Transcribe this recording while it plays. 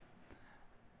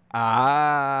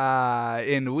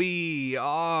And we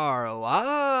are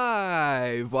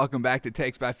live. Welcome back to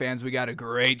Takes by Fans. We got a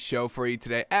great show for you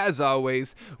today. As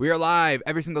always, we are live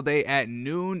every single day at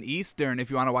noon Eastern. If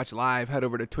you want to watch live, head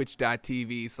over to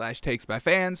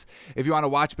twitch.tv/takesbyfans. If you want to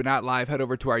watch but not live, head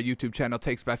over to our YouTube channel,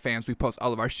 Takes by Fans. We post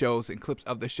all of our shows and clips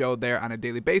of the show there on a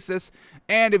daily basis.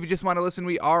 And if you just want to listen,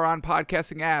 we are on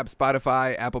podcasting apps,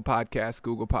 Spotify, Apple Podcasts,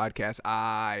 Google Podcasts,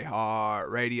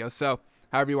 iHeartRadio. So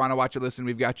however you want to watch or listen,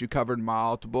 we've got you covered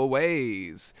multiple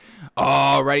ways.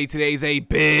 Alrighty, today's a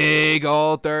big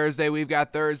old Thursday. We've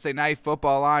got Thursday night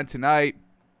football on tonight.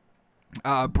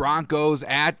 Browns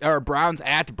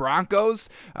at Broncos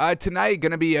tonight.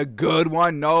 Gonna be a good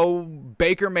one. No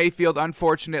Baker Mayfield,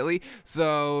 unfortunately,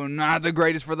 so not the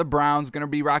greatest for the Browns. Gonna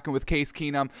be rocking with Case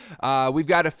Keenum. We've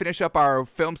got to finish up our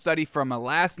film study from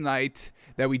last night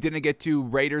that we didn't get to,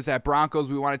 Raiders at Broncos.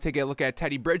 We want to take a look at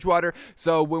Teddy Bridgewater.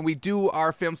 So when we do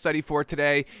our film study for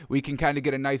today, we can kind of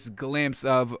get a nice glimpse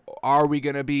of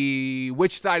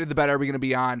which side of the bet are we going to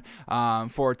be on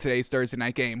for today's Thursday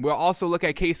night game. We'll also look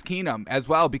at Case Keenum as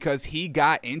well, because he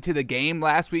got into the game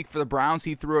last week for the Browns.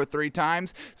 He threw it 3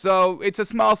 times. So it's a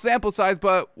small sample size,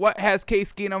 but what has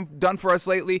Case Keenum done for us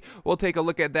lately? We'll take a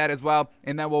look at that as well.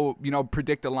 And then we'll,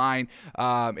 predict a line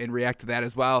and react to that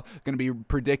as well. Going to be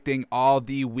predicting all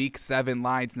the Week 7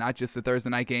 lines, not just the Thursday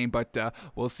night game, but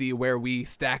we'll see where we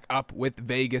stack up with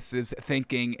Vegas's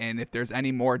thinking and if there's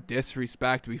any more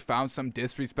disrespect. We found some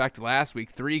disrespect last week.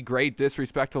 3 great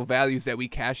disrespectful values that we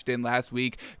cashed in last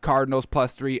week. Cardinals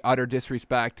 +3, utter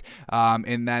disrespect,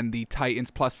 and then the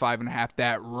Titans +5.5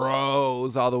 that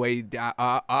rose all the way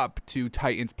up to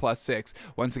Titans +6.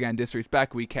 Once again,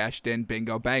 disrespect. We cashed in,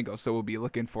 bingo bango. So we'll be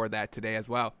looking for that today as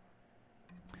well.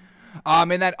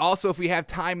 And then also, if we have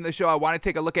time in the show, I want to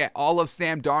take a look at all of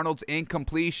Sam Darnold's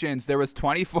incompletions. There was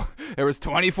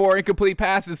 24 incomplete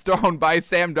passes thrown by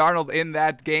Sam Darnold in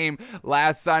that game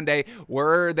last Sunday.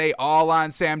 Were they all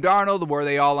on Sam Darnold? Were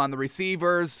they all on the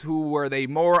receivers? Who were they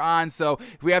more on? So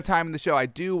if we have time in the show, I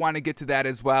do want to get to that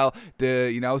as well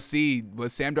to, see,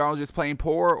 was Sam Darnold just playing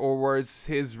poor, or was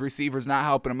his receivers not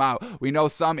helping him out? We know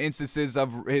some instances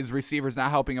of his receivers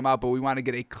not helping him out, but we want to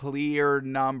get a clear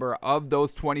number of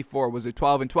those 24. Was it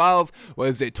 12 and 12?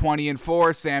 Was it 20 and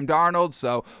 4? Sam Darnold.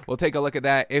 So we'll take a look at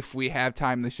that if we have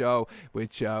time in the show,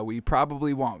 which we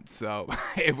probably won't. So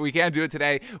if we can't do it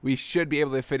today, we should be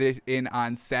able to fit it in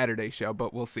on Saturday's show,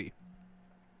 but we'll see.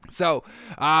 So,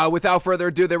 without further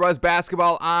ado, there was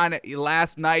basketball on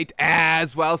last night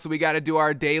as well, so we got to do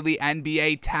our daily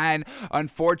NBA 10.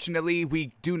 Unfortunately,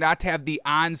 we do not have the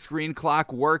on-screen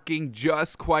clock working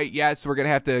just quite yet, so we're going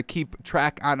to have to keep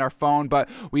track on our phone, but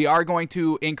we are going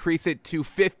to increase it to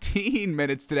 15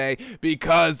 minutes today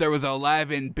because there was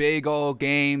 11 big old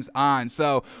games on.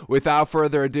 So, without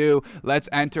further ado, let's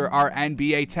enter our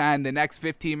NBA 10. The next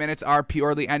 15 minutes are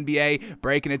purely NBA,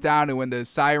 breaking it down, and when the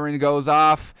siren goes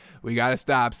off, we got to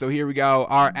stop. So here we go.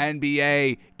 Our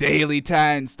NBA Daily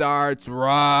 10 starts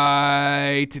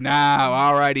right now.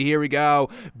 Alrighty, here we go.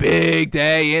 Big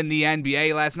day in the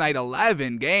NBA last night.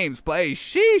 11 games played.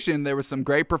 Sheesh. And there were some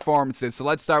great performances. So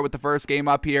let's start with the first game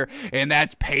up here, and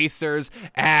that's Pacers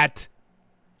at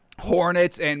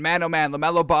Hornets, and man, oh man,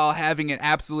 LaMelo Ball having an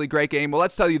absolutely great game. Well,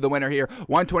 let's tell you the winner here.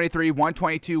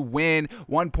 123-122 win.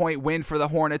 1-point win for the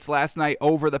Hornets last night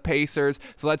over the Pacers.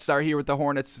 So let's start here with the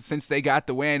Hornets since they got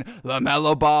the win.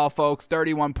 LaMelo Ball, folks,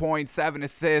 31 points, 7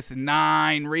 assists,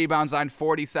 9 rebounds on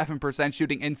 47%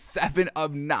 shooting, and 7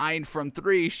 of 9 from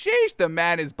 3. Sheesh, the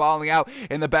man is balling out,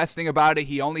 and the best thing about it,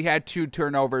 he only had 2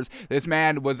 turnovers. This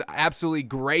man was absolutely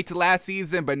great last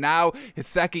season, but now his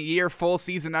second year, full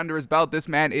season under his belt, this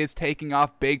man is taking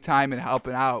off big time and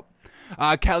helping out.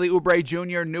 Kelly Oubre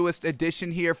Jr., newest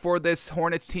addition here for this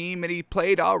Hornets team, and he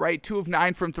played all right, 2 of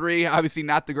 9 from 3. Obviously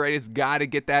not the greatest, got to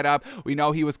get that up. We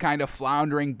know he was kind of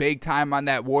floundering big time on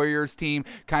that Warriors team,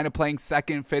 kind of playing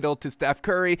second fiddle to Steph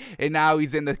Curry, and now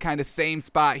he's in the kind of same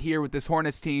spot here with this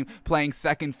Hornets team, playing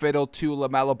second fiddle to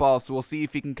LaMelo Ball. So we'll see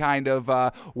if he can kind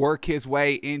of work his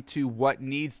way into what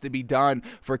needs to be done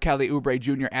for Kelly Oubre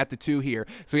Jr. at the 2 here.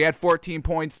 So he had 14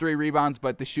 points, 3 rebounds,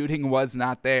 but the shooting was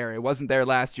not there. It wasn't there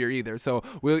last year either. So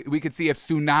we could see if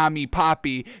Tsunami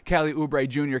Papi Kelly Oubre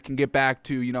Jr. can get back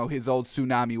to, his old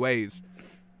Tsunami ways.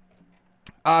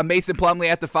 Mason Plumlee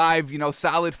at the 5,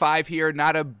 solid 5 here.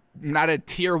 Not a not a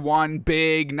tier 1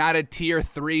 big, not a tier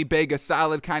 3 big, a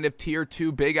solid kind of tier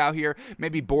 2 big out here,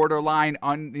 maybe borderline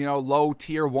low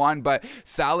tier 1, but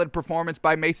solid performance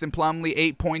by Mason Plumlee.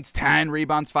 8 points, 10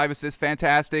 rebounds, 5 assists,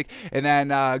 fantastic. And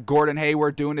then Gordon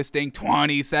Hayward doing his thing,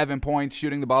 27 points,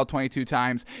 shooting the ball 22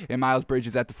 times, and Miles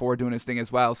Bridges at the 4 doing his thing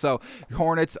as well. So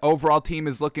Hornets overall team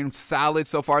is looking solid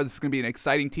so far. This is going to be an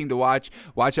exciting team to watch.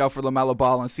 Watch out for LaMelo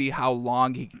Ball and see how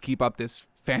long he can keep up this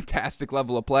fantastic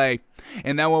level of play.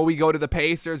 And then when we go to the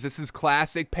Pacers, this is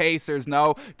classic Pacers.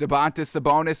 No, Domantas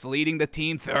Sabonis leading the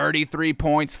team, 33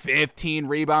 points, 15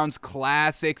 rebounds,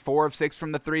 classic, 4 of 6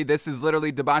 from the 3. This is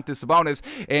literally Domantas Sabonis,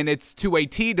 and it's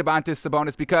two-way-T Domantas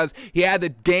Sabonis because he had the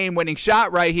game-winning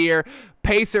shot right here.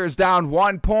 Pacers down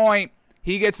 1 point.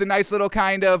 He gets a nice little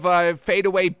kind of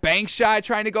fadeaway bank shot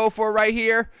trying to go for right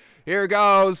here. Here it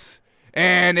goes.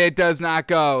 And it does not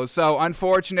go. So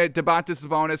unfortunate. Domantas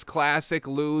Sabonis, classic,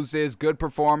 loses. Good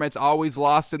performance, always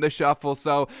lost in the shuffle.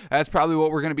 So that's probably what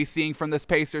we're going to be seeing from this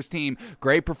Pacers team.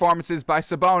 Great performances by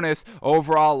Sabonis.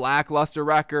 Overall lackluster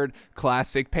record.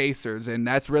 Classic Pacers. And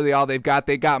that's really all they've got.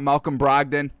 They got Malcolm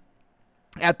Brogdon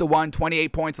at the 1,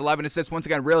 28 points, 11 assists. Once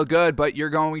again, real good, but you're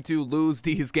going to lose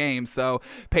these games. So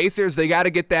Pacers, they got to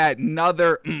get that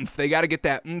another oomph. They got to get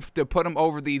that oomph to put them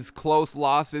over these close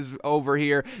losses over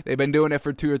here. They've been doing it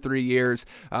for 2 or 3 years,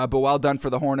 but well done for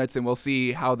the Hornets, and we'll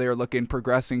see how they're looking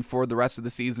progressing for the rest of the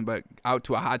season, but out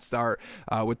to a hot start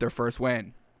with their first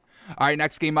win. All right,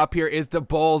 next game up here is the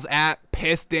Bulls at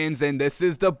Pistons, and this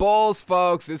is the Bulls,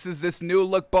 folks. This is this new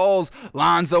look Bulls.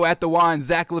 Lonzo at the 1,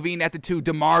 Zach LaVine at the 2,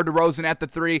 DeMar DeRozan at the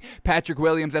 3, Patrick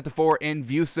Williams at the 4, and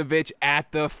Vucevic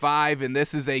at the 5, and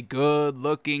this is a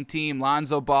good-looking team.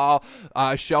 Lonzo Ball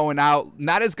showing out,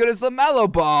 not as good as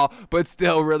LaMelo Ball, but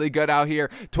still really good out here.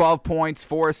 12 points,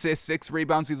 4 assists, 6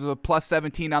 rebounds. He was a plus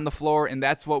 17 on the floor, and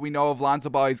that's what we know of Lonzo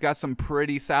Ball. He's got some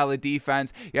pretty solid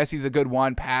defense. Yes, he's a good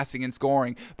one, passing and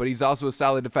scoring, but he's also a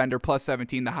solid defender, plus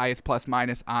 17, the highest plus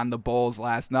minus on the Bulls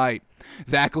last night.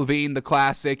 Zach LaVine, the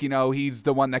classic, he's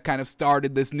the one that kind of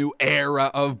started this new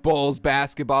era of Bulls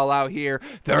basketball out here.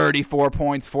 34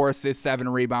 points, 4 assists, 7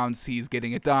 rebounds. He's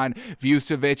getting it done.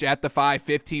 Vucevic at the 5,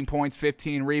 15 points,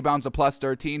 15 rebounds, a plus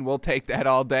 13. We'll take that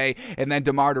all day. And then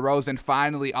DeMar DeRozan,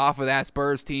 finally off of that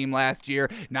Spurs team last year,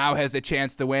 now has a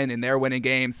chance to win, and they're winning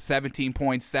games. 17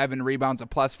 points, 7 rebounds, a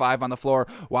plus 5 on the floor.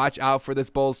 Watch out for this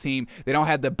Bulls team. They don't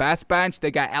have the best bench.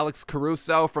 They got Alex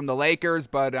Caruso from the Lakers,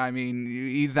 but I mean,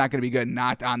 he's not going to be good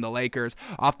not on the Lakers.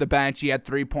 Off the bench, he had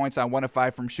 3 points on 1 of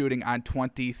 5 from shooting on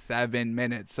 27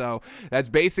 minutes. So that's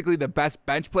basically the best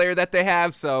bench player that they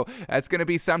have. So that's going to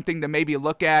be something to maybe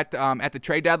look at the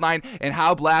trade deadline. And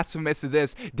how blasphemous is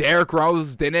this? Derrick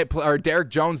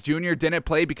Jones Jr. didn't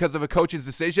play because of a coach's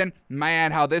decision.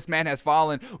 Man, how this man has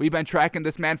fallen. We've been tracking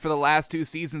this man for the last 2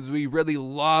 seasons. We really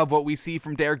love what we see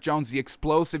from Derrick Jones, the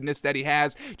explosiveness that he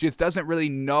has. Just doesn't really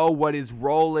know what his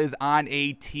role is on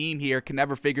a team here. Can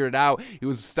never figure it out. He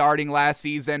was starting last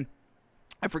season.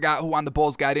 I forgot who on the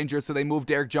Bulls got injured, so they moved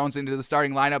Derrick Jones into the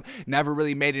starting lineup. Never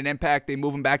really made an impact. They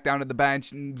move him back down to the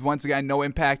bench. Once again, no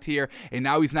impact here. And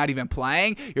now he's not even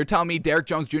playing? You're telling me Derrick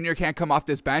Jones Jr. can't come off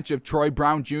this bench of Troy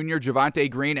Brown Jr., Javonte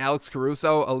Green, Alex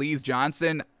Caruso, Elise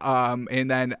Johnson, and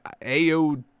then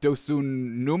Ayo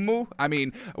Dosunmu? I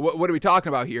mean, what are we talking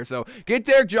about here? So get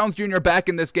Derrick Jones Jr. back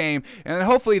in this game, and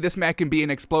hopefully this man can be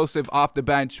an explosive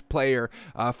off-the-bench player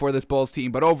for this Bulls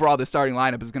team. But overall, the starting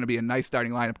lineup is going to be a nice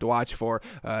starting lineup to watch for.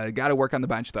 Got to work on the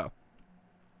bench, though.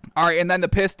 All right, and then the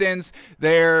Pistons,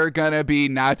 they're going to be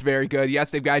not very good. Yes,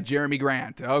 they've got Jeremy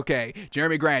Grant. Okay,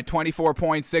 Jeremy Grant, 24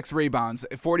 points, 6 rebounds,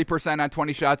 40% on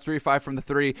 20 shots, 3-5 from the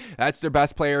 3. That's their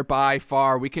best player by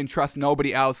far. We can trust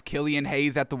nobody else. Killian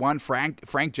Hayes at the 1,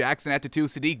 Frank Jackson at the 2,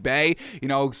 Sadiq Bey,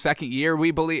 second year, we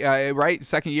believe, right?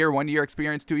 Second year, 1 year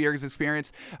experience, 2 years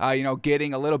experience,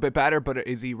 getting a little bit better, but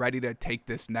is he ready to take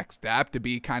this next step to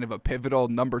be kind of a pivotal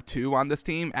number 2 on this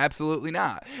team? Absolutely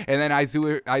not. And then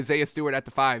Isaiah Stewart at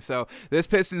the 5. So this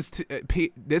Pistons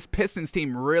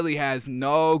team really has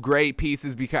no great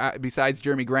pieces besides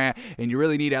Jeremy Grant, and you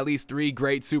really need at least 3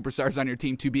 great superstars on your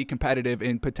team to be competitive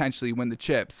and potentially win the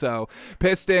chip. So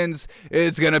Pistons,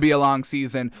 it's going to be a long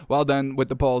season. Well done with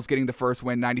the Bulls getting the first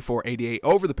win, 94-88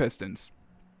 over the Pistons.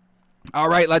 All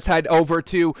right, let's head over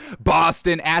to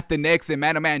Boston at the Knicks, and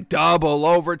man, double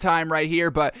overtime right here,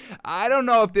 but I don't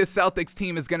know if this Celtics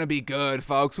team is going to be good,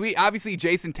 folks. Obviously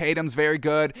Jason Tatum's very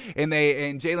good, and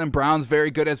Jaylen Brown's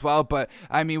very good as well, but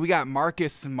I mean, we got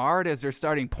Marcus Smart as their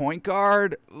starting point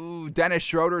guard. Ooh, Dennis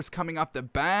Schroeder's coming off the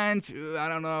bench. Ooh, I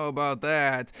don't know about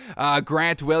that.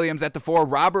 Grant Williams at the 4.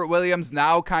 Robert Williams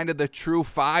now kind of the true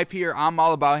 5 here. I'm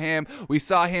all about him. We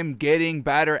saw him getting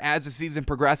better as the season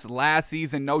progressed last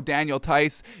season. No Daniel Daniel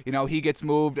Tice, he gets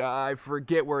moved. I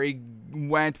forget where he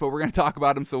went, but we're going to talk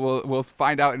about him, so we'll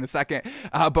find out in a second.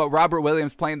 But Robert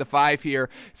Williams playing the 5 here,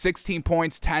 16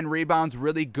 points, 10 rebounds,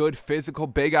 really good physical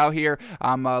big out here.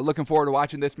 I'm looking forward to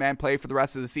watching this man play for the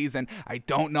rest of the season. I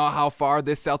don't know how far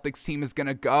this Celtics team is going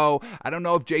to go. I don't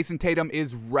know if Jason Tatum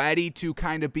is ready to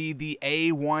kind of be the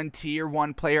A1 tier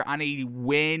 1 player on a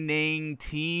winning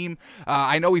team.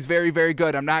 I know he's very, very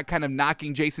good. I'm not kind of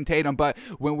knocking Jason Tatum, but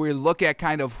when we look at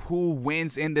kind of who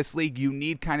wins in this league, you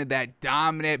need kind of that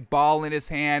dominant ball in his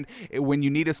hand. When you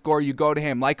need a score, you go to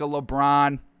him, like a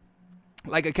LeBron,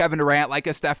 like a Kevin Durant, like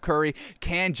a Steph Curry.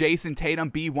 Can Jason Tatum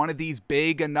be one of these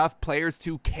big enough players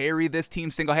to carry this team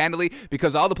single-handedly?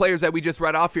 Because all the players that we just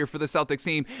read off here for the Celtics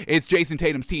team, it's Jason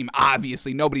Tatum's team.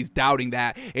 Obviously, nobody's doubting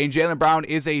that. And Jaylen Brown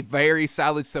is a very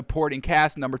solid supporting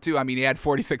cast. Number 2, I mean, he had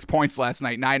 46 points last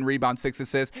night, 9 rebounds, 6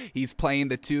 assists. He's playing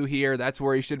the 2 here. That's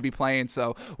where he should be playing.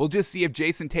 So we'll just see if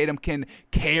Jason Tatum can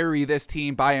carry this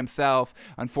team by himself.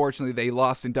 Unfortunately, they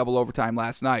lost in double overtime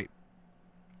last night.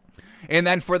 And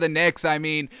then for the Knicks, I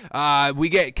mean, we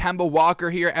get Kemba Walker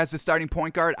here as the starting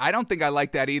point guard. I don't think I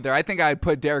like that either. I think I'd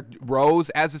put Derrick Rose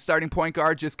as the starting point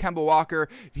guard. Just Kemba Walker,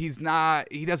 he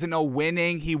doesn't know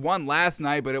winning. He won last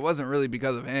night, but it wasn't really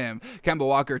because of him. Kemba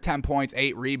Walker, 10 points,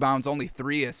 8 rebounds, only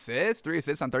 3 assists. 3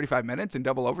 assists on 35 minutes in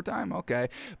double overtime? Okay.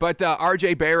 But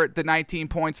RJ Barrett, the 19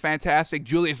 points, fantastic.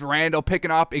 Julius Randle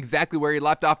picking up exactly where he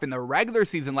left off in the regular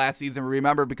season last season.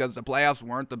 Remember, because the playoffs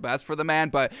weren't the best for the man,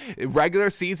 but regular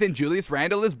season, Julius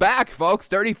Randle is back, folks.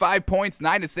 35 points,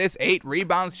 9 assists, 8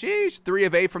 rebounds. Sheesh, 3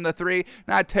 of 8 from the 3.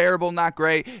 Not terrible, not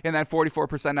great. And then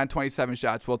 44% on 27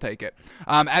 shots. We'll take it.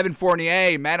 Evan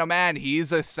Fournier, man, oh man,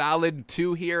 he's a solid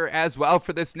 2 here as well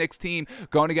for this Knicks team,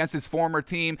 going against his former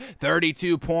team.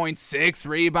 32 points, 6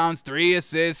 rebounds, 3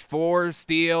 assists, 4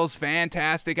 steals.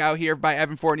 Fantastic out here by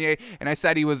Evan Fournier. And I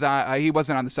said he wasn't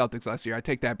on the Celtics last year. I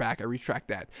take that back. I retract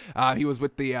that. He was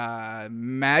with the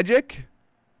Magic.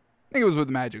 I think it was with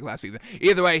the Magic last season.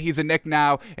 Either way, he's a Knick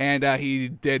now, and he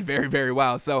did very, very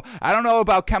well. So I don't know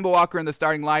about Kemba Walker in the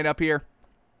starting lineup here.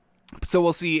 So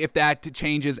we'll see if that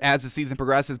changes as the season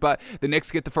progresses. But the Knicks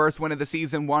get the first win of the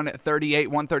season,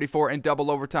 138-134 in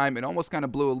double overtime. It almost kind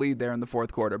of blew a lead there in the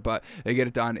fourth quarter, but they get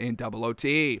it done in double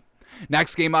OT.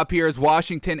 Next game up here is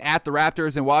Washington at the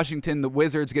Raptors, and Washington, the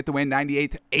Wizards, get the win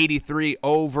 98-83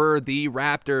 over the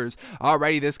Raptors.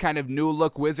 Alrighty, this kind of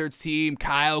new-look Wizards team,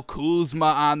 Kyle Kuzma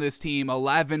on this team,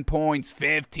 11 points,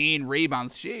 15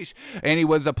 rebounds, sheesh, and he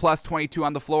was a plus 22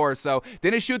 on the floor, so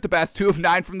didn't shoot the best, 2 of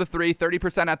 9 from the 3,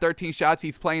 30% on 13 shots.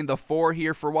 He's playing the 4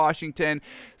 here for Washington,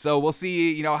 so we'll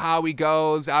see, how he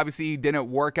goes. Obviously, he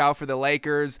didn't work out for the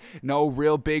Lakers, no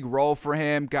real big role for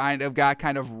him, got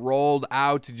rolled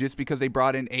out just because they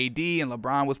brought in AD and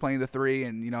LeBron was playing the 3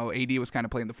 and, AD was kind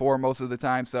of playing the 4 most of the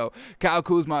time. So Kyle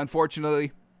Kuzma,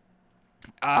 unfortunately,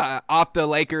 off the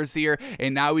Lakers here,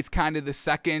 and now he's kind of the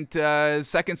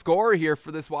second scorer here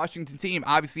for this Washington team.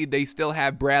 Obviously, they still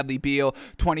have Bradley Beal,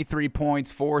 23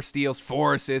 points, 4 steals,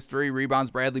 4 assists, 3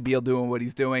 rebounds. Bradley Beal doing what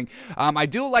he's doing. I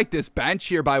do like this bench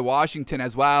here by Washington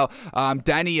as well.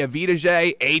 Denny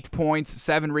Avdija, 8 points,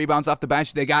 7 rebounds off the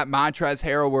bench. They got Montrezl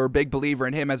Harrell. We're a big believer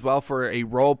in him as well for a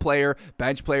role player,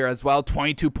 bench player as well.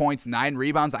 22 points, 9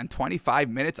 rebounds on 25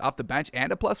 minutes off the bench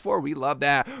and a +4. We love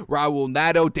that. Raul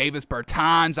Neto, Davis Bertans.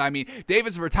 I mean,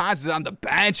 Davis Bertans is on the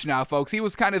bench now, folks. He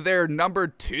was kind of their number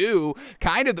 2,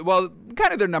 kind of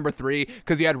their number 3,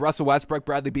 because you had Russell Westbrook,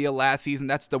 Bradley Beal last season.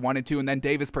 That's the 1 and 2, and then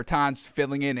Davis Bertans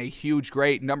filling in a huge,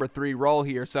 great number 3 role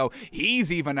here. So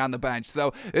he's even on the bench.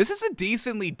 So this is a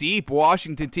decently deep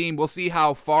Washington team. We'll see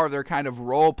how far their kind of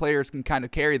role players can kind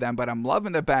of carry them, but I'm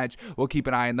loving the bench. We'll keep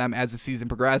an eye on them as the season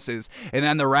progresses. And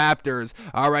then the Raptors.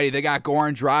 Alrighty, they got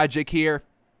Goran Dragic here.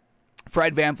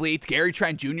 Fred VanVleet, Gary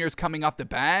Trent Jr. is coming off the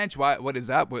bench. What is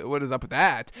up? What is up with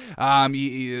that?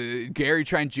 Gary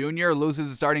Trent Jr. loses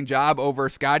his starting job over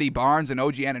Scotty Barnes and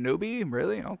OG Anunoby.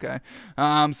 Really? Okay.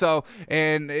 So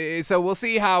we'll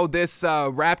see how this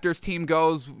Raptors team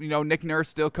goes. Nick Nurse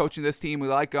still coaching this team. We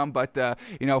like him, but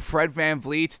Fred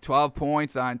VanVleet, 12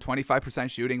 points on 25%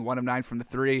 shooting, 1 of 9 from the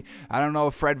 3. I don't know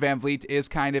if Fred VanVleet is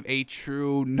kind of a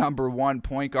true number 1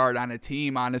 point guard on a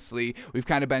team. Honestly, we've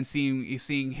kind of been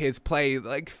seeing his play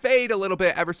fade a little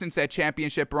bit ever since that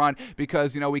championship run,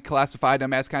 because we classified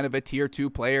him as kind of a tier 2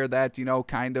 player that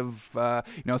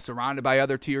surrounded by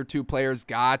other tier 2 players,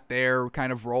 got their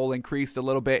kind of role increased a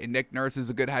little bit, and Nick Nurse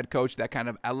is a good head coach that kind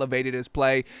of elevated his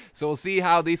play. So we'll see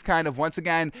how these kind of, once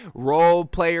again, role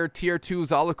player tier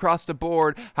 2s all across the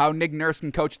board, how Nick Nurse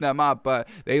can coach them up, but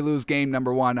they lose game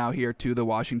number 1 out here to the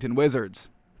Washington Wizards.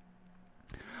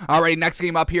 All right, next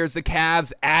game up here is the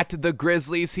Cavs at the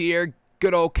Grizzlies here.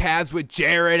 Good old Cavs with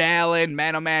Jared Allen.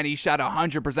 Man, oh man, he shot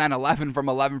 100%, 11 from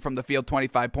 11 from the field,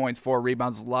 25 points, 4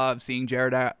 rebounds. Love seeing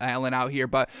Jared Allen out here,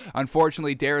 but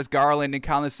unfortunately, Darius Garland and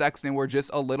Collin Sexton were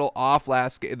just a little off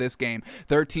this game.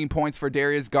 13 points for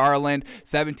Darius Garland,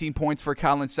 17 points for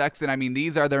Collin Sexton. I mean,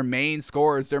 these are their main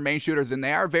scorers, their main shooters, and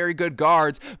they are very good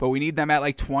guards, but we need them at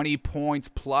like 20 points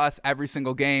plus every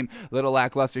single game. Little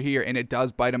lackluster here, and it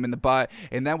does bite them in the butt.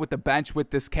 And then with the bench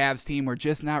with this Cavs team, we're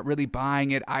just not really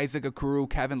buying it. Isaac Okoro,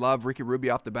 Kevin Love, Ricky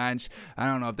Rubio off the bench. I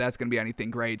don't know if that's going to be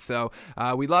anything great. So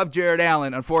we love Jared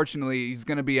Allen. Unfortunately, he's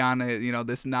going to be on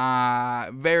this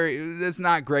not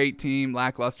great team,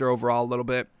 lackluster overall a little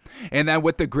bit. And then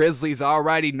with the Grizzlies,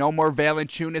 alrighty, no more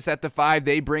Valanciunas at the 5.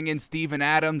 They bring in Steven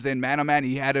Adams, and man, oh man,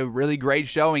 he had a really great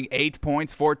showing. 8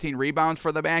 points, 14 rebounds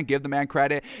for the man. Give the man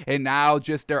credit. And now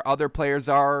just their other players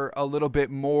are a little bit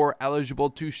more eligible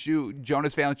to shoot.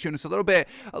 Jonas Valanciunas, a little bit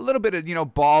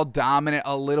of ball dominant,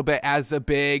 a little bit as a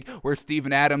big. Where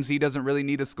Steven Adams, he doesn't really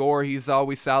need a score. He's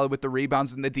always solid with the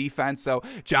rebounds and the defense. So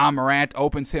John Morant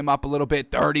opens him up a little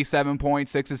bit. 37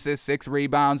 points, 6 assists, 6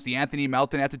 rebounds. DeAnthony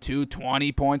Melton at the 2,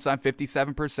 20 points on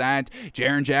 57%.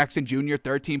 Jaren Jackson Jr.,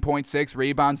 13.6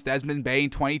 rebounds. Desmond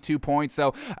Bane, 22 points.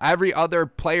 So every other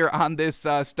player on this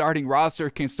starting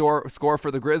roster can score for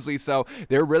the Grizzlies. So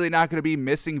they're really not going to be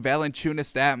missing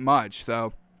Valanciunas that much.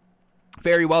 So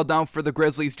very well done for the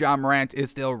Grizzlies. John Morant is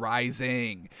still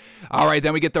rising. All right,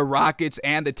 then we get the Rockets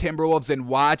and the Timberwolves, and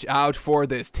watch out for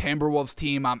this Timberwolves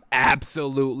team. I'm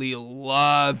absolutely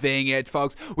loving it,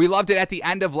 folks. We loved it at the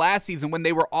end of last season when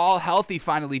they were all healthy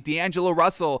finally. D'Angelo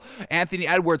Russell, Anthony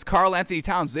Edwards, Karl Anthony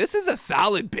Towns. This is a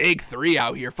solid big three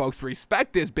out here, folks.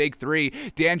 Respect this big three.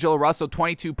 D'Angelo Russell,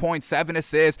 22 points, 7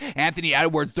 assists. Anthony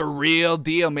Edwards, the real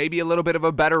deal. Maybe a little bit of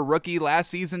a better rookie last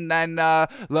season than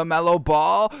LaMelo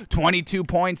Ball.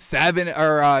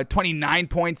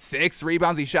 29.6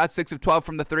 rebounds. He shot 6 of 12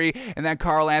 from the 3. And then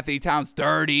Karl Anthony Towns,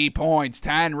 30 points,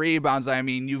 10 rebounds. I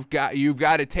mean, you've got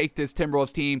to take this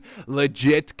Timberwolves team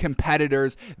legit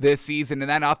competitors this season. And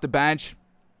then off the bench,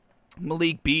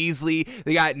 Malik Beasley,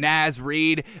 they got Naz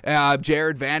Reid,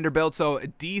 Jared Vanderbilt, so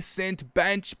decent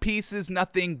bench pieces,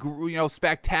 nothing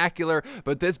spectacular,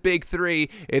 but this big three,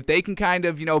 if they can kind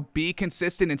of be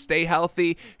consistent and stay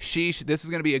healthy, sheesh, this is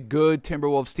going to be a good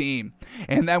Timberwolves team.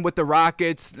 And then with the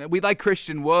Rockets, we like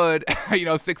Christian Wood,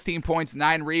 16 points,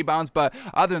 9 rebounds, but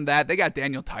other than that, they got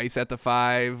Daniel Tice at the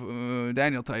 5.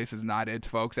 Daniel Tice is not it,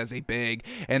 folks, as a big.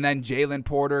 And then Jalen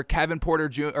Porter,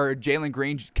 Jalen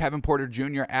Green, Kevin Porter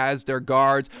Jr. as their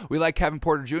guards. We like Kevin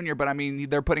Porter Jr., but I mean,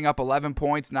 they're putting up 11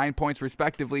 points, 9 points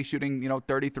respectively, shooting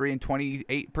 33 and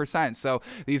 28%. So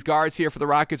these guards here for the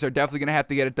Rockets are definitely going to have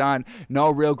to get it done. No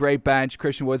real great bench.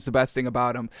 Christian Wood's the best thing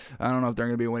about him. I don't know if they're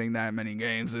going to be winning that many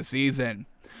games this season.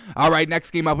 All right,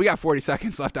 next game up. We got 40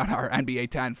 seconds left on our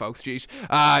NBA 10, folks. Jeez.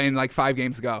 In like 5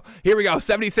 games ago. Here we go.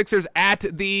 76ers at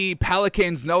the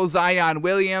Pelicans. No Zion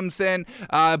Williamson.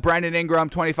 Brandon Ingram,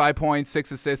 25 points,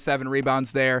 6 assists, 7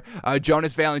 rebounds there.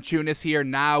 Jonas Valanciunas here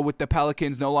now with the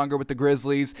Pelicans, no longer with the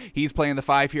Grizzlies. He's playing the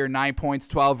 5 here, 9 points,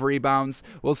 12 rebounds.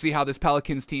 We'll see how this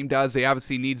Pelicans team does. They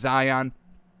obviously need Zion.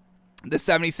 The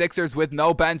 76ers with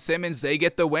no Ben Simmons, they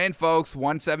get the win, folks.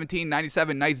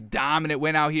 117-97. Nice dominant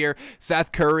win out here.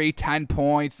 Seth Curry, 10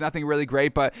 points. Nothing really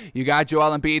great, but you got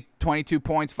Joel Embiid, 22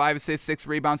 points, 5 assists, 6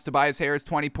 rebounds. Tobias Harris,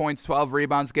 20 points, 12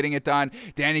 rebounds, getting it done.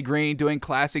 Danny Green doing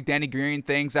classic Danny Green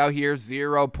things out here.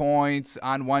 0 points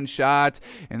on 1 shot.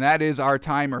 And that is our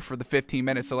timer for the 15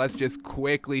 minutes. So let's just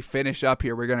quickly finish up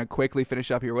here. We're going to quickly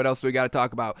finish up here. What else do we got to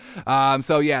talk about?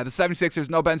 So yeah, the 76ers,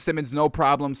 no Ben Simmons, no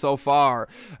problem so far.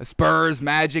 Spurs,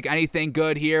 Magic, anything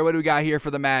good here? What do we got here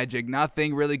for the Magic?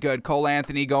 Nothing really good. Cole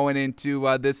Anthony going into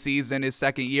this season, his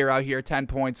second year out here, 10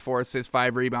 points, 4 assists,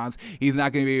 5 rebounds. He's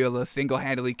not going to be able to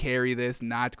single-handedly carry this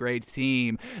not great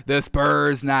team. The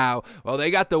Spurs now, well,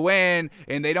 they got the win,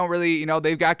 and they don't really,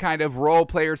 they've got kind of role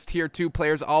players, tier 2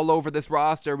 players all over this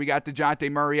roster. We got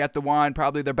DeJounte Murray at the 1,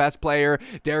 probably their best player.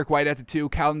 Derek White at the 2,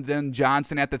 Keldon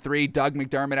Johnson at the 3, Doug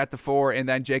McDermott at the 4, and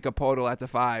then Jacob Poeltl at the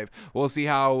 5. We'll see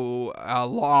how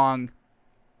long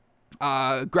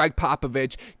Greg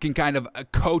Popovich can kind of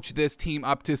coach this team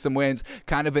up to some wins,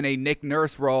 kind of in a Nick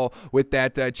Nurse role with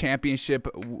that championship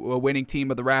winning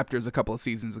team of the Raptors a couple of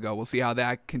seasons ago. We'll see how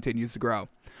that continues to grow.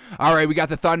 All right, we got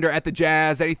the Thunder at the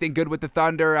Jazz. Anything good with the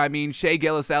Thunder? I mean, Shai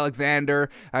Gilgeous-Alexander,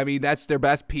 I mean, that's their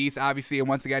best piece, obviously, and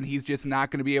once again, he's just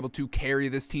not going to be able to carry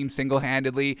this team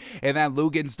single-handedly. And then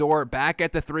Luguentz back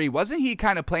at the 3. Wasn't he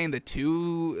kind of playing the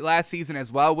 2 last season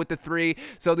as well with the 3?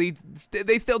 So they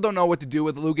still don't know what to do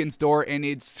with Luguentz score, and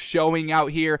it's showing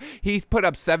out here. He's put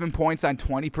up 7 points on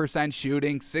 20%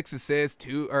 shooting, 6 assists,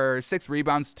 6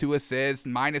 rebounds, 2 assists,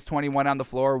 minus 21 on the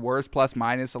floor, worst plus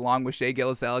minus, along with Shai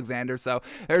Gilgeous-Alexander. So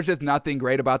there's just nothing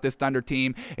great about this Thunder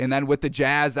team. And then with the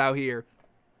Jazz out here,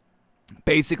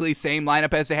 basically same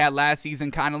lineup as they had last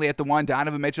season. Connolly at the 1,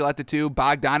 Donovan Mitchell at the 2,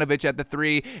 Bogdanovich at the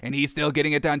 3, and he's still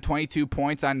getting it done. 22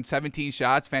 points on 17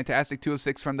 shots. Fantastic. 2 of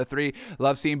 6 from the 3.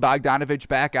 Love seeing Bogdanovich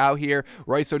back out here.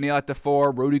 Royce O'Neal at the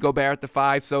 4, Rudy Gobert at the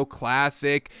 5. So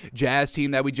classic Jazz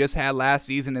team that we just had last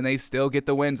season, and they still get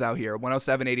the wins out here.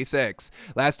 107-86.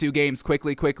 Last 2 games,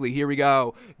 quickly. Here we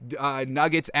go.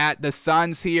 Nuggets at the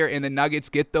Suns here, and the Nuggets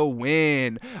get the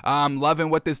win. Loving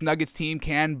what this Nuggets team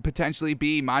can potentially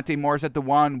be. Monte Morris at the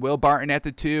 1, Will Barton at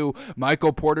the 2,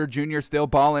 Michael Porter Jr. still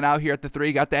balling out here at the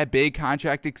 3, got that big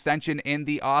contract extension in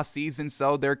the offseason,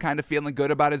 so they're kind of feeling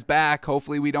good about his back.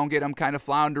 Hopefully we don't get him kind of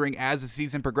floundering as the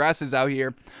season progresses out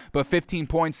here, but 15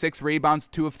 points, 6 rebounds,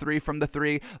 2 of 3 from the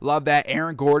 3. Love that.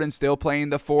 Aaron Gordon still playing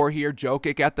the 4 here,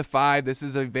 Jokic at the 5. This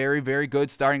is a very, very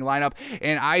good starting lineup,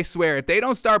 and I swear, if they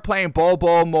don't start playing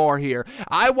Bol more here,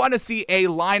 I want to see a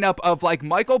lineup of like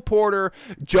Michael Porter,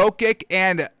 Jokic,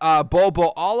 and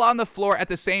Bol all on the floor at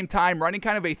the same time, running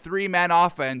kind of a 3-man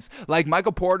offense, like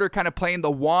Michael Porter kind of playing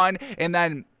the 1, and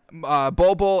then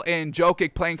Bol and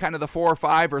Jokic playing kind of the 4 or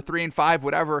 5 or 3 and 5,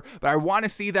 whatever. But I want to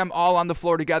see them all on the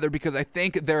floor together because I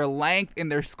think their length and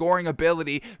their scoring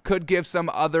ability could give some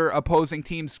other opposing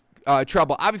teams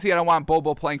trouble. Obviously, I don't want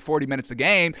Bol playing 40 minutes a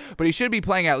game, but he should be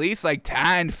playing at least like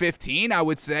 10, 15, I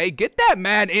would say. Get that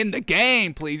man in the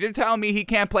game, please. You're telling me he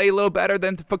can't play a little better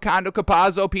than Facundo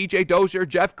Campazzo, PJ Dozier,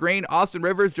 Jeff Green, Austin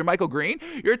Rivers, JaMychal Green?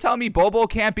 You're telling me Bol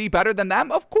can't be better than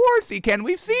them? Of course he can.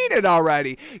 We've seen it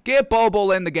already. Get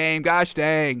Bol in the game. Gosh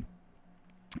dang.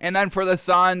 And then for the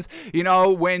Suns, you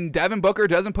know, when Devin Booker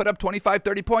doesn't put up 25,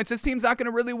 30 points, this team's not going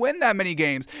to really win that many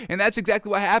games. And that's exactly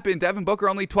what happened. Devin Booker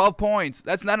only 12 points.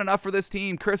 That's not enough for this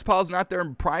team. Chris Paul's not their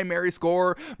primary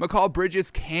scorer. McCall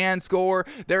Bridges can score.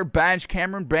 Their bench,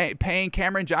 Cameron Payne,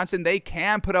 Cameron Johnson, they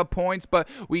can put up points, but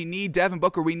we need Devin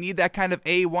Booker. We need that kind of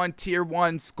A1, tier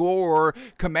 1 scorer,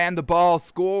 command the ball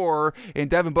scorer. And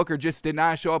Devin Booker just did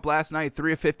not show up last night.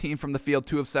 3 of 15 from the field,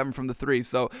 2 of 7 from the 3.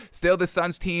 So still the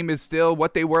Suns team is still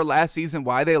what they were last season,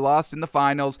 why they lost in the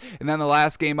finals. And then the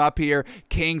last game up here,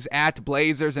 Kings at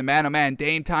Blazers, and man, oh man,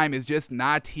 Dame time is just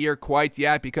not here quite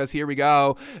yet, because here we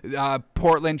go,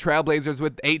 Portland Trailblazers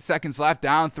with 8 seconds left,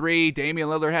 down 3. Damian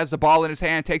Lillard has the ball in his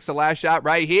hand, takes the last shot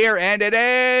right here, and it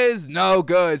is no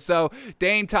good. So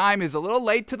Dame time is a little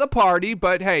late to the party,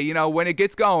 but hey, you know, when it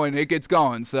gets going, it gets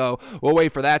going. So we'll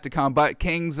wait for that to come. But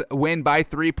Kings win by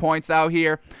 3 points out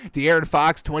here. De'Aaron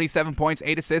Fox, 27 points,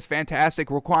 8 assists, fantastic.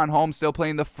 Raquan Holmes still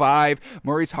playing the 5.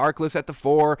 Maurice Harkless at the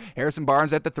 4. Harrison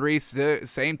Barnes at the 3.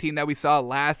 Same team that we saw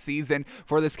last season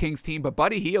for this Kings team. But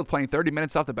Buddy Hield playing 30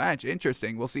 minutes off the bench.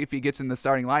 Interesting. We'll see if he gets in the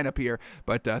starting lineup here.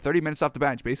 But 30 minutes off the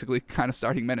bench, basically kind of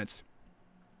starting minutes.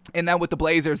 And then with the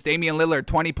Blazers, Damian Lillard,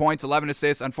 20 points, 11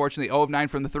 assists. Unfortunately, 0 of 9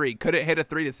 from the 3. Couldn't hit a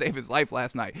 3 to save his life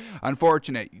last night.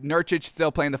 Unfortunate. Nurkic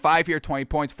still playing the 5 here, 20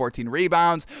 points, 14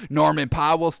 rebounds. Norman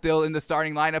Powell still in the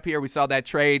starting lineup here. We saw that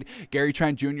trade. Gary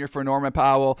Trent Jr. for Norman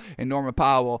Powell. And Norman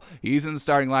Powell, he's in the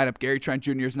starting lineup. Gary Trent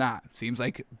Jr. is not. Seems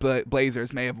like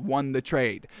Blazers may have won the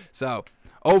trade. So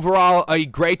overall, a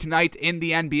great night in the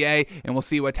NBA. And we'll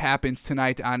see what happens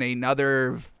tonight on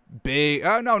another big,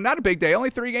 no, not a big day, only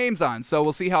 3 games on, so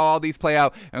we'll see how all these play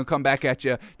out, and we'll come back at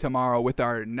you tomorrow with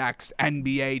our next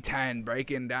NBA 10,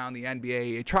 breaking down the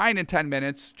NBA, trying in 10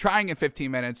 minutes, trying in 15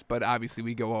 minutes, but obviously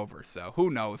we go over, so who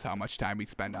knows how much time we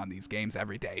spend on these games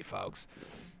every day, folks.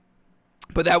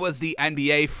 But that was the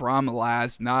NBA from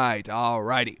last night.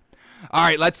 Alrighty. All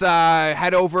right, let's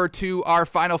head over to our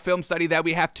final film study that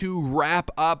we have to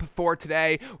wrap up for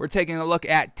today. We're taking a look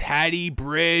at Teddy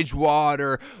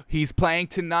Bridgewater. He's playing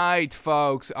tonight,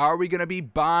 folks. Are we going to be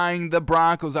buying the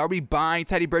Broncos? Are we buying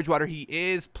Teddy Bridgewater? He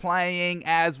is playing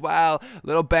as well. A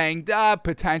little banged up,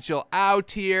 potential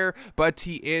out here, but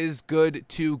he is good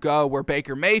to go, where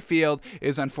Baker Mayfield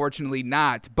is unfortunately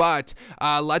not. But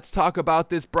let's talk about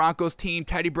this Broncos team.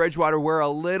 Teddy Bridgewater, we're a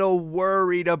little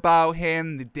worried about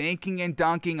him. The dinking and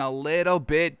dunking a little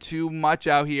bit too much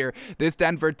out here. This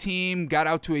Denver team got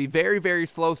out to a very, very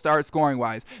slow start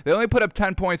scoring-wise. They only put up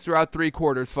 10 points throughout 3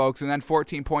 quarters, folks, and then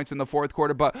 14 points in the 4th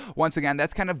quarter. But once again,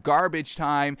 that's kind of garbage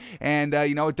time, and,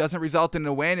 you know, it doesn't result in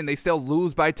a win, and they still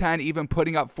lose by 10, even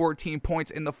putting up 14 points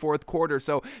in the 4th quarter.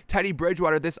 So Teddy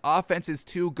Bridgewater, this offense is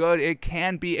too good. It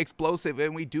can be explosive,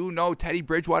 and we do know Teddy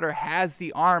Bridgewater has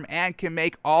the arm and can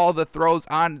make all the throws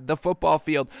on the football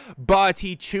field, but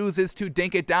he chooses to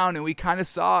dink it down. and we kind of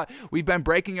saw it. We've been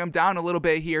breaking him down a little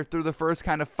bit here through the first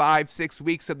kind of 5-6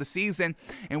 weeks of the season,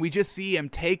 and we just see him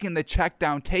taking the check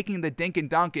down, taking the dink and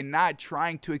dunk, and not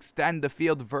trying to extend the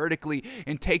field vertically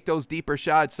and take those deeper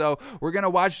shots. So we're going to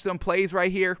watch some plays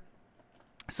right here.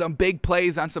 Some big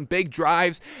plays on some big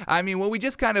drives. I mean, when we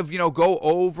just kind of, go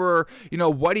over,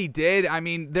 what he did, I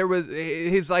mean, there was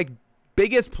his,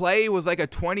 biggest play was like a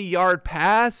 20-yard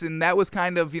pass, and that was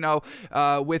kind of,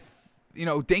 with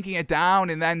dinking it down,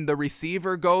 and then the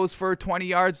receiver goes for 20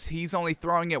 yards. He's only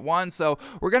throwing it once. So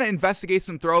we're going to investigate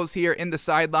some throws here in the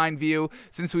sideline view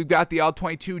since we've got the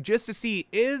all-22 just to see,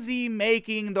 is he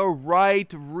making the right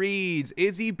reads?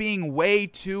 Is he being way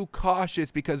too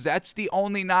cautious? Because that's the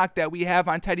only knock that we have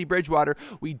on Teddy Bridgewater.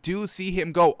 We do see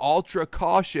him go ultra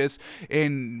cautious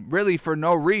and really for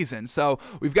no reason. So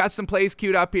we've got some plays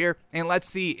queued up here, and let's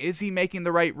see, is he making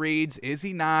the right reads? Is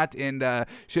he not? And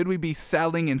should we be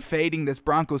selling and fading this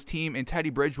Broncos team and Teddy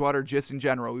Bridgewater just in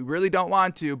general? We really don't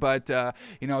want to, but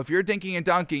if you're dinking and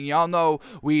dunking, y'all know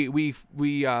we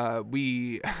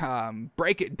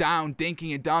break it down,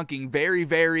 dinking and dunking, very,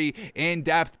 very in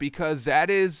depth, because that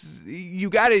is,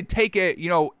 you got to take it,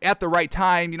 at the right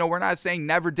time. We're not saying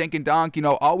never dink and dunk.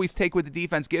 Always take what the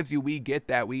defense gives you. We get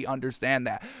that, we understand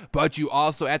that, but you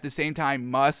also at the same time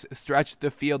must stretch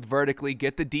the field vertically,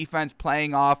 get the defense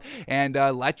playing off, and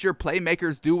let your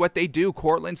playmakers do what they do.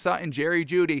 Courtland Sutton, Jerry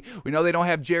Jeudy. We know they don't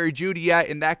have Jerry Jeudy yet,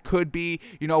 and that could be,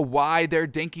 why they're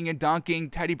dinking and dunking.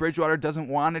 Teddy Bridgewater doesn't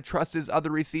want to trust his other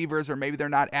receivers, or maybe they're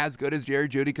not as good as Jerry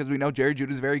Jeudy, because we know Jerry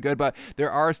Jeudy is very good, but there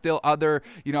are still other,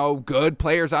 good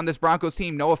players on this Broncos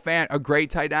team. Noah Fant, a great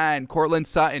tight end. Courtland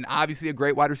Sutton, obviously a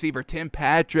great wide receiver. Tim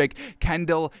Patrick,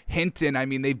 Kendall Hinton. I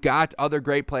mean, they've got other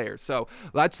great players. So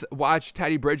let's watch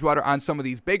Teddy Bridgewater on some of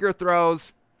these bigger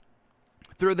throws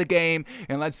through the game,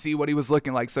 and let's see what he was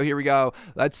looking like. So here we go.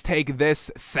 Let's take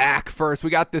this sack first. We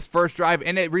got this first drive,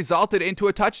 and it resulted into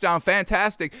a touchdown.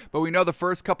 Fantastic. But we know the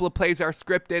first couple of plays are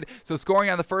scripted, so scoring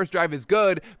on the first drive is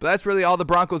good, but that's really all the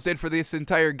Broncos did for this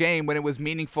entire game when it was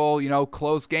meaningful,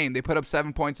 close game. They put up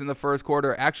 7 points in the first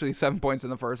quarter, actually 7 points in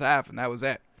the first half, and that was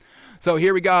it. So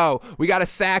here we go. We got a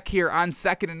sack here on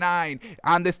 2nd and 9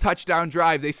 on this touchdown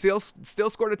drive. They still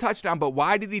scored a touchdown, but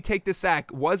why did he take the sack?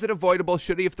 Was it avoidable?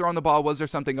 Should he have thrown the ball? Was there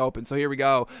something open? So here we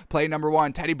go. Play number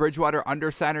 1, Teddy Bridgewater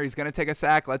under center. He's going to take a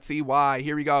sack. Let's see why.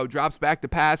 Here we go. Drops back to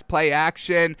pass. Play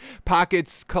action.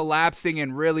 Pockets collapsing,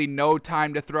 and really no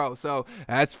time to throw. So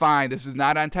that's fine. This is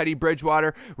not on Teddy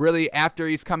Bridgewater. Really, after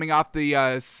he's coming off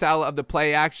the cell of the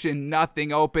play action,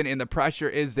 nothing open, and the pressure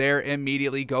is there.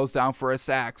 Immediately goes down for a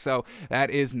sack. So that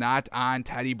is not on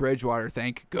Teddy Bridgewater,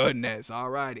 thank goodness.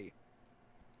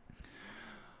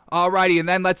 Alrighty, and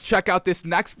then let's check out this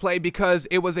next play, because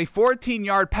it was a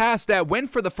 14-yard pass that went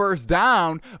for the first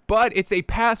down, but it's a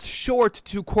pass short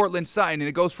to Courtland Sutton, and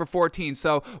it goes for 14.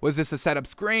 So was this a setup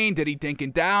screen? Did he dink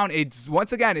it down? It's,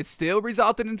 once again, it still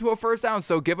resulted into a first down,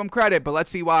 so give him credit, but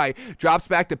let's see why. Drops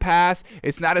back to pass.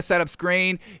 It's not a setup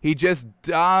screen. He just,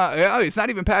 it's not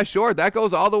even pass short. That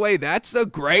goes all the way. That's a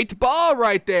great ball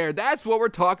right there. That's what we're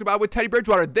talking about with Teddy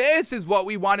Bridgewater. This is what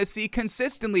we want to see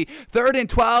consistently. 3rd and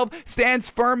 12, stands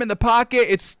firm in the pocket.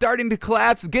 It's starting to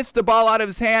collapse, gets the ball out of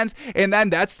his hands, and then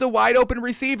that's the wide open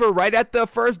receiver right at the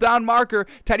first down marker.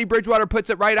 Teddy Bridgewater puts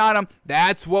it right on him.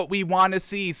 That's what we want to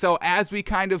see. So as we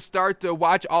kind of start to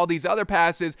watch all these other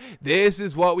passes, this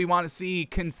is what we want to see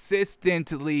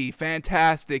consistently.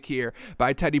 Fantastic here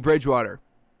by Teddy Bridgewater.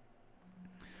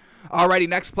 Alrighty,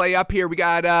 next play up here. We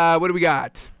got, what do we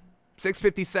got?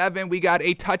 6:57, we got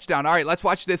a touchdown. All right, let's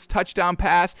watch this touchdown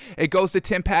pass. It goes to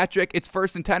Tim Patrick. It's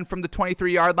 1st and 10 from the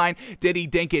 23-yard line. Did he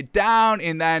dink it down,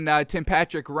 and then Tim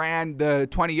Patrick ran the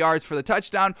 20 yards for the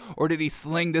touchdown, or did he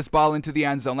sling this ball into the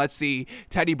end zone? Let's see.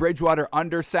 Teddy Bridgewater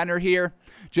under center here.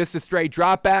 Just a straight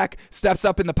drop back, steps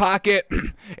up in the pocket,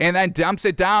 and then dumps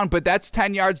it down, but that's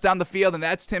 10 yards down the field, and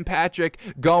that's Tim Patrick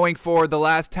going for the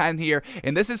last 10 here.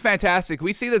 And this is fantastic.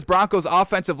 We see this Broncos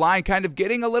offensive line kind of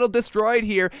getting a little destroyed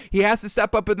here. He has to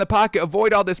step up in the pocket,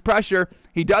 avoid all this pressure.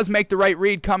 He does make the right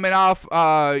read coming off,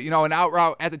 an out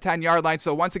route at the 10-yard line.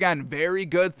 So once again, very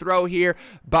good throw here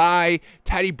by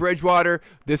Teddy Bridgewater.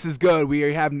 This is good.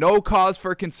 We have no cause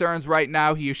for concerns right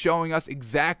now. He is showing us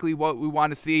exactly what we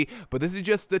want to see, but this is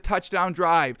just the touchdown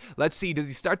drive. Let's see, does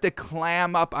he start to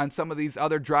clam up on some of these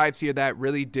other drives here that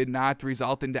really did not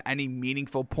result into any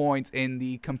meaningful points in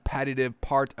the competitive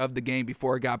part of the game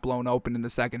before it got blown open in the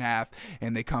second half,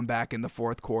 and they come back in the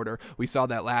fourth quarter? We saw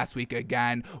that last week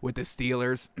again with the Steelers,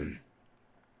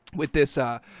 with this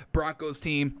Broncos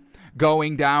team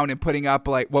going down and putting up,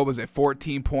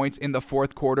 14 points in the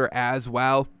fourth quarter as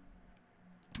well.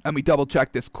 Let me double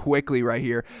check this quickly right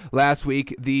here. Last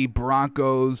week, the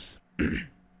Broncos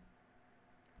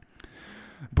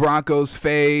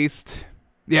faced,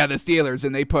 the Steelers,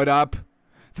 and they put up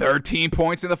 13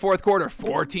 points in the fourth quarter,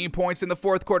 14 points in the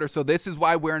fourth quarter. So this is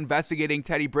why we're investigating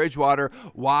Teddy Bridgewater.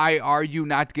 Why are you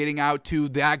not getting out to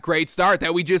that great start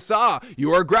that we just saw?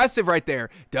 You were aggressive right there.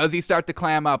 Does he start to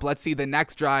clam up? Let's see the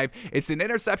next drive. It's an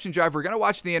interception drive. We're going to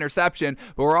watch the interception,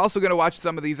 but we're also going to watch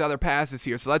some of these other passes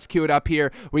here. So let's cue it up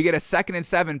here. We get a 2nd and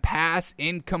 7 pass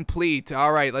incomplete.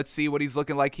 All right, let's see what he's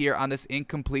looking like here on this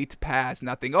incomplete pass.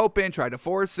 Nothing open. Try to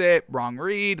force it. Wrong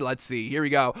read. Let's see. Here we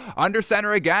go. Under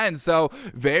center again. So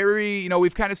very,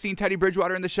 we've kind of seen Teddy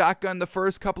Bridgewater in the shotgun the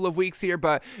first couple of weeks here,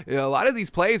 but a lot of these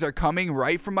plays are coming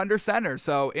right from under center.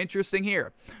 So interesting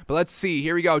here. But let's see.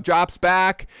 Here we go. Drops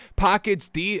back. Pockets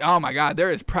deep. Oh my God.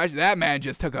 There is pressure. That man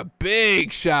just took a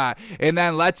big shot and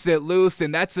then lets it loose.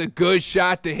 And that's a good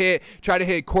shot to hit. Try to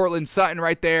hit Cortland Sutton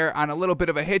right there on a little bit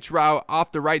of a hitch route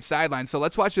off the right sideline. So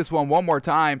let's watch this one more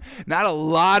time. Not a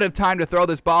lot of time to throw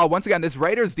this ball. Once again, this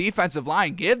Raiders defensive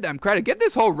line, give them credit. Give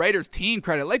this whole Raiders team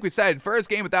credit. Like we said, first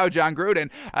game without John Gruden.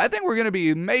 I think we're going to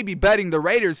be maybe betting the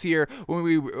Raiders here when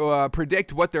we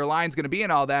predict what their line's going to be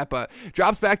and all that. But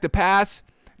drops back to pass.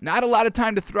 Not a lot of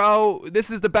time to throw. This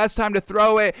is the best time to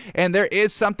throw it, and there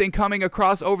is something coming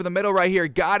across over the middle right here.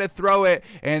 Got to throw it,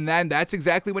 and then that's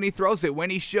exactly when he throws it,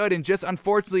 when he should, and just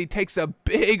unfortunately takes a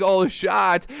big old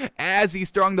shot as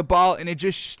he's throwing the ball, and it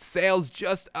just sails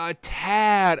just a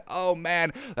tad. Oh,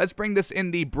 man. Let's bring this in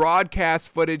the broadcast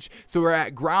footage so we're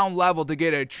at ground level to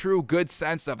get a true good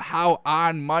sense of how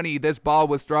on money this ball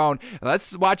was thrown.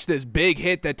 Let's watch this big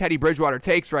hit that Teddy Bridgewater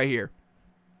takes right here.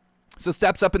 So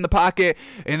steps up in the pocket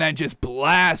and then just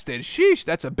blasted. Sheesh,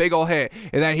 that's a big old hit.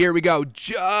 And then here we go.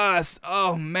 Just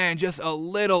a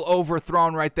little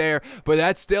overthrown right there. But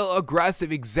that's still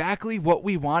aggressive. Exactly what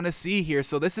we want to see here.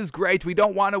 So this is great. We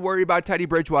don't want to worry about Teddy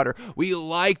Bridgewater. We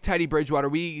like Teddy Bridgewater.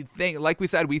 We think, like we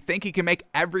said, we think he can make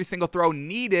every single throw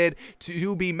needed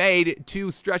to be made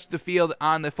to stretch the field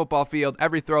on the football field.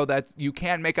 Every throw that you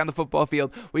can make on the football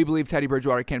field, we believe Teddy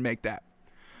Bridgewater can make that.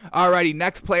 Alrighty,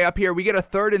 next play up here. We get a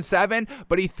 3rd and 7,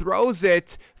 but he throws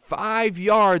it 5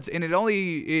 yards, and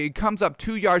it comes up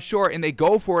 2 yards short, and they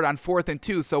go for it on 4th and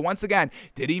 2. So once again,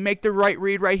 did he make the right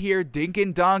read right here? Dink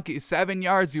and dunk, 7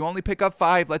 yards. You only pick up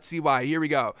 5. Let's see why. Here we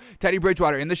go. Teddy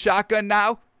Bridgewater in the shotgun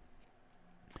now.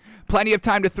 Plenty of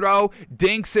time to throw,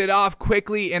 dinks it off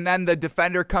quickly, and then the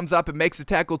defender comes up and makes a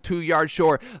tackle 2 yards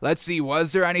short. Let's see,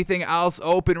 was there anything else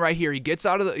open right here? He gets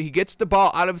the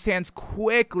ball out of his hands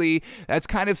quickly. That's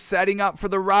kind of setting up for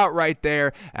the route right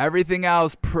there. Everything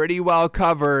else pretty well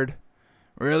covered.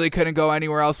 Really couldn't go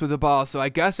anywhere else with the ball. So I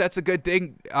guess that's a good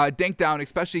dink down,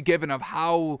 especially given of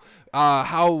how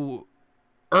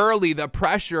early the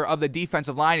pressure of the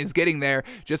defensive line is getting there.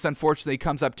 Just unfortunately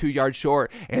comes up 2 yards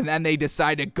short, and then they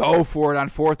decide to go for it on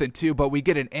 4th and 2, but we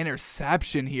get an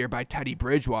interception here by Teddy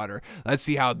Bridgewater. Let's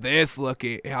see how this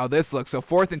looks. So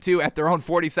 4th and 2 at their own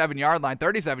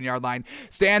 37-yard line,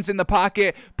 stands in the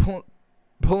pocket,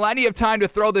 plenty of time to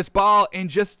throw this ball, and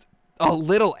just a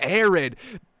little arid.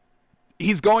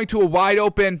 He's going to a wide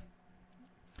open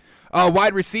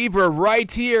wide receiver right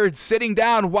here, sitting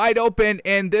down wide open,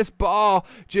 and this ball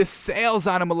just sails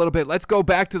on him a little bit. Let's go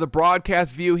back to the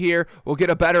broadcast view here. We'll get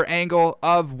a better angle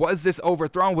of, was this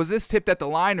overthrown? Was this tipped at the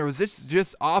line, or was this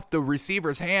just off the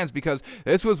receiver's hands? Because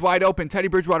this was wide open. Teddy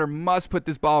Bridgewater must put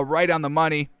this ball right on the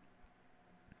money.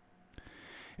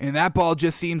 And that ball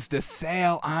just seems to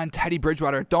sail on Teddy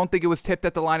Bridgewater. Don't think it was tipped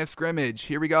at the line of scrimmage.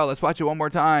 Here we go. Let's watch it one more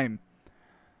time.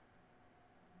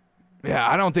 Yeah,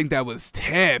 I don't think that was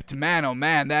tipped. Man, oh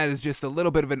man, that is just a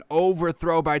little bit of an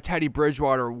overthrow by Teddy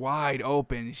Bridgewater. Wide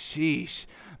open. Sheesh.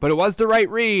 But it was the right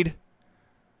read.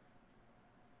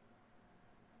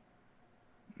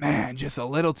 Man, just a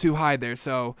little too high there.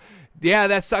 So, yeah,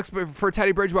 that sucks for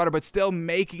Teddy Bridgewater, but still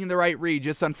making the right read.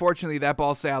 Just unfortunately, that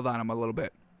ball sailed on him a little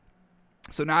bit.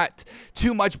 So not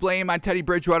too much blame on Teddy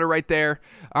Bridgewater right there.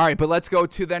 All right, but let's go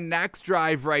to the next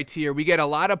drive right here. We get a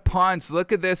lot of punts.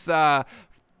 Look at this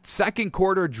second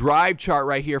quarter drive chart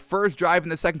right here. First drive in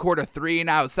the second quarter, 3 and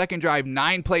out. Second drive,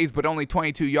 9 plays, but only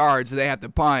 22 yards. They have to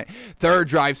punt. Third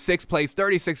drive, 6 plays,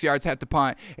 36 yards, have to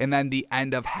punt. And then the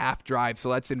end of half drive. So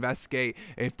let's investigate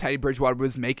if Teddy Bridgewater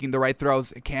was making the right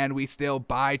throws. Can we still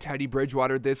buy Teddy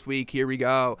Bridgewater this week? Here we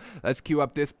go. Let's cue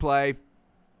up this play.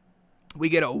 We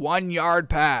get a 1-yard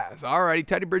pass. Alrighty,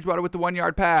 Teddy Bridgewater with the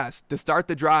 1-yard pass to start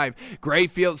the drive.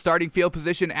 Great starting field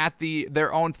position at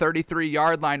their own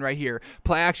 33-yard line right here.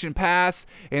 Play action pass,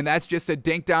 and that's just a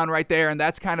dink down right there, and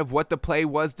that's kind of what the play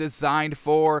was designed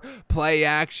for. Play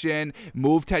action,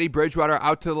 move Teddy Bridgewater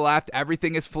out to the left.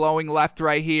 Everything is flowing left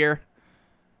right here.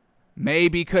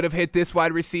 Maybe could have hit this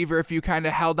wide receiver if you kind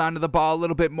of held onto the ball a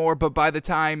little bit more, but by the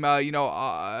time by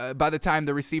the time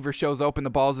the receiver shows open, the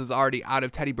ball is already out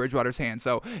of Teddy Bridgewater's hands.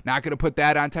 So not going to put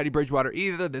that on Teddy Bridgewater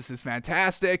either. This is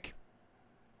fantastic.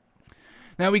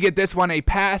 Now we get this one, a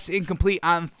pass incomplete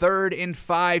on 3rd and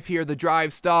 5 here. The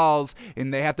drive stalls,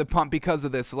 and they have to punt because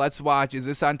of this. So let's watch. Is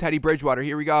this on Teddy Bridgewater?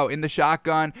 Here we go. In the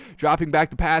shotgun, dropping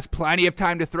back to pass. Plenty of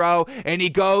time to throw, and he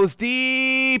goes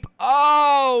deep.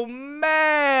 Oh,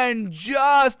 man,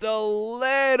 just a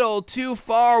little too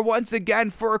far once again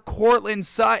for Courtland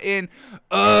Sutton.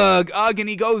 Ugh, and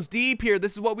he goes deep here.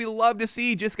 This is what we love to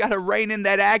see. Just got to rein in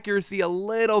that accuracy a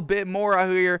little bit more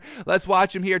out here. Let's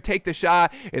watch him here take the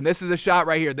shot, and this is a shot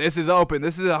right here. This is open.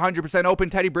 This is 100% open.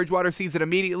 Teddy Bridgewater sees it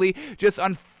immediately. Just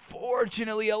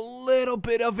unfortunately a little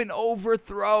bit of an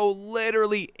overthrow.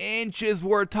 Literally inches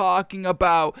we're talking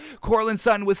about. Courtland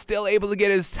Sutton was still able to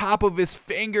get his top of his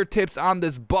fingertips on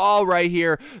this ball right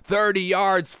here. 30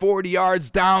 yards, 40 yards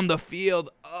down the field.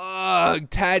 Ugh,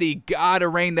 Teddy gotta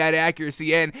rein that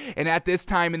accuracy in. And at this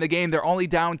time in the game, they're only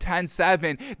down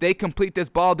 10-7. They complete this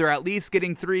ball. They're at least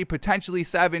getting 3, potentially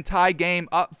 7. Tie game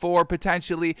up 4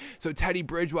 potentially. So Teddy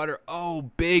Bridgewater,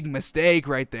 oh, big mistake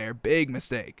right there. Big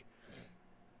mistake.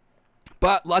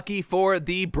 But lucky for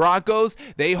the Broncos,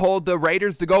 they hold the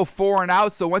Raiders to go 4 and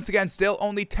out. So once again, still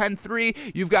only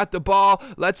 10-3. You've got the ball.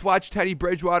 Let's watch Teddy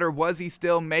Bridgewater. Was he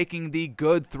still making the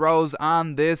good throws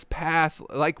on this pass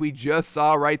like we just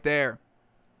saw right there?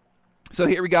 So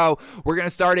here we go. We're going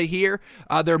to start it here.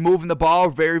 They're moving the ball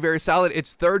very, very solid.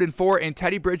 It's 3rd and 4, and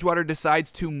Teddy Bridgewater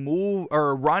decides to move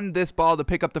or run this ball to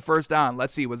pick up the first down.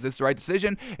 Let's see. Was this the right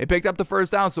decision? It picked up the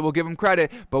first down, so we'll give him credit.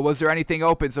 But was there anything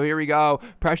open? So here we go.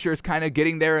 Pressure is kind of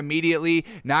getting there immediately.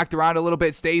 Knocked around a little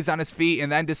bit, stays on his feet, and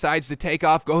then decides to take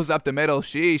off, goes up the middle.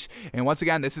 Sheesh. And once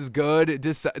again, this is good.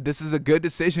 This is a good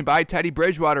decision by Teddy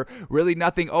Bridgewater. Really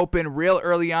nothing open real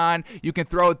early on. You can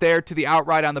throw it there to the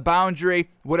outright on the boundary.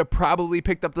 Would have probably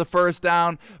picked up the first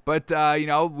down, but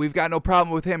we've got no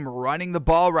problem with him running the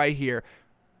ball right here.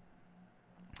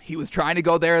 He was trying to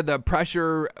go there. The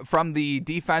pressure from the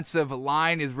defensive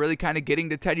line is really kind of getting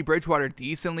to Teddy Bridgewater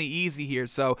decently easy here.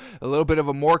 So a little bit of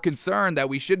a more concern that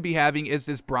we should be having is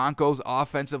this Broncos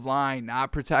offensive line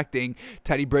not protecting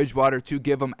Teddy Bridgewater to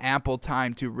give him ample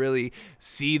time to really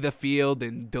see the field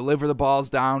and deliver the balls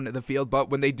down the field.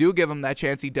 But when they do give him that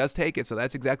chance, he does take it. So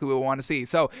that's exactly what we want to see.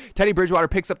 So Teddy Bridgewater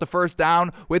picks up the first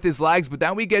down with his legs, but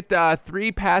then we get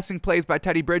 3 passing plays by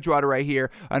Teddy Bridgewater right here.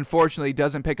 Unfortunately,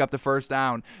 doesn't pick up the first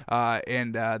down.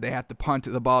 And they have to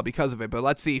punt the ball because of it. But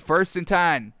let's see. 1st and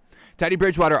 10. Teddy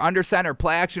Bridgewater under center.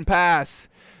 Play action pass.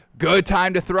 Good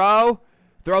time to throw.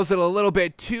 Throws it a little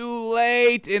bit too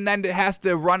late. And then it has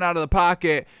to run out of the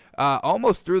pocket.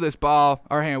 Almost threw this ball.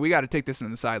 All right, we got to take this in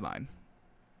the sideline.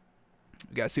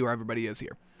 We got to see where everybody is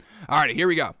here. All right, here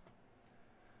we go.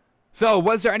 So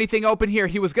was there anything open here?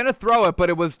 He was going to throw it, but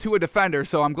it was to a defender.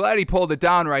 So I'm glad he pulled it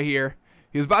down right here.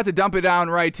 He was about to dump it down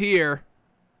right here.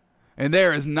 And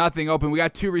there is nothing open. We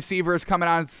got 2 receivers coming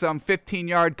on some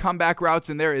 15-yard comeback routes,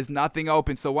 and there is nothing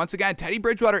open. So once again, Teddy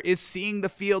Bridgewater is seeing the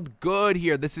field good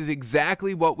here. This is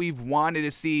exactly what we've wanted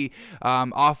to see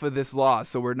off of this loss.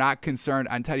 So we're not concerned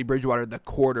on Teddy Bridgewater, the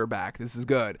quarterback. This is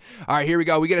good. All right, here we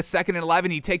go. We get a 2nd and 11.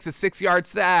 He takes a 6-yard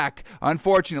sack.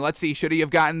 Unfortunate. Let's see. Should he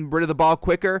have gotten rid of the ball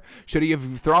quicker? Should he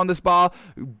have thrown this ball?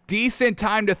 Decent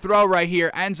time to throw right here.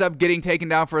 Ends up getting taken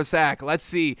down for a sack. Let's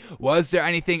see. Was there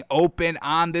anything open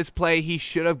on this play he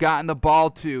should have gotten the ball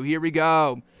to? Here we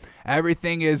go.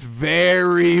 Everything is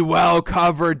very well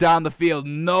covered down the field.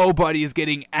 Nobody is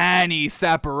getting any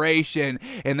separation.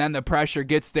 And then the pressure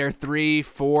gets there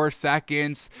 3-4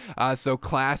 seconds. So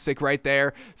classic right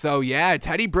there. So yeah,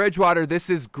 Teddy Bridgewater, this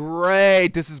is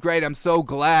great. This is great. I'm so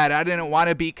glad. I didn't want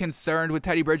to be concerned with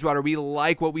Teddy Bridgewater. We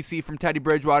like what we see from Teddy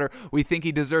Bridgewater. We think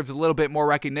he deserves a little bit more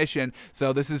recognition.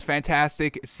 So this is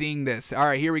fantastic seeing this. All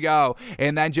right, here we go.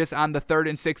 And then just on the 3rd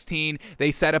and 16,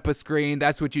 they set up a screen.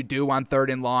 That's what you do on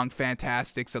 3rd and long.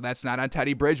 Fantastic. So that's not on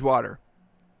Teddy Bridgewater.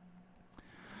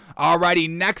 Alrighty,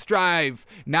 next drive.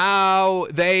 Now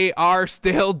they are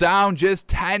still down just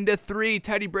 10-3.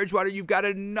 Teddy Bridgewater, you've got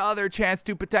another chance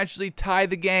to potentially tie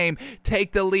the game,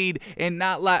 take the lead, and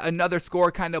not let another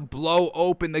score kind of blow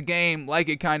open the game like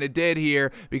it kind of did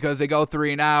here, because they go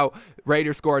 3 and out.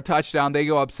 Raiders score a touchdown. They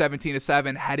go up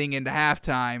 17-7 heading into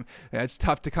halftime. It's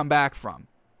tough to come back from.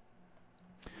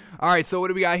 All right, so what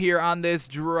do we got here on this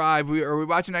drive? Are we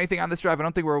watching anything on this drive? I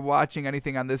don't think we're watching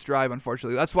anything on this drive,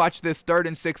 unfortunately. Let's watch this 3rd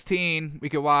and 16. We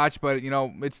could watch, but, you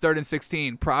know, it's 3rd and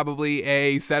 16. Probably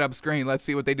a setup screen. Let's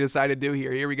see what they decide to do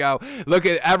here. Here we go. Look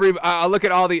at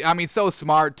all the, I mean, so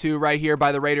smart, too, right here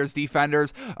by the Raiders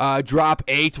defenders. Drop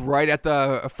 8 right at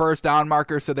the first down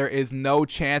marker, so there is no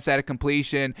chance at a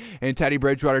completion, and Teddy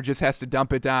Bridgewater just has to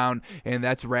dump it down, and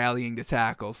that's rallying the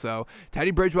tackle. So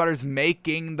Teddy Bridgewater's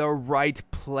making the right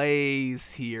plays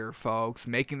here, folks,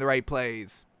 making the right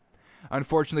plays.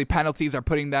 Unfortunately, penalties are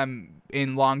putting them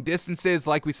in long distances.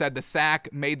 Like we said, the sack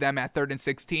made them at 3rd and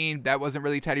 16. That wasn't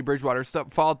really Teddy Bridgewater's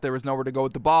fault. There was nowhere to go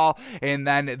with the ball. And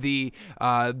then the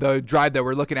drive that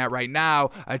we're looking at right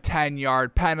now, a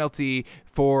 10-yard penalty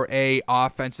for a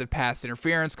offensive pass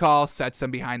interference call, sets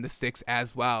them behind the sticks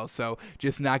as well. So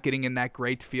just not getting in that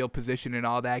great field position and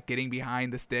all that, getting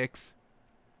behind the sticks.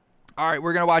 All right,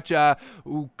 we're going to watch a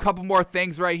couple more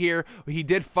things right here. He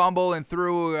did fumble and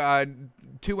threw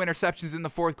 2 interceptions in the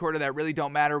 4th quarter that really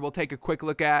don't matter. We'll take a quick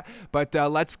look at. But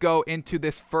let's go into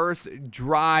this first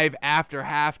drive after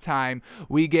halftime.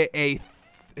 We get a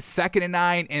 2nd and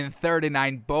 9 and 3rd and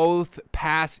 9, both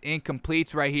pass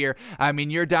incompletes right here. I mean,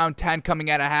 you're down 10 coming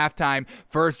out of halftime.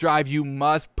 First drive, you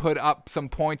must put up some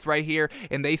points right here,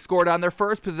 and they scored on their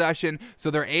first possession, so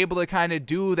they're able to kind of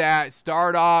do that.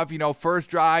 Start off, you know, first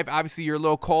drive. Obviously, you're a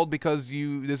little cold because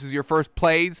this is your first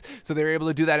plays, so they're able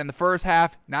to do that in the first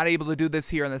half. Not able to do this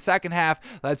here in the second half.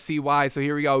 Let's see why. So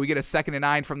here we go. We get a 2nd and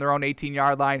 9 from their own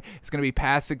 18-yard line. It's going to be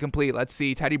pass incomplete. Let's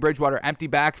see. Teddy Bridgewater, empty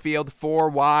backfield, 4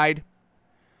 wide.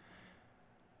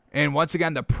 And once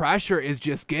again, the pressure is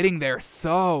just getting there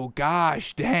so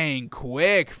gosh dang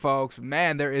quick, folks.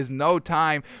 Man, there is no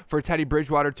time for Teddy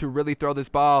Bridgewater to really throw this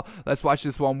ball. Let's watch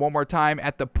this one more time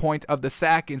at the point of the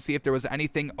sack and see if there was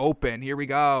anything open. Here we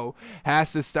go.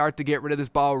 Has to start to get rid of this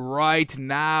ball right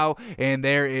now, and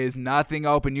there is nothing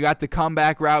open. You got the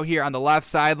comeback route here on the left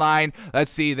sideline.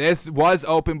 Let's see. This was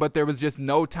open, but there was just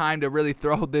no time to really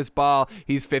throw this ball.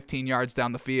 He's 15 yards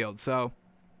down the field. So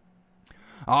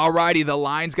alrighty, the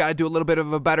line's got to do a little bit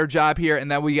of a better job here, and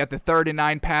then we get the 3rd and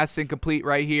 9 pass incomplete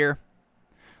right here.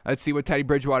 Let's see what Teddy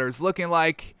Bridgewater is looking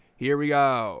like. Here we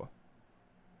go.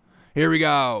 Here we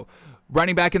go.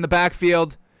 Running back in the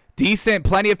backfield. Decent,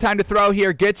 plenty of time to throw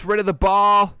here. Gets rid of the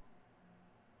ball.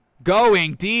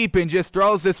 Going deep and just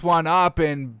throws this one up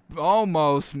and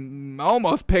almost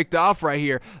picked off right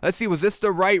here. Let's see, was this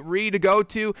the right read to go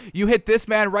to? You hit this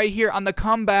man right here on the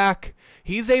comeback.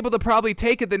 He's able to probably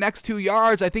take it the next 2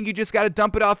 yards. I think you just got to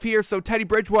dump it off here. So Teddy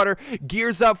Bridgewater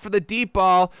gears up for the deep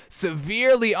ball,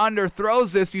 severely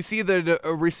underthrows this. You see the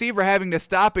receiver having to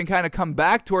stop and kind of come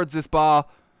back towards this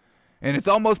ball, and it's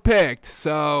almost picked.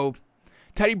 So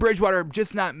Teddy Bridgewater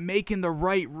just not making the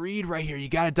right read right here. You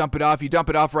got to dump it off. You dump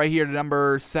it off right here to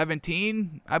number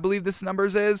 17, I believe this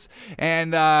numbers is.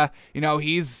 And, you know,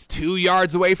 he's 2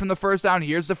 yards away from the first down.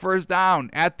 Here's the first down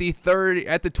at the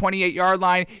 28-yard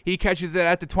line. He catches it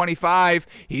at the 25.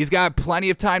 He's got plenty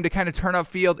of time to kind of turn up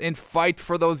field and fight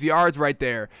for those yards right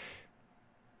there.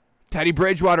 Teddy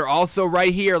Bridgewater also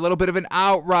right here, a little bit of an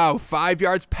out route, 5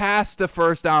 yards past the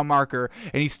first down marker,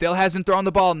 and he still hasn't thrown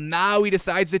the ball. Now he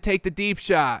decides to take the deep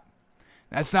shot.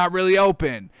 That's not really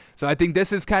open. So I think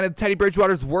this is kind of Teddy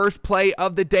Bridgewater's worst play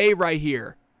of the day right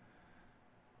here.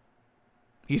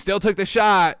 He still took the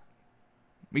shot.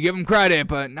 We give him credit,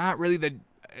 but not really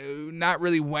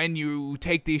when you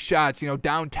take these shots. You know,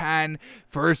 down 10,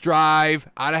 first drive,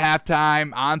 out of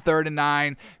halftime, on 3rd and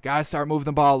 9. Got to start moving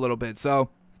the ball a little bit.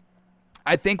 So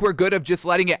I think we're good of just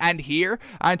letting it end here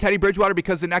on Teddy Bridgewater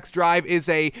because the next drive is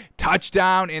a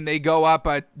touchdown and they go up.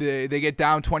 They get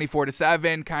down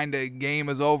 24-7. Kind of game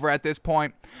is over at this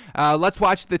point. Let's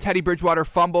watch the Teddy Bridgewater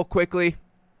fumble quickly.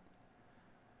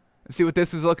 Let's see what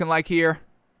this is looking like here.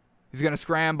 He's going to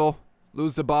scramble,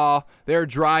 lose the ball. They're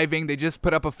driving. They just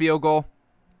put up a field goal.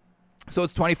 So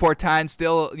it's 24-10,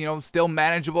 still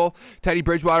manageable. Teddy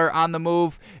Bridgewater on the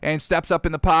move and steps up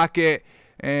in the pocket.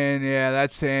 And, yeah,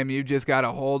 that's him. You just got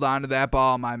to hold on to that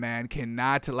ball, my man.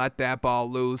 Cannot let that ball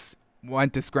loose.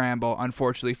 Went to scramble.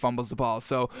 Unfortunately, fumbles the ball.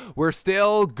 So we're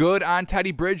still good on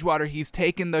Teddy Bridgewater. He's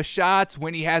taking the shots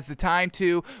when he has the time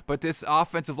to. But this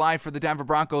offensive line for the Denver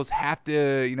Broncos have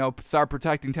to, start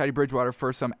protecting Teddy Bridgewater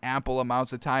for some ample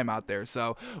amounts of time out there.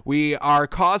 So we are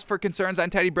cause for concerns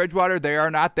on Teddy Bridgewater. They are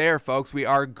not there, folks. We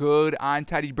are good on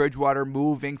Teddy Bridgewater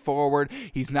moving forward.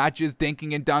 He's not just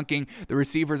dinking and dunking. The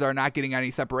receivers are not getting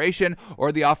any separation,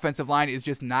 or the offensive line is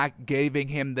just not giving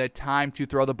him the time to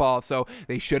throw the ball. So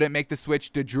they shouldn't make the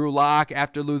switch to Drew Lock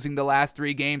after losing the last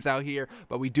 3 games out here,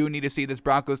 but we do need to see this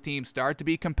Broncos team start to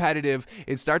be competitive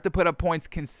and start to put up points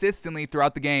consistently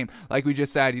throughout the game. Like we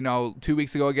just said, 2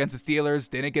 weeks ago against the Steelers,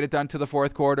 didn't get it done to the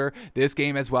fourth quarter. This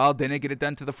game as well, didn't get it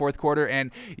done to the fourth quarter. And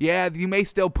yeah, you may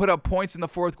still put up points in the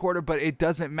fourth quarter, but it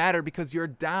doesn't matter because you're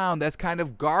down. That's kind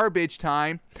of garbage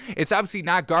time. It's obviously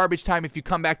not garbage time if you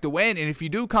come back to win, and if you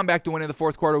do come back to win in the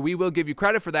fourth quarter, we will give you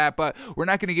credit for that, but we're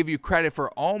not going to give you credit for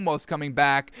almost coming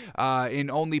back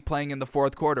in only playing in the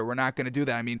fourth quarter. We're not going to do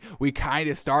that. I mean, we kind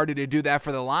of started to do that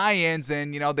for the Lions,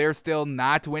 and they're still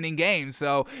not winning games.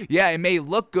 So yeah, it may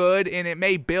look good and it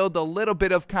may build a little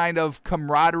bit of kind of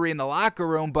camaraderie in the locker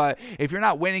room, but if you're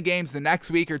not winning games the next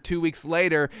week or 2 weeks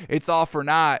later, it's all for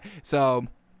naught. So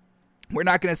we're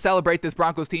not going to celebrate this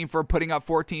Broncos team for putting up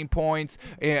 14 points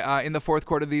in the fourth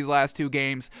quarter of these last 2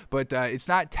 games, but it's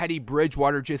not Teddy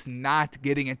Bridgewater just not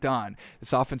getting it done.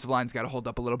 This offensive line's got to hold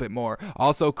up a little bit more.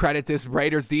 Also, credit this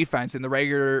Raiders defense and the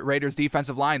Raiders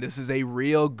defensive line. This is a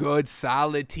real good,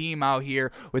 solid team out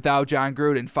here without John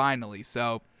Gruden finally.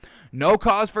 So no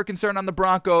cause for concern on the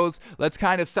Broncos. Let's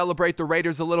kind of celebrate the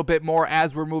Raiders a little bit more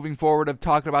as we're moving forward of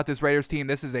talking about this Raiders team.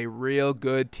 This is a real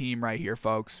good team right here,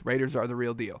 folks. Raiders are the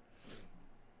real deal.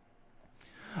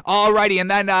 Alrighty,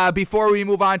 and then before we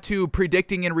move on to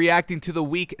predicting and reacting to the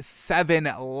Week 7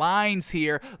 lines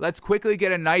here, let's quickly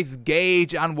get a nice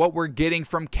gauge on what we're getting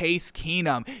from Case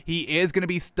Keenum. He is going to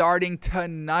be starting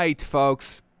tonight,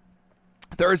 folks.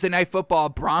 Thursday Night Football,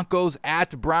 Broncos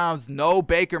at Browns. No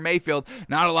Baker Mayfield.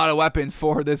 Not a lot of weapons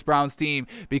for this Browns team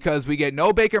because we get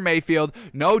no Baker Mayfield,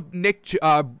 no Nick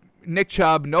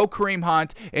Chubb, no Kareem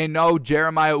Hunt, and no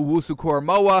Jeremiah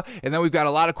Owusu-Koramoah. And then we've got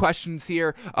a lot of questions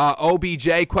here.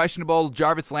 OBJ questionable,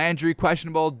 Jarvis Landry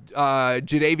questionable,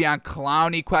 Jadeveon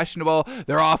Clowney questionable.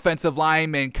 Their offensive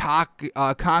linemen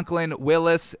Conklin,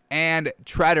 Willis, and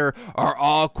Treader are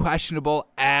all questionable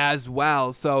as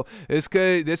well. So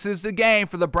this is the game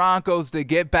for the Broncos to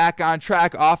get back on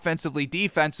track offensively,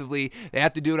 defensively. They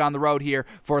have to do it on the road here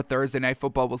for Thursday Night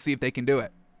Football. We'll see if they can do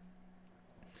it.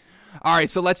 All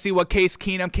right, so let's see what Case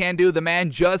Keenum can do. The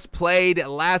man just played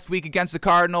last week against the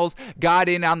Cardinals, got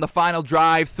in on the final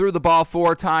drive, threw the ball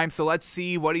 4 times. So let's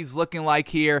see what he's looking like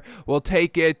here. We'll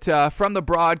take it from the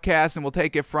broadcast, and we'll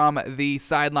take it from the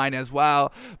sideline as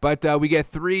well. But we get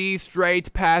 3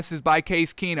 straight passes by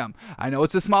Case Keenum. I know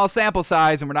it's a small sample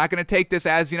size, and we're not going to take this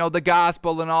as, the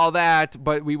gospel and all that,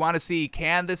 but we want to see,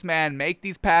 can this man make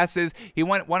these passes? He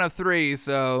went 1 of 3,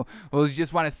 so we'll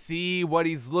just want to see what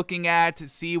he's looking at,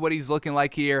 see what he's looking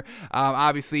like here.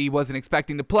 Obviously, he wasn't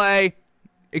expecting to play.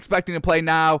 Expecting to play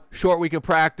now. Short week of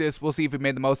practice. We'll see if he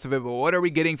made the most of it. But what are we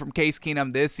getting from Case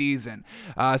Keenum this season?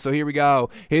 So here we go.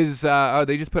 His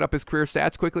they just put up his career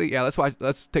stats quickly. Yeah,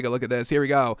 let's take a look at this. Here we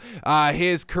go.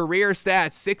 His career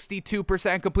stats: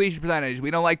 62% completion percentage.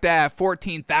 We don't like that.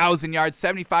 14,000 yards,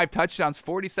 75 touchdowns,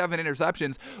 47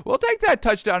 interceptions. We'll take that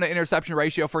touchdown to interception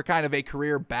ratio for kind of a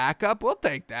career backup. We'll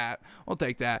take that. We'll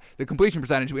take that. The completion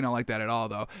percentage, we don't like that at all,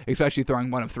 though. Especially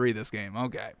throwing 1 of 3 this game.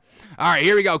 Okay. All right,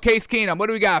 here we go. Case Keenum. What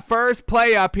do we got? First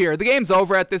play up here. The game's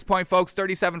over at this point, folks.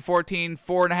 37-14,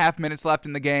 4.5 minutes left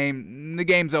in the game. The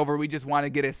game's over. We just want to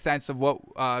get a sense of what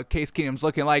Case Keenum's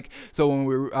looking like. So when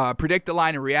we predict the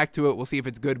line and react to it, we'll see if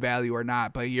it's good value or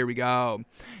not. But here we go.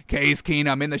 Case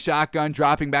Keenum in the shotgun,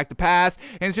 dropping back to pass.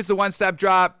 And it's just a 1-step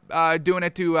drop, doing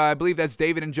it to, I believe that's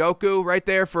David Njoku right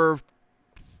there for...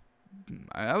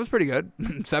 That was pretty good.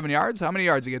 7 yards? How many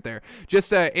yards did he get there?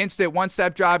 Just an instant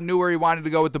 1-step drop. Knew where he wanted to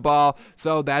go with the ball.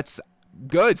 So that's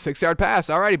good. 6-yard pass.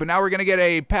 Alrighty, but now we're going to get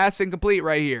a pass incomplete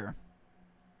right here.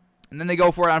 And then they go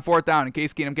for it on 4th down in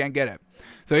case Keenum can't get it.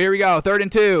 So here we go. 3rd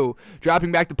and 2.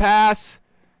 Dropping back to pass.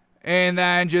 And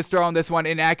then just throwing this one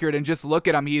inaccurate, and just look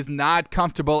at him. He's not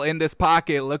comfortable in this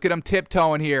pocket. Look at him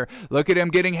tiptoeing here. Look at him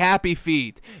getting happy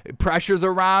feet. Pressure's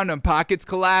around him. Pocket's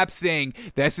collapsing.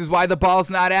 This is why the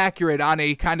ball's not accurate on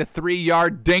a kind of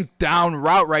 3-yard dink down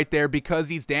route right there, because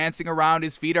he's dancing around.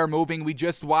 His feet are moving. We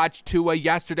just watched Tua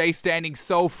yesterday standing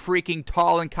so freaking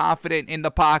tall and confident in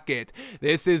the pocket.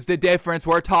 This is the difference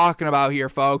we're talking about here,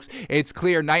 folks. It's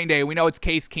clear night and day. We know it's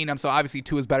Case Keenum, so obviously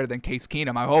Tua is better than Case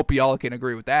Keenum. I hope y'all can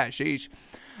agree with that. Sheesh.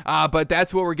 But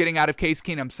that's what we're getting out of Case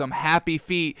Keenum, some happy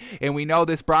feet, and we know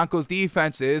this Broncos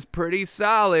defense is pretty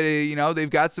solid. They've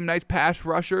got some nice pass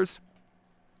rushers.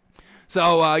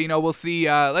 So, we'll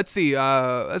see. Let's see.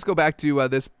 Let's go back to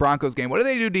this Broncos game. What do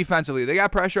they do defensively? They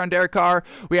got pressure on Derek Carr.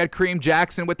 We had Kareem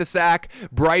Jackson with the sack,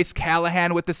 Bryce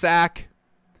Callahan with the sack.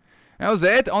 That was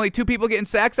it? Only 2 people getting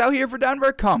sacks out here for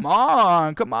Denver? Come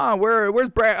on.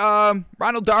 Where's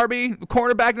Ronald Darby,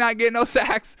 cornerback, not getting no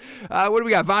sacks? What do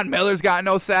we got? Von Miller's got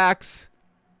no sacks.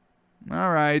 All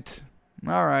right.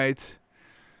 All right.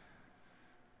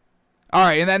 All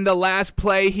right, and then the last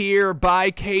play here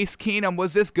by Case Keenum.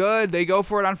 Was this good? They go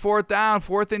for it on 4th down,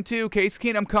 4th and 2. Case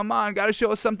Keenum, come on, got to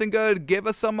show us something good. Give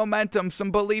us some momentum,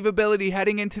 some believability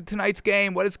heading into tonight's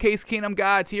game. What does Case Keenum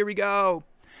got? Here we go.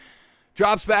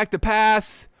 Drops back to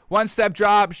pass. 1-step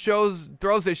drop,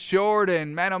 throws it short,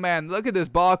 and man, oh man, look at this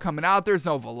ball coming out. There's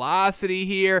no velocity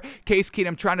here. Case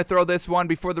Keenum trying to throw this one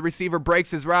before the receiver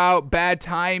breaks his route. Bad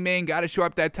timing. Got to show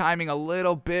up that timing a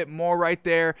little bit more right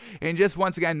there. And just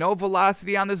once again, no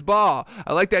velocity on this ball.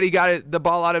 I like that he got the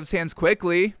ball out of his hands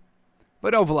quickly,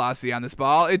 but no velocity on this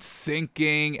ball. It's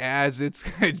sinking as it's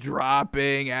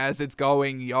dropping, as it's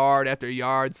going yard after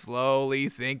yard, slowly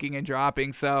sinking and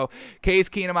dropping. So Case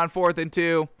Keenum on 4th and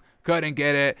 2. Couldn't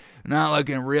get it. Not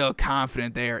looking real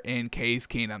confident there in Case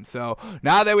Keenum. So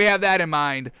now that we have that in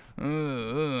mind, I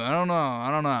don't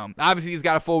know. Obviously, he's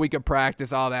got a full week of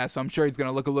practice, all that, so I'm sure he's going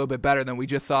to look a little bit better than we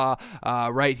just saw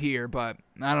right here. But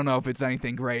I don't know if it's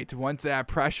anything great. Once that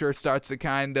pressure starts to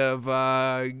kind of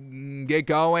get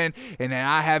going, and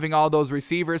not having all those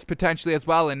receivers potentially as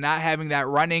well, and not having that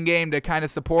running game to kind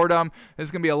of support them, this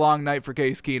is going to be a long night for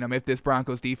Case Keenum if this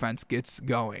Broncos defense gets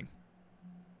going.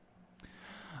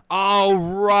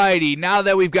 Alrighty, now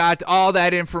that we've got all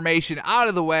that information out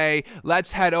of the way,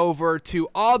 let's head over to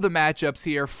all the matchups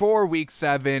here for Week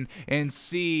 7 and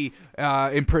see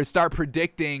and start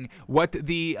predicting what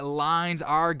the lines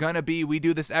are going to be. We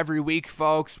do this every week,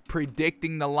 folks,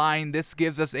 predicting the line. This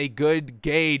gives us a good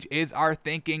gauge. Is our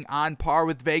thinking on par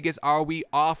with Vegas? Are we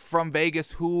off from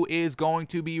Vegas? Who is going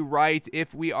to be right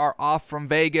if we are off from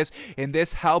Vegas? And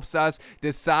this helps us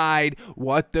decide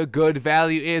what the good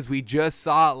value is. We just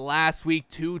saw it last week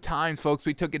 2 times, folks.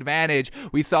 We took advantage.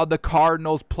 We saw the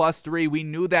Cardinals +3. We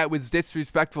knew that was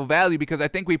disrespectful value because I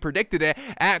think we predicted it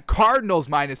at Cardinals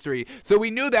 -3. So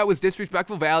we knew that was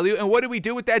disrespectful value. And what did we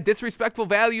do with that disrespectful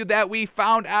value that we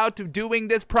found out doing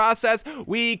this process?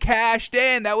 We cashed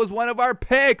in. That was one of our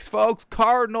picks, folks.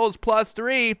 Cardinals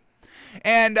 +3.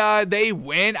 And they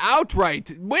win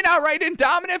outright. Win outright in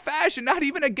dominant fashion. Not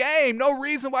even a game. No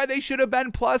reason why they should have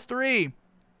been +3.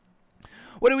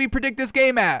 What do we predict this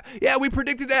game at? Yeah, we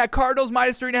predicted it at Cardinals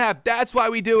 -3.5. That's why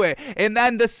we do it. And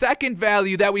then the second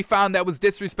value that we found that was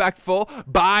disrespectful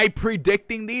by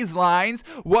predicting these lines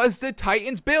was the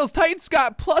Titans-Bills. Titans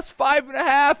got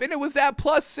 +5.5, and it was at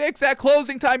 +6 at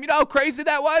closing time. You know how crazy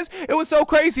that was? It was so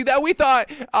crazy that we thought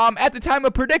at the time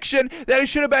of prediction that it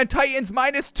should have been Titans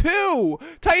 -2.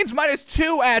 Titans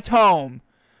 -2 at home.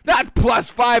 Not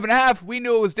 +5.5. We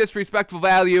knew it was disrespectful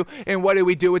value. And what did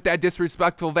we do with that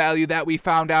disrespectful value that we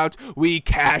found out? We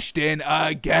cashed in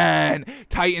again.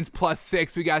 Titans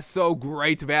 +6. We got so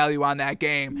great value on that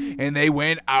game. And they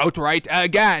win outright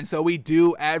again. So we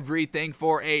do everything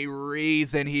for a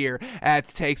reason here at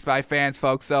Takes by Fans,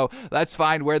 folks. So let's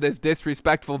find where this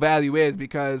disrespectful value is.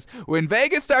 Because when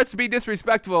Vegas starts to be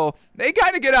disrespectful, they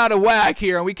kind of get out of whack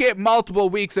here. And we get multiple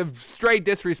weeks of straight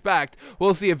disrespect.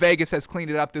 We'll see if Vegas has cleaned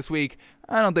it up this week.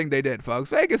 I don't think they did, folks.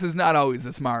 Vegas is not always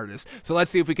the smartest. So let's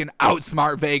see if we can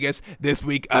outsmart Vegas this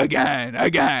week again.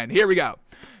 Here we go.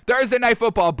 Thursday Night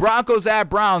Football, Broncos at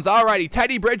Browns. Alrighty,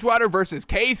 Teddy Bridgewater versus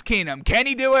Case Keenum. Can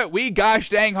he do it? We gosh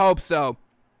dang hope so.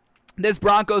 This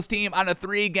Broncos team on a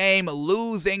 3-game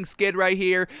losing skid right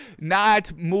here,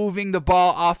 not moving the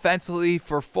ball offensively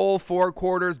for full 4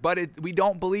 quarters, but we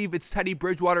don't believe it's Teddy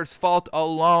Bridgewater's fault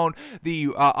alone.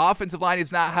 The offensive line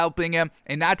is not helping him,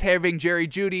 and not having Jerry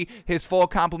Jeudy, his full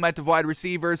complement of wide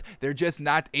receivers, they're just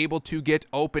not able to get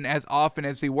open as often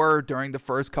as they were during the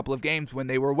first couple of games when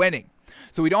they were winning.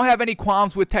 So we don't have any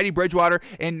qualms with Teddy Bridgewater,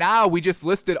 and now we just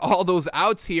listed all those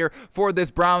outs here for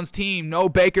this Browns team. No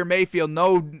Baker Mayfield,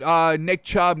 no Nick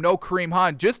Chubb, no Kareem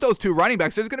Hunt, just those 2 running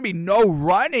backs. There's going to be no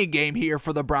running game here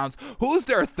for the Browns. Who's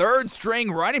their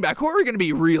 3rd-string running back? Who are we going to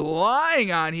be relying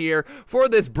on here for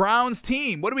this Browns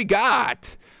team? What do we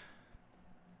got?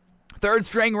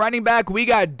 3rd-string running back, we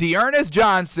got D'Ernest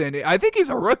Johnson. I think he's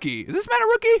a rookie. Is this man a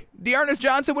rookie? D'Ernest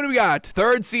Johnson, what do we got?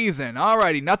 3rd season.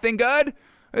 Alrighty, nothing good?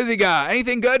 What does he got?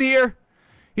 Anything good here?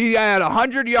 He had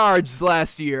 100 yards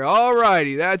last year.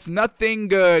 Alrighty, that's nothing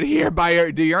good here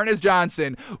by D'Ernest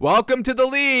Johnson. Welcome to the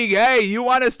league. Hey, you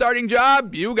want a starting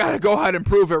job? You got to go ahead and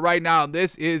prove it right now.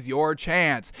 This is your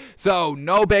chance. So,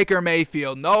 no Baker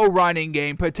Mayfield, no running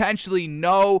game, potentially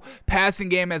no passing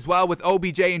game as well, with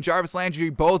OBJ and Jarvis Landry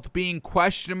both being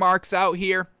question marks out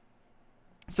here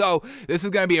So this is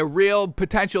going to be a real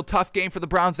potential tough game for the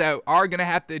Browns that are going to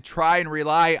have to try and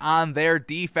rely on their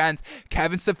defense.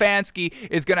 Kevin Stefanski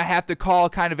is going to have to call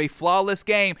kind of a flawless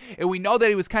game, and we know that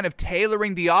he was kind of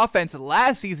tailoring the offense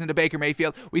last season to Baker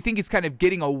Mayfield. We think he's kind of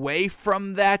getting away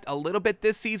from that a little bit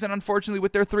this season, unfortunately,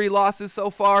 with their 3 losses so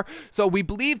far. So we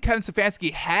believe Kevin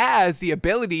Stefanski has the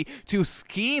ability to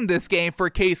scheme this game for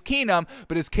Case Keenum,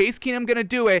 but is Case Keenum going to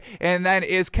do it? And then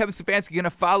is Kevin Stefanski going to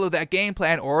follow that game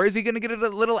plan, or is he going to get a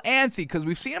little antsy? Because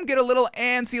we've seen him get a little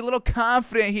antsy, a little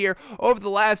confident here over the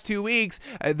last 2 weeks.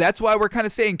 That's why we're kind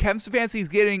of saying Kevin Stefanski is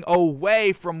getting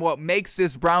away from what makes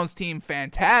this Browns team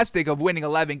fantastic of winning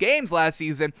 11 games last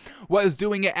season, was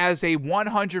doing it as a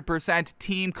 100%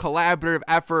 team collaborative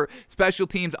effort, special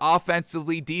teams,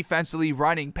 offensively, defensively,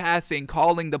 running, passing,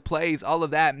 calling the plays, all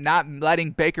of that, not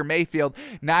letting Baker Mayfield,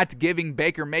 not giving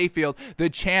Baker Mayfield the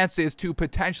chances to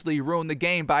potentially ruin the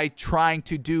game by trying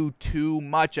to do too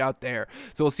much out there.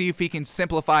 So we'll see if he can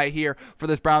simplify it here for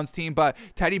this Browns team. But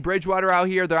Teddy Bridgewater out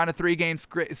here, they're on a 3-game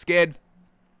skid.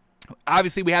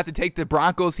 Obviously, we have to take the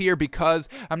Broncos here because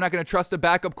I'm not going to trust a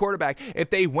backup quarterback. If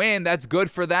they win, that's good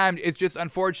for them. It's just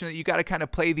unfortunate. You got to kind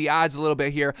of play the odds a little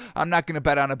bit here. I'm not going to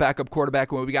bet on a backup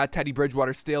quarterback when we got Teddy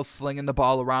Bridgewater still slinging the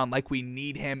ball around like we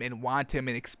need him and want him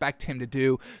and expect him to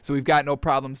do. So we've got no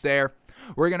problems there.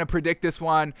 We're going to predict this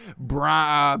one.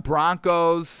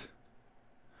 Broncos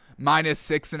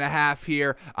 -6.5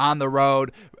 here on the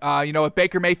road. If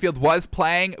Baker Mayfield was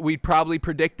playing, we'd probably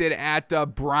predict it at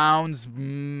Browns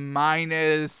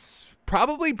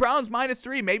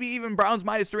 -3, maybe even Browns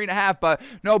 -3.5, but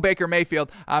no Baker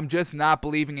Mayfield. I'm just not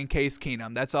believing in Case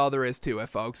Keenum. That's all there is to it,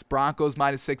 folks. Broncos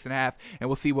 -6.5, and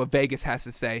we'll see what Vegas has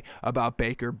to say about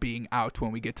Baker being out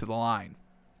when we get to the line.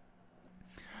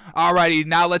 Alrighty,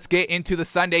 now let's get into the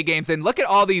Sunday games. And look at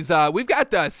all these. We've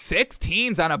got 6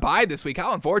 teams on a bye this week.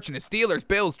 How unfortunate. Steelers,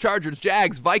 Bills, Chargers,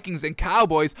 Jags, Vikings, and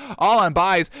Cowboys all on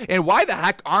byes. And why the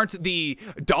heck aren't the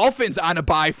Dolphins on a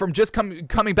bye from just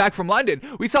coming back from London?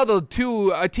 We saw the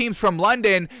 2 teams from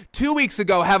London 2 weeks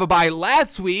ago have a bye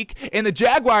last week. And the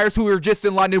Jaguars, who were just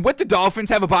in London with the Dolphins,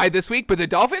 have a bye this week. But the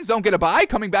Dolphins don't get a bye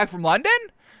coming back from London?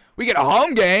 We get a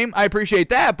home game. I appreciate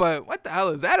that. But what the hell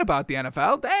is that about the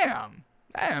NFL?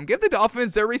 Damn, give the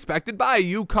Dolphins their respected bye.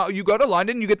 You go to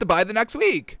London, you get the bye the next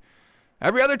week.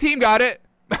 Every other team got it.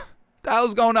 What the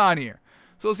hell's going on here?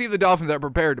 So we'll see if the Dolphins are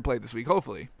prepared to play this week.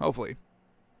 Hopefully.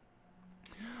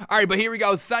 All right, but here we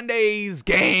go. Sunday's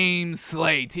game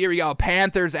slate. Here we go.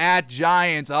 Panthers at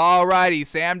Giants. All righty.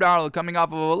 Sam Darnold coming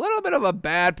off of a little bit of a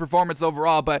bad performance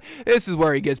overall, but this is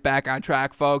where he gets back on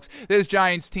track, folks. This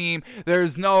Giants team,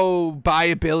 there's no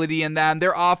viability in them.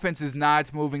 Their offense is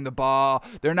not moving the ball.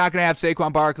 They're not going to have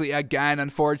Saquon Barkley again,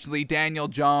 unfortunately. Daniel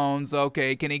Jones,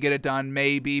 okay, can he get it done?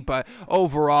 Maybe, but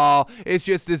overall, it's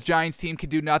just this Giants team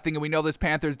can do nothing, and we know this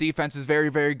Panthers defense is very,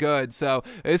 very good. So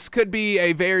this could be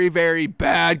a very, very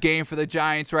bad game for the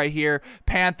Giants right here.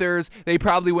 Panthers, they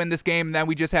probably win this game, and then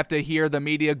we just have to hear the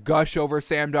media gush over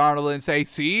Sam Darnold and say,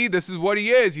 see, this is what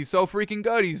he is. He's so freaking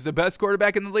good. He's the best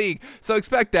quarterback in the league. So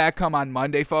expect that come on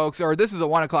Monday, folks. Or this is a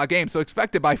 1 o'clock game, so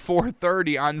expect it by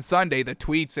 4:30 on Sunday. The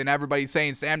tweets and everybody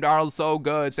saying Sam Darnold's so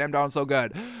good. Sam Darnold's so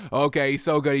good. Okay, he's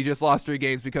so good. He just lost 3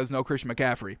 games because no Christian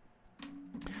McCaffrey.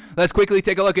 Let's quickly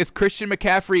take a look. Is Christian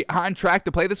McCaffrey on track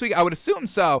to play this week? I would assume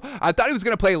so. I thought he was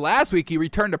going to play last week. He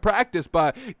returned to practice,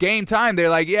 but game time, they're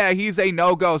like, yeah, he's a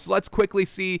no-go. So let's quickly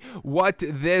see what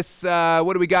this,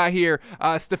 what do we got here?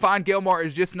 Stephon Gilmore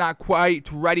is just not quite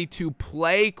ready to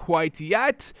play quite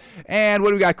yet. And what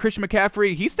do we got? Christian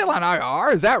McCaffrey, he's still on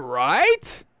IR. Is that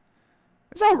right?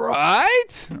 Is that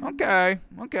right?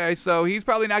 Okay. So he's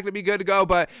probably not going to be good to go,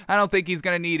 but I don't think he's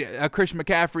going to need a Christian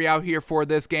McCaffrey out here for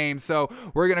this game. So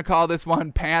we're going to call this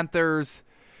one Panthers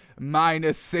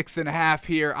 -6.5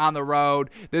 here on the road.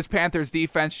 This Panthers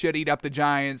defense should eat up the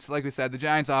Giants. Like we said, the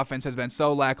Giants offense has been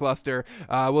so lackluster.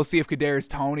 We'll see if Kadarius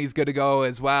Toney's good to go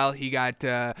as well. He got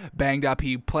banged up.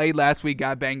 He played last week,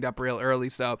 got banged up real early.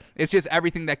 So it's just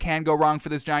everything that can go wrong for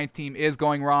this Giants team is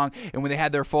going wrong. And when they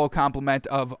had their full complement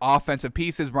of offensive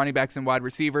pieces, running backs and wide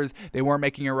receivers, they weren't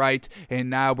making it right. And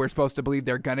now we're supposed to believe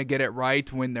they're going to get it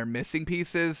right when they're missing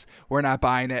pieces. We're not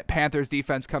buying it. Panthers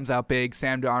defense comes out big.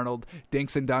 Sam Darnold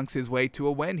dinks and dunks his way to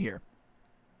a win here.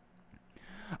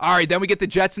 All right, then we get the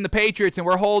Jets and the Patriots, and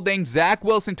we're holding Zach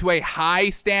Wilson to a high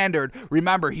standard.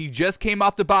 Remember, he just came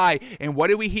off the bye, and what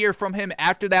did we hear from him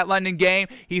after that London game?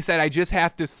 He said, I just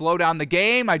have to slow down the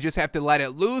game. I just have to let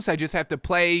it loose. I just have to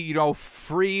play,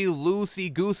 free,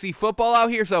 loosey-goosey football out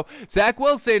here. So Zach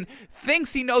Wilson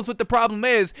thinks he knows what the problem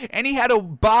is, and he had a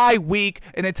bye week,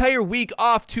 an entire week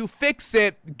off to fix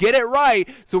it, get it right.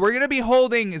 So we're going to be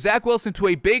holding Zach Wilson to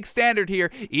a big standard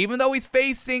here, even though he's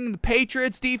facing the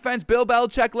Patriots defense, Bill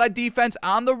Belichick-led defense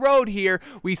on the road here.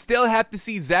 We still have to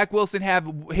see Zach Wilson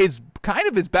have his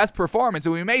best performance,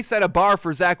 and we may set a bar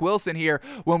for Zach Wilson here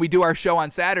when we do our show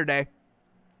on Saturday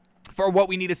for what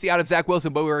we need to see out of Zach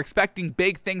Wilson, but we're expecting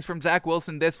big things from Zach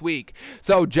Wilson this week.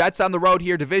 So Jets on the road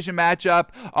here, division matchup,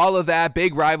 all of that,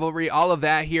 big rivalry, all of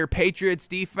that here. Patriots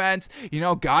defense,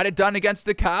 got it done against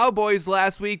the Cowboys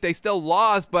last week. They still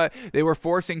lost, but they were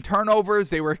forcing turnovers.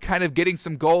 They were kind of getting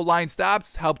some goal line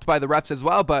stops, helped by the refs as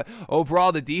well, but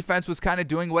overall the defense was kind of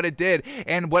doing what it did.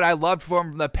 And what I loved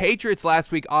from the Patriots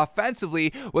last week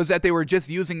offensively was that they were just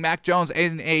using Mac Jones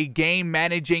in a game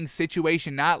managing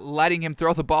situation, not letting him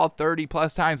throw the ball 30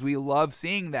 plus times. We love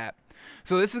seeing that.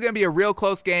 So this is going to be a real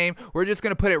close game. We're just going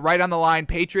to put it right on the line.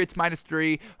 Patriots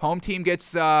 -3. Home team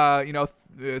gets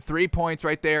 3 points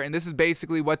right there. And this is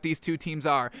basically what these two teams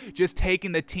are. Just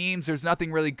taking the teams. There's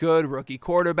nothing really good. Rookie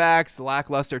quarterbacks,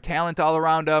 lackluster talent all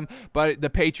around them. But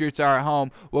the Patriots are at home.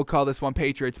 We'll call this one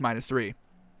Patriots -3.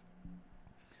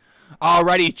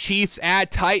 Alrighty, Chiefs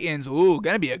at Titans. Ooh,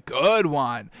 gonna be a good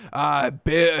one.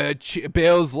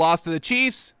 Bills lost to the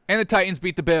Chiefs, and the Titans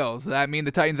beat the Bills. Does that mean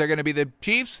the Titans are going to be the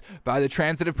Chiefs by the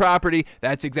transitive property?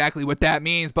 That's exactly what that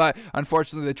means, but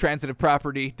unfortunately the transitive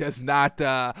property does not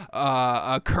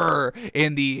occur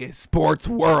in the sports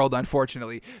world,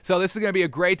 unfortunately. So this is going to be a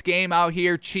great game out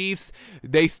here. Chiefs,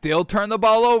 they still turned the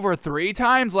ball over 3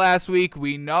 times last week.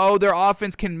 We know their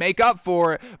offense can make up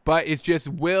for it, but it's just,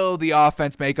 will the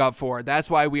offense make up for it? That's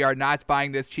why we are not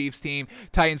buying this Chiefs team.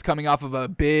 Titans coming off of a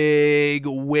big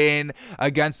win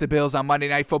against the Bills on Monday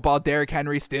Night Football. Derrick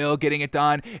Henry still getting it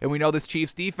done, and we know this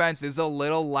Chiefs defense is a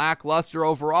little lackluster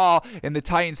overall, and the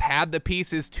Titans have the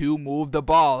pieces to move the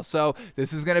ball. So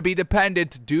this is going to be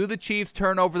dependent. Do the Chiefs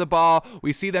turn over the ball?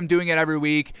 We see them doing it every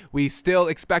week. We still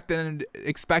expect them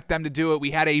to do it. We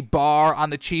had a bar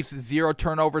on the Chiefs, 0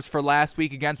 turnovers for last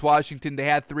week against Washington. They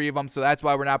had 3 of them, so that's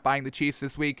why we're not buying the Chiefs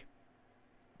this week.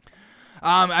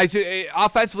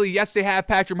 Offensively, yes, they have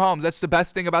Patrick Mahomes. That's the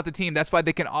best thing about the team. That's why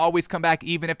they can always come back,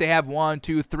 even if they have 1,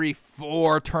 2, 3,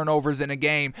 4 turnovers in a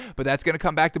game. But that's going to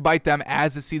come back to bite them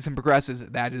as the season progresses.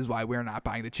 That is why we're not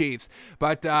buying the Chiefs.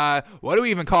 But what do we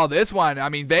even call this one? I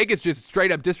mean, Vegas just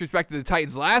straight up disrespected the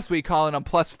Titans last week, calling them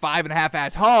 +5.5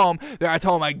 at home. They're at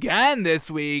home again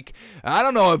this week. I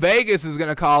don't know if Vegas is going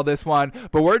to call this one,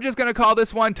 but we're just going to call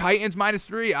this one Titans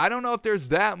 -3. I don't know if there's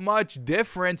that much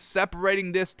difference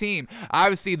separating this team.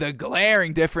 Obviously, the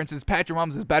glaring difference is Patrick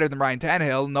Mahomes is better than Ryan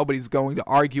Tannehill. Nobody's going to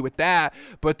argue with that.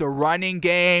 But the running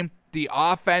game, the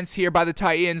offense here by the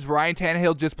Titans, Ryan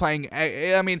Tannehill just playing.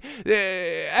 I mean,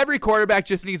 every quarterback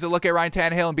just needs to look at Ryan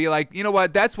Tannehill and be like, you know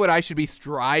what, that's what I should be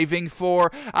striving for.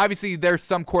 Obviously, there's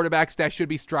some quarterbacks that should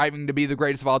be striving to be the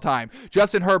greatest of all time.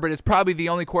 Justin Herbert is probably the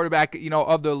only quarterback,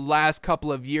 of the last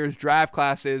couple of years' draft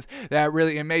classes that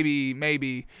really, and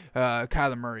maybe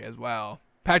Kyler Murray as well.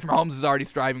 Patrick Mahomes is already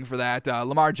striving for that.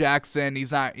 Lamar Jackson,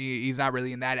 he's not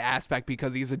really in that aspect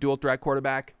because he's a dual threat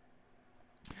quarterback.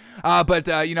 But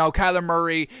Kyler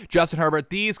Murray, Justin Herbert,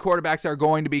 these quarterbacks are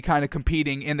going to be kind of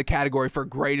competing in the category for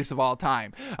greatest of all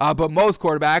time. But most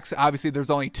quarterbacks, obviously there's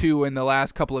only 2 in the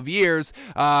last couple of years,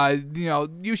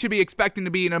 you should be expecting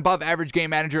to be an above average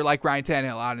game manager like Ryan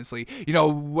Tannehill, honestly.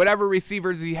 Whatever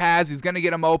receivers he has, he's going to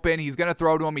get them open. He's going to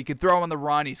throw to them. He can throw on the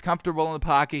run. He's comfortable in the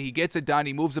pocket. He gets it done.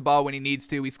 He moves the ball when he needs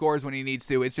to. He scores when he needs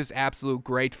to. It's just absolute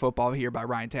great football here by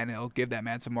Ryan Tannehill. Give that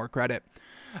man some more credit.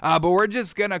 But we're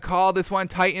just going to call this one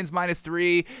Titans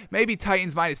 -3, maybe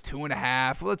Titans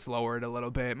 -2.5. Let's lower it a little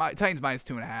bit. Titans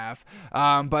 -2.5.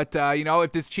 But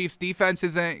if this Chiefs defense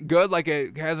isn't good, like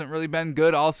it hasn't really been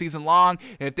good all season long,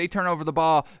 and if they turn over the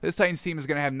ball, this Titans team is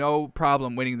going to have no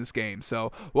problem winning this game.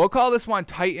 So we'll call this one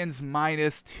Titans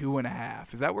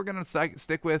 -2.5. Is that what we're going to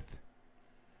stick with?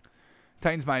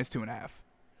 Titans -2.5.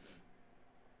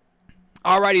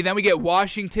 Alrighty, then we get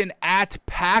Washington at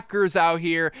Packers out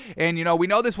here. And, you know, we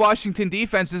know this Washington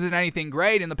defense isn't anything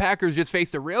great, and the Packers just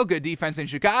faced a real good defense in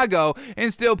Chicago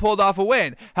and still pulled off a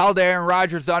win. Held Aaron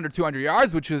Rodgers to under 200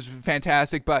 yards, which was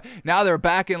fantastic, but now they're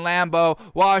back in Lambeau.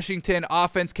 Washington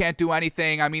offense can't do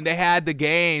anything. I mean, they had the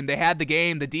game.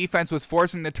 The defense was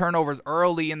forcing the turnovers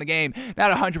early in the game.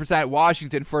 Not 100%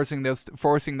 Washington forcing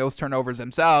those turnovers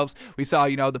themselves. We saw,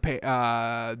 you know,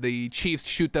 the Chiefs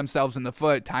shoot themselves in the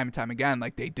foot time and time again,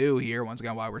 like they do here, once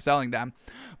again, while we're selling them.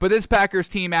 But this Packers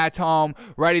team at home,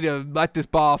 ready to let this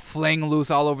ball fling loose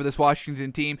all over this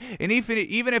Washington team. And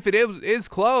even if it is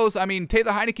close, I mean,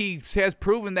 Taylor Heinicke has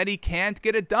proven that he can't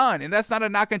get it done. And that's not a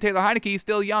knock on Taylor Heinicke. He's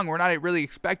still young. We're not really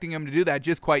expecting him to do that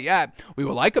just quite yet. We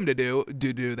would like him to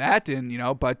do that, and, you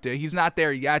know, but he's not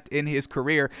there yet in his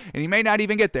career. And he may not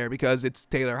even get there because it's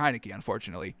Taylor Heinicke,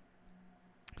 unfortunately.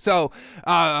 So,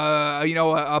 you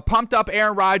know, a pumped up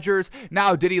Aaron Rodgers.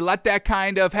 Now, did he let that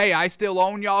kind of, hey, I still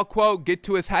own y'all quote get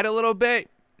to his head a little bit?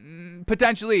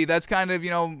 Potentially. That's kind of, you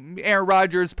know, Aaron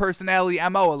Rodgers' personality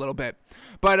MO a little bit.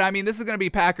 But I mean, this is going to be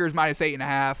Packers minus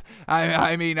 8.5.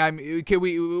 I mean,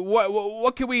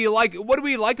 what can we like? What do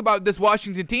we like about this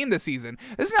Washington team this season?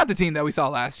 This is not the team that we saw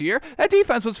last year. That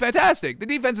defense was fantastic. The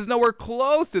defense is nowhere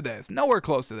close to this.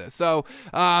 So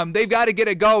they've got to get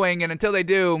it going, and until they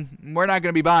do, we're not going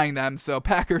to be buying them. So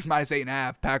Packers minus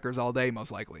 8.5. Packers all day,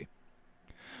 most likely.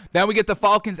 Then we get the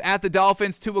Falcons at the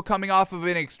Dolphins. Tua coming off of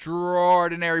an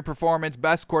extraordinary performance.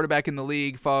 Best quarterback in the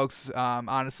league, folks.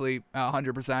 Honestly,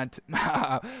 100%.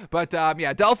 But,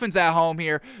 yeah, Dolphins at home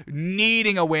here,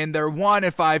 needing a win. They're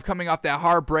 1-5, coming off that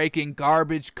heartbreaking,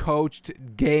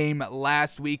 garbage-coached game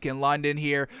last week in London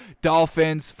here.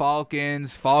 Dolphins,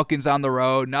 Falcons on the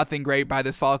road. Nothing great by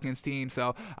this Falcons team.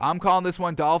 So I'm calling this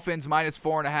one Dolphins minus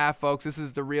 4.5, folks. This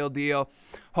is the real deal.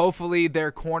 Hopefully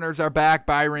their corners are back,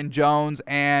 Byron Jones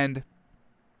and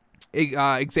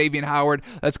Xavier Howard.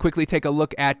 Let's quickly take a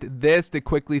look at this to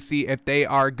quickly see if they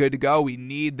are good to go. We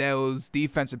need those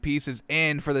defensive pieces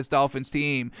in for this Dolphins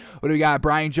team. What do we got?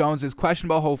 Brian Jones is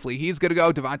questionable. Hopefully he's good to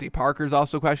go. Devontae Parker is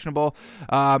also questionable.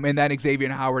 And then Xavier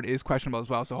Howard is questionable as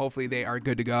well. So hopefully they are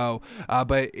good to go.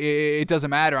 But it doesn't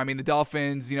matter. I mean, the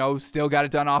Dolphins, you know, still got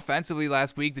it done offensively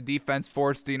last week. The defense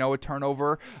forced, you know, a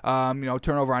turnover,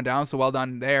 turnover on down. So well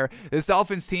done there. This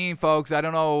Dolphins team, folks, I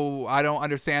don't know. I don't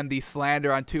understand the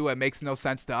slander on Tua. It makes no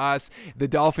sense to us. The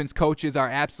Dolphins coaches are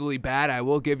absolutely bad. I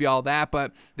will give you all that,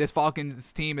 but this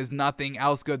Falcons team is nothing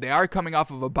else good. They are coming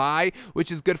off of a bye,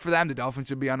 which is good for them. The Dolphins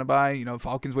should be on a bye. You know,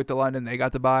 Falcons went to London. They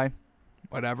got the bye.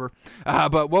 Whatever.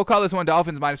 But we'll call this one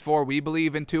Dolphins minus 4. We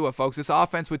believe in Tua, folks. This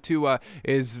offense with Tua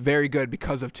is very good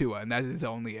because of Tua, and that is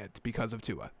only it, because of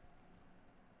Tua.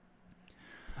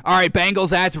 All right,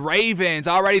 Bengals at Ravens.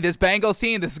 Alrighty, this Bengals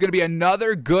team, this is going to be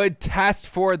another good test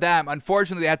for them.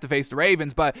 Unfortunately, they have to face the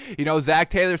Ravens, but, you know, Zach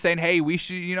Taylor saying, hey, we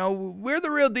should, you know, we're the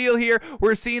real deal here.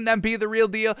 We're seeing them be the real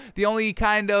deal. The only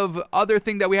kind of other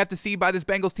thing that we have to see by this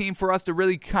Bengals team for us to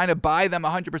really kind of buy them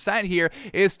 100% here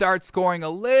is start scoring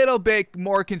a little bit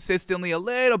more consistently, a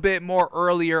little bit more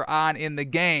earlier on in the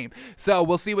game. So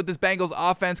we'll see what this Bengals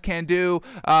offense can do.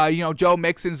 You know, Joe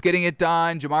Mixon's getting it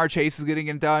done. Jamar Chase is getting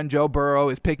it done. Joe Burrow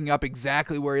is picking up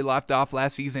exactly where he left off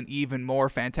last season, even more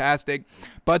fantastic.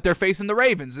 But they're facing the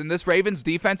Ravens, and this Ravens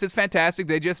defense is fantastic.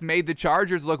 They just made the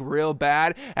Chargers look real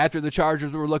bad after the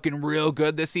Chargers were looking real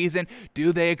good this season.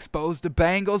 Do they expose the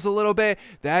Bengals a little bit?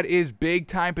 That is big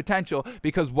time potential,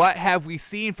 because what have we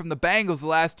seen from the Bengals the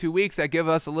last 2 weeks that give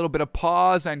us a little bit of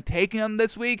pause on taking them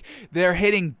this week? They're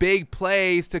hitting big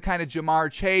plays to kind of Jamar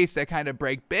Chase that kind of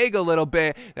break big a little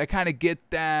bit, that kind of get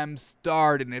them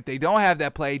started. And if they don't have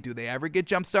that play, do they ever get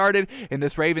jump started? In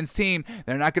this Ravens team,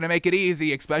 they're not going to make it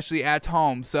easy, especially at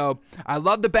home. So I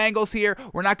love the Bengals here.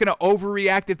 We're not going to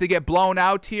overreact if they get blown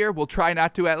out here. We'll try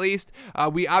not to, at least.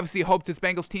 We obviously hope this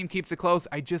Bengals team keeps it close.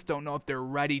 I just don't know if they're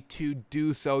ready to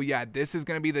do so yet. This is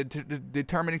going to be the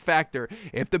determining factor.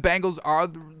 If the Bengals are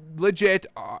legit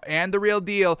and the real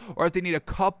deal, or if they need a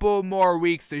couple more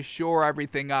weeks to shore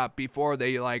everything up before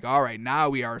they like, all right, now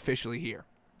we are officially here.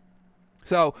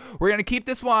 So we're going to keep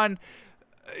this one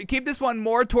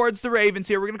more towards the Ravens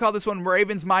here. We're going to call this one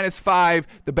Ravens minus 5.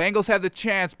 The Bengals have the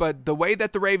chance, but the way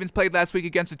that the Ravens played last week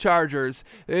against the Chargers,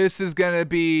 this is going to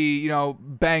be, you know,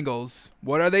 Bengals.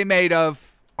 What are they made of?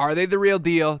 Are they the real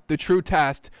deal? The true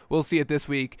test. We'll see it this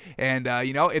week. And,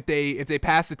 you know, if they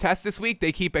pass the test this week,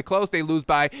 they keep it close. They lose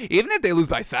by, even if they lose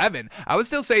by 7, I would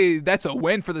still say that's a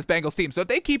win for this Bengals team. So if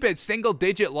they keep it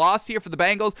single-digit loss here for the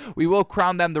Bengals, we will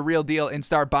crown them the real deal and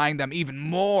start buying them even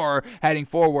more heading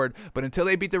forward. But until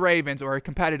they beat the Ravens or are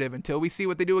competitive, until we see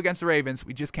what they do against the Ravens,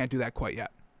 we just can't do that quite yet.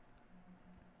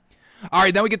 All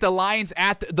right, then we get the Lions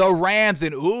at the Rams,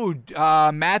 and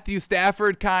Matthew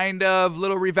Stafford kind of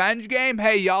little revenge game.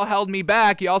 Hey, y'all held me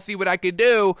back. Y'all see what I could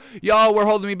do. Y'all were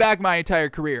holding me back my entire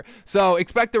career. So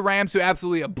expect the Rams to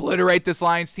absolutely obliterate this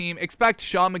Lions team. Expect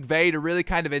Sean McVay to really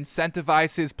kind of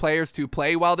incentivize his players to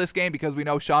play well this game, because we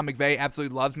know Sean McVay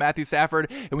absolutely loves Matthew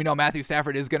Stafford, and we know Matthew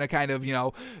Stafford is going to kind of,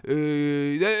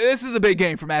 this is a big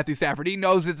game for Matthew Stafford. He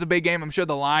knows it's a big game. I'm sure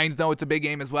the Lions know it's a big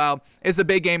game as well. It's a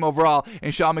big game overall,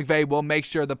 and Sean McVay will make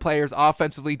sure the players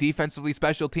offensively, defensively,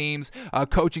 special teams,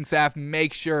 coaching staff,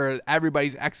 make sure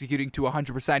everybody's executing to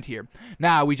 100% here.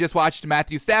 Now, we just watched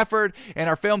Matthew Stafford in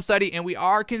our film study, and we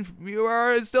are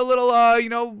still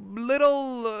a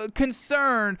little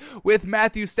concerned with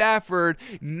Matthew Stafford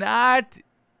not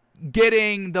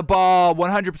getting the ball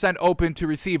 100% open to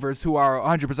receivers who are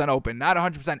 100% open, not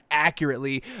 100%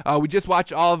 accurately. We just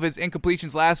watched all of his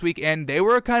incompletions last week, and they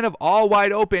were kind of all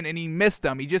wide open, and he missed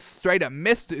them. He just straight up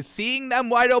missed seeing them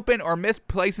wide open or missed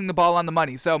placing the ball on the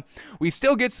money. So we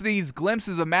still get these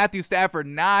glimpses of Matthew Stafford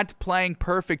not playing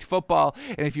perfect football,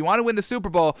 and if you want to win the Super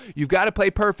Bowl, you've got to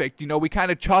play perfect. We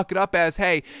kind of chalk it up as,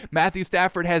 hey, Matthew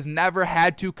Stafford has never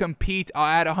had to compete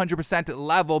at 100%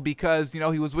 level because, he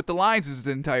was with the Lions his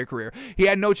entire career. He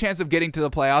had no chance of getting to the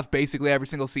playoffs basically every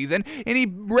single season, and he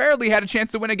rarely had a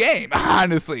chance to win a game,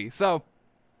 honestly. So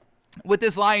with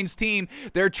this Lions team,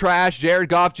 they're trash. Jared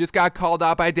Goff just got called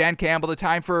out by Dan Campbell. The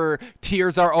time for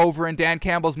tears are over in Dan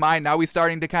Campbell's mind. Now he's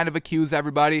starting to kind of accuse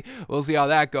everybody. We'll see how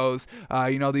that goes.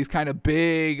 These kind of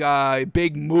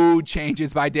big mood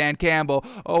changes by Dan Campbell.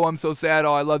 Oh, I'm so sad.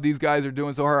 Oh, I love these guys. They're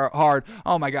doing so hard.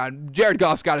 Oh, my God. Jared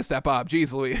Goff's got to step up.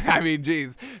 Jeez Louise.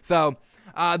 Jeez. So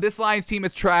this Lions team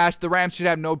is trash. The Rams should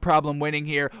have no problem winning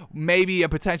here. Maybe a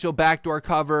potential backdoor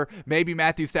cover. Maybe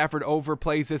Matthew Stafford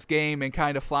overplays this game and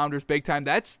kind of flounders big time.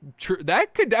 That's true.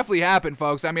 That could definitely happen,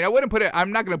 folks. I'm not going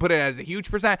to put it as a huge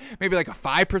percent. Maybe like a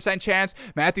 5% chance.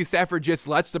 Matthew Stafford just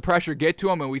lets the pressure get to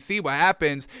him, and we see what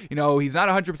happens. He's not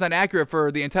 100% accurate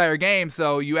for the entire game,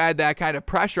 so you add that kind of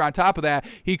pressure on top of that.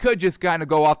 He could just kind of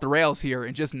go off the rails here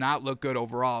and just not look good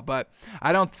overall. But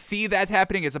I don't see that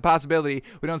happening. It's a possibility.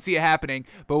 We don't see it happening.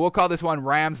 But we'll call this one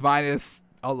Rams minus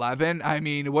 11.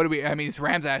 It's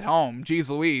Rams at home.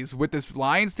 Jeez Louise. With this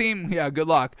Lions team, yeah, good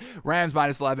luck. Rams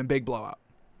minus 11, big blowout.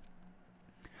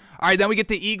 All right, then we get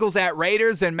the Eagles at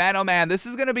Raiders, and man, oh man, this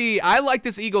is going to be, I like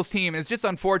this Eagles team. It's just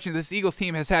unfortunate this Eagles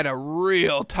team has had a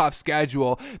real tough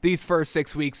schedule these first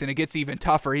 6 weeks, and it gets even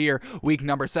tougher here, week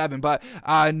number 7. But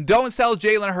don't sell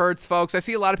Jalen Hurts, folks. I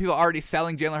see a lot of people already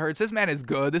selling Jalen Hurts. This man is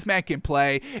good. This man can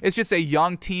play. It's just a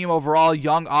young team overall,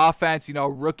 young offense,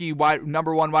 rookie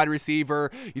number 1 wide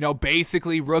receiver,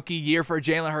 basically rookie year for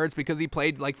Jalen Hurts because he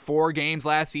played like 4 games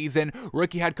last season.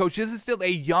 Rookie head coach. This is still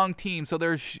a young team, so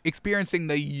they're experiencing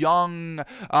the young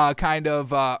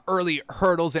early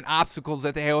hurdles and obstacles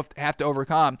that they have to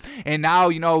overcome. And now,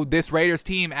 this Raiders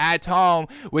team at home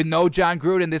with no John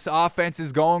Gruden, this offense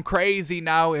is going crazy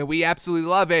now, and we absolutely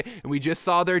love it. And we just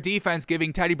saw their defense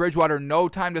giving Teddy Bridgewater no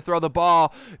time to throw the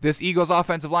ball. This Eagles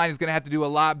offensive line is going to have to do a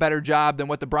lot better job than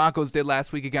what the Broncos did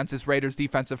last week against this Raiders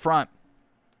defensive front.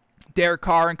 Derek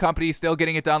Carr and company still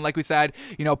getting it done, like we said,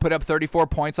 put up 34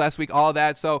 points last week, all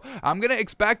that. So I'm going to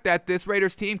expect that this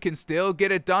Raiders team can still get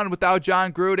it done without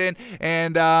John Gruden,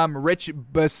 and Rich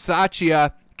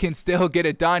Bisaccia can still get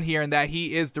it done here, and that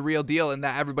he is the real deal and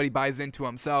that everybody buys into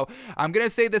him. So I'm going to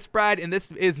say the spread, and this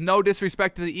is no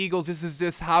disrespect to the Eagles. This is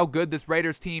just how good this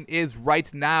Raiders team is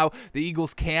right now. The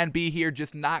Eagles can be here,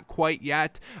 just not quite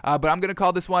yet. But I'm going to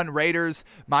call this one Raiders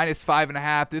minus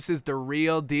 5.5. This is the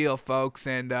real deal, folks,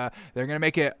 and they're going to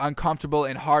make it uncomfortable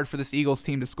and hard for this Eagles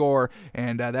team to score,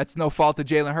 and that's no fault of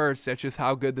Jalen Hurts. That's just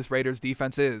how good this Raiders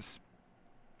defense is.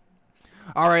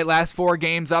 All right, last 4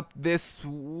 games up this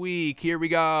week. Here we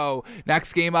go.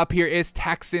 Next game up here is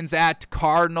Texans at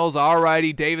Cardinals. All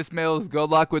righty, Davis Mills, good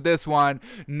luck with this one.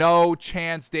 No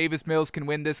chance Davis Mills can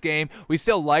win this game. We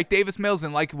still like Davis Mills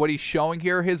and like what he's showing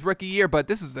here his rookie year, but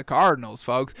this is the Cardinals,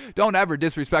 folks. Don't ever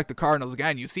disrespect the Cardinals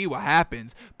again. You see what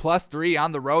happens. +3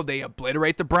 on the road. They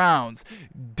obliterate the Browns.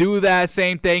 Do that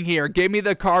same thing here. Give me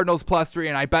the Cardinals +3,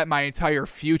 and I bet my entire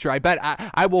future. I bet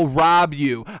I will rob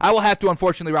you. I will have to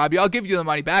unfortunately rob you. I'll give you the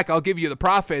money back. I'll give you the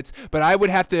profits, but I would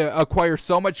have to acquire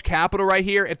so much capital right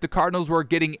here if the Cardinals were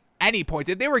getting any point.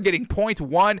 If they were getting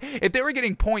 0.1, if they were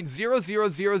getting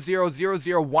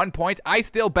 0.0000001 point, I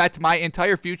still bet my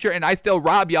entire future, and I still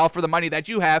rob y'all for the money that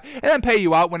you have, and then pay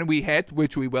you out when we hit,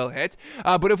 which we will hit.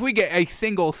 But if we get a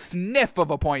single sniff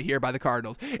of a point here by the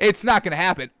Cardinals, it's not going to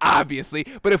happen, obviously,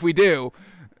 but if we do,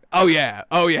 oh yeah,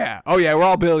 we're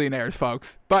all billionaires,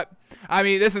 folks. But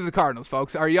this is the Cardinals,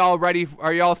 folks. Are y'all ready?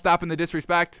 Are y'all stopping the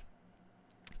disrespect?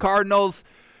 Cardinals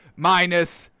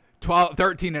minus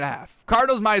 13.5.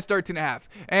 Cardinals minus 13.5.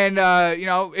 And,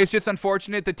 it's just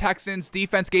unfortunate the Texans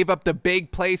defense gave up the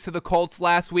big plays to the Colts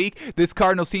last week. This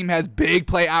Cardinals team has big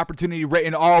play opportunity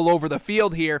written all over the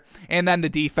field here. And then the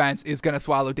defense is going to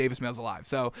swallow Davis Mills alive.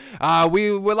 So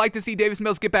we would like to see Davis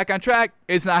Mills get back on track.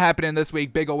 It's not happening this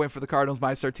week. Big ol' win for the Cardinals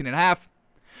minus 13.5.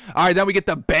 All right, then we get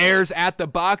the Bears at the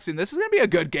Bucs, and this is going to be a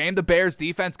good game. The Bears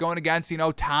defense going against,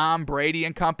 Tom Brady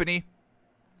and company.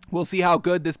 We'll see how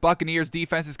good this Buccaneers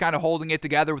defense is kind of holding it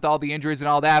together with all the injuries and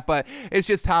all that, but it's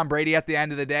just Tom Brady at the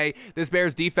end of the day. This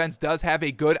Bears defense does have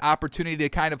a good opportunity to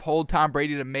kind of hold Tom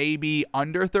Brady to maybe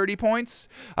under 30 points,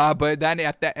 but then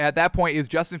at that point, is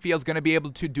Justin Fields going to be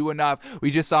able to do enough?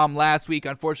 We just saw him last week,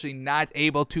 unfortunately not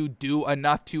able to do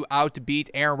enough to outbeat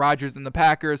Aaron Rodgers and the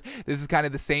Packers. This is kind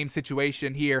of the same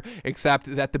situation here,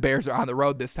 except that the Bears are on the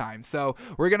road this time. So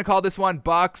we're going to call this one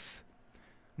Bucs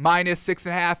minus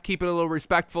 6.5. Keep it a little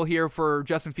respectful here for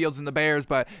Justin Fields and the Bears,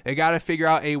 but they got to figure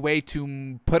out a way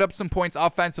to put up some points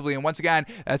offensively. And once again,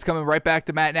 that's coming right back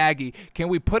to Matt Nagy. Can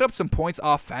we put up some points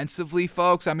offensively,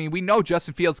 folks? I mean, we know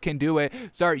Justin Fields can do it.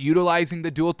 Start utilizing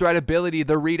the dual threat ability,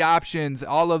 the read options,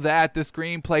 all of that, the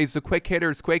screen plays, the quick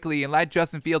hitters quickly, and let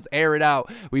Justin Fields air it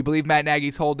out. We believe Matt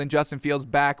Nagy's holding Justin Fields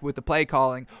back with the play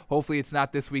calling. Hopefully it's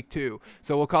not this week too.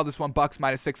 So we'll call this one Bucs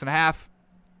minus 6.5.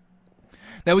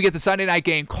 Then we get the Sunday night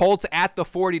game, Colts at the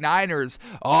 49ers.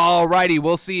 Alrighty,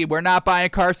 we'll see. We're not buying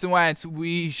Carson Wentz.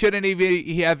 We shouldn't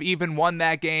even won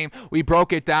that game. We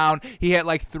broke it down. He had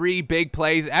like 3 big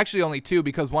plays. Actually, only 2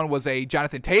 because one was a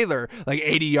Jonathan Taylor, like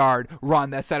 80-yard run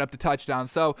that set up the touchdown.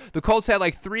 So the Colts had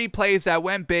like 3 plays that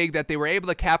went big that they were able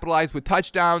to capitalize with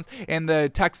touchdowns, and the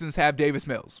Texans have Davis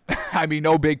Mills. I mean,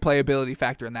 no big playability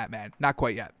factor in that, man. Not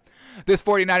quite yet. This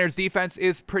 49ers defense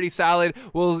is pretty solid.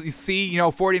 We'll see,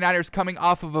 49ers coming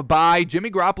off of a bye. Jimmy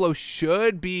Garoppolo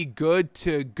should be good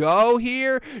to go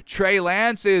here. Trey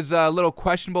Lance is a little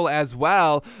questionable as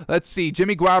well. Let's see,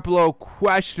 Jimmy Garoppolo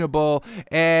questionable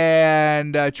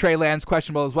and Trey Lance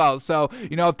questionable as well. So,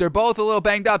 if they're both a little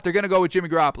banged up, they're going to go with Jimmy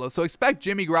Garoppolo. So expect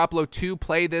Jimmy Garoppolo to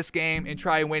play this game and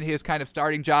try and win his kind of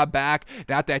starting job back.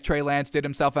 Not that Trey Lance did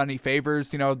himself any favors,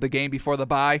 the game before the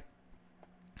bye.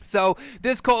 So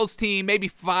this Colts team may be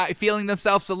feeling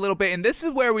themselves a little bit, and this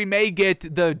is where we may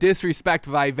get the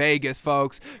disrespect by Vegas,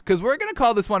 folks, because we're going to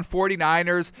call this one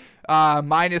 49ers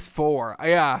minus 4.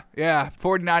 Yeah,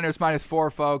 49ers minus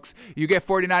 4, folks. You get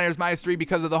 49ers minus 3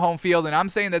 because of the home field, and I'm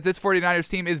saying that this 49ers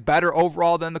team is better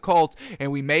overall than the Colts,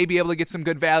 and we may be able to get some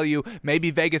good value.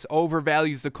 Maybe Vegas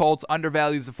overvalues the Colts,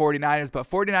 undervalues the 49ers, but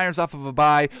 49ers off of a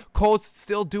bye. Colts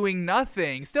still doing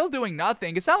nothing.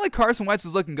 It's not like Carson Wentz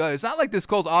is looking good. It's not like this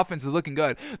Colts offense is looking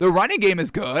good. The running game is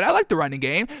good. I like the running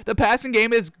game. The passing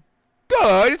game is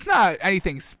good. It's not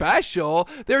anything special.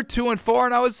 They're 2-4,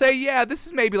 and I would say, yeah, this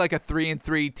is maybe like a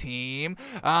 3-3 team.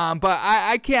 But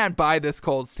I can't buy this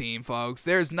Colts team, folks.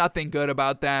 There's nothing good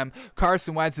about them.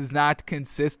 Carson Wentz is not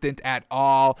consistent at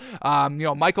all.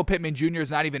 Michael Pittman Jr.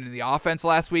 is not even in the offense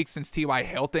last week since T.Y.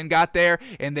 Hilton got there,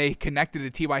 and they connected to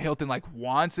T.Y. Hilton like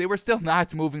once. They were still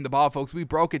not moving the ball, folks. We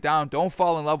broke it down. Don't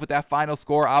fall in love with that final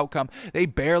score outcome. They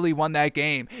barely won that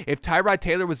game. If Tyrod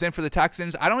Taylor was in for the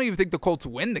Texans, I don't even think the Colts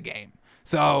win the game.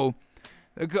 So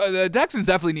the Texans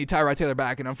definitely need Tyrod Taylor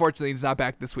back, and unfortunately he's not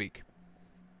back this week.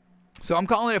 So I'm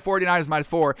calling it 49ers minus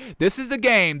 4. This is the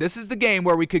game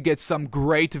where we could get some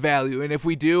great value, and if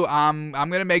we do, I'm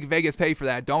going to make Vegas pay for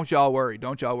that. Don't y'all worry.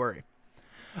 All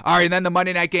right, and then the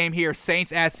Monday night game here,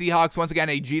 Saints at Seahawks. Once again,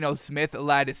 a Geno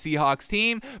Smith-led Seahawks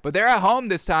team, but they're at home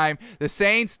this time. The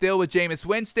Saints still with Jameis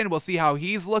Winston. We'll see how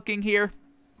he's looking here.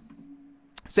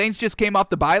 Saints just came off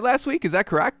the bye last week. Is that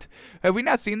correct? Have we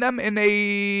not seen them in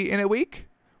a week?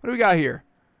 What do we got here?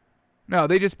 No,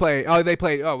 they just played. Oh, they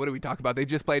played. Oh, what did we talk about? They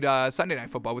just played Sunday Night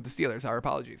Football with the Steelers. Our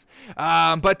apologies.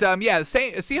 Yeah,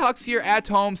 Seahawks here at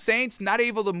home. Saints not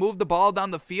able to move the ball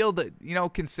down the field,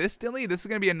 consistently. This is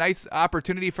going to be a nice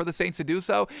opportunity for the Saints to do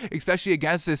so, especially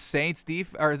against this the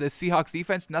Seahawks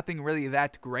defense. Nothing really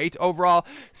that great overall.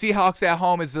 Seahawks at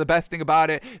home is the best thing about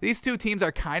it. These two teams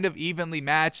are kind of evenly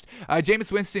matched.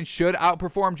 Jameis Winston should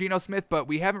outperform Geno Smith, but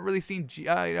we haven't really seen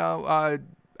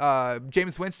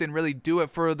Jameis Winston really do it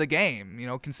for the game,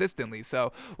 consistently.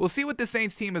 So we'll see what the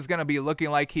Saints team is going to be looking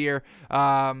like here.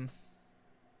 Yeah,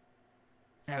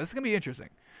 this is going to be interesting.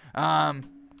 What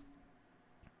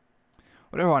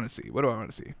do I want to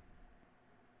see?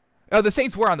 Oh, the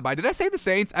Saints were on the bye. Did I say the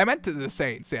Saints? I meant to the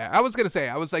Saints. Yeah, I was going to say,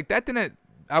 I was like, that didn't.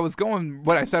 I was going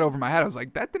what I said over my head. I was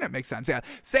like, that didn't make sense. Yeah,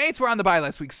 Saints were on the bye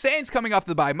last week. Saints coming off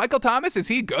the bye. Michael Thomas, is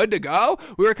he good to go?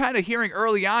 We were kind of hearing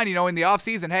early on, in the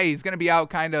offseason, hey, he's going to be out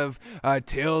kind of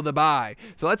till the bye.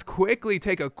 So let's quickly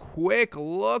take a quick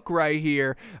look right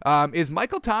here. Is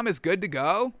Michael Thomas good to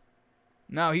go?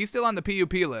 No, he's still on the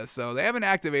PUP list, so they haven't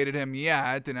activated him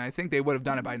yet, and I think they would have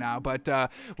done it by now. But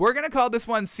we're going to call this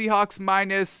one Seahawks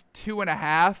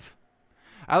 -2.5.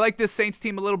 I like this Saints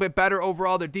team a little bit better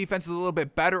overall. Their defense is a little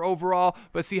bit better overall,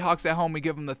 but Seahawks at home, we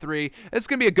give them the 3. It's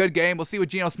going to be a good game. We'll see what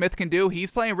Geno Smith can do.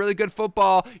 He's playing really good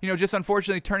football, just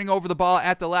unfortunately turning over the ball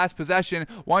at the last possession.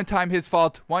 One time his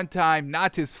fault, one time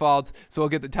not his fault, so we'll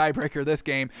get the tiebreaker this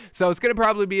game. So it's going to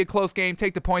probably be a close game.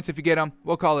 Take the points if you get them.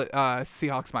 We'll call it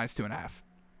Seahawks -2.5.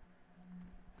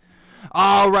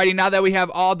 Alrighty, now that we have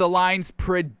all the lines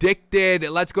predicted,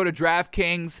 let's go to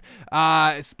DraftKings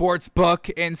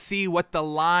Sportsbook and see what the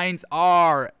lines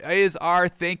are. Is our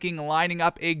thinking lining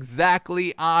up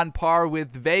exactly on par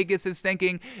with Vegas's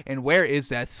thinking? And where is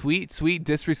that sweet, sweet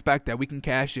disrespect that we can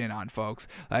cash in on, folks?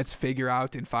 Let's figure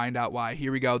out and find out why.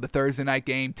 Here we go. The Thursday night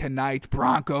game tonight,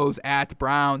 Broncos at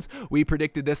Browns. We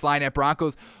predicted this line at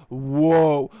Broncos.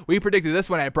 Whoa. We predicted this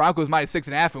one at Broncos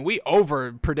 -6.5, and we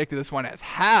over predicted this one as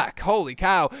heck. Holy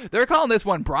cow. They're calling this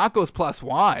one Broncos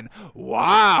 +1.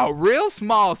 Wow. Real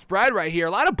small spread right here.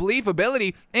 A lot of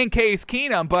believability in Case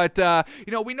Keenum, but,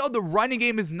 we know the running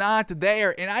game is not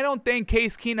there, and I don't think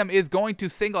Case Keenum is going to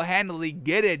single-handedly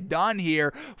get it done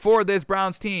here for this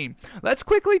Browns team. Let's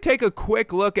quickly take a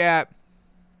quick look at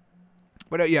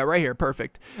yeah, right here.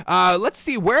 Perfect. Let's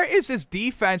see. Where is this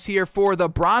defense here for the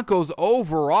Broncos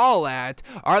overall at?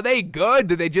 Are they good?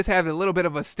 Did they just have a little bit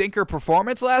of a stinker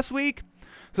performance last week?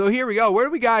 So here we go. Where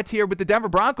do we got here with the Denver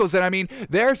Broncos? And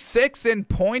they're 6 in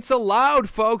points allowed,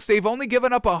 folks. They've only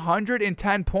given up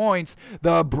 110 points.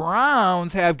 The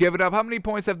Browns have given up. How many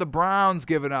points have the Browns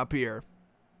given up here?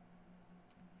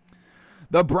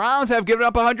 The Browns have given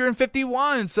up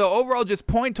 151. So overall, just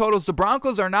point totals. The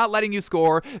Broncos are not letting you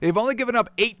score. They've only given up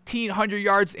 1,800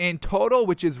 yards in total,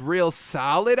 which is real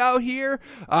solid out here.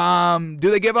 Do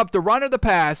they give up the run or the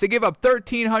pass? They give up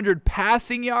 1,300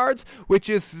 passing yards, which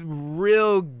is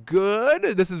real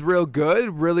good. This is real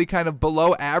good. Really kind of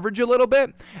below average a little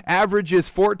bit. Average is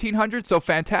 1,400, so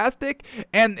fantastic.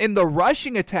 And in the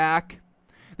rushing attack,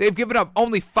 they've given up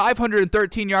only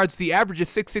 513 yards. The average is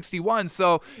 661,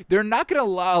 so they're not going to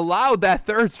allow that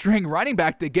third-string running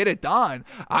back to get it done.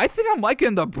 I think I'm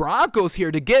liking the Broncos here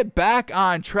to get back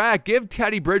on track. Give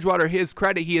Teddy Bridgewater his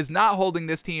credit. He is not holding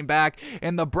this team back.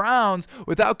 And the Browns,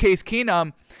 without Case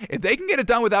Keenum, if they can get it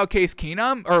done without Case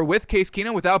Keenum, or with Case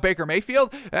Keenum without Baker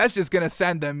Mayfield, that's just going to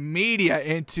send the media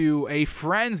into a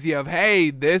frenzy of, hey,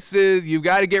 you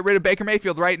got to get rid of Baker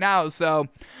Mayfield right now. So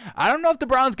I don't know if the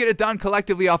Browns get it done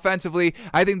collectively offensively.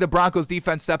 I think the Broncos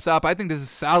defense steps up. I think this is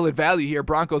solid value here.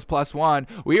 Broncos +1.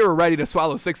 We were ready to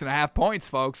swallow 6.5 points,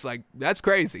 folks. Like, that's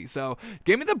crazy. So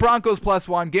give me the Broncos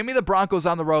 +1. Give me the Broncos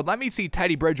on the road. Let me see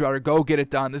Teddy Bridgewater go get it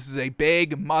done. This is a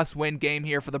big must-win game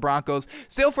here for the Broncos.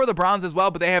 Still for the Browns as well,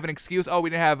 but they have an excuse. Oh, we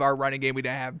didn't have our running game. We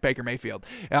didn't have Baker Mayfield.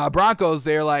 Broncos,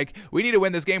 they're like, we need to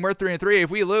win this game. We're 3-3. If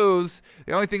we lose,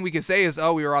 the only thing we can say is,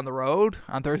 oh, we were on the road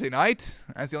on Thursday night.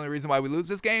 That's the only reason why we lose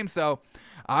this game. So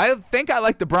I think I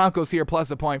like the Broncos here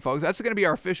 +1 point, folks. That's going to be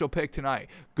our official pick tonight.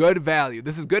 Good value.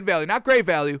 This is good value. Not great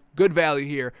value. Good value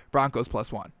here. Broncos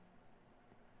 +1.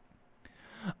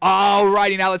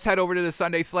 Alrighty, now let's head over to the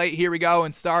Sunday slate. Here we go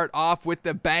and start off with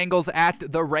the Bengals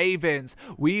at the Ravens.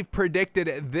 We've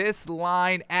predicted this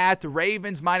line at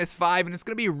Ravens -5, and it's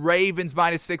going to be Ravens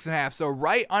 -6.5. So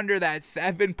right under that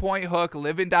 7-point hook.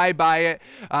 Live and die by it.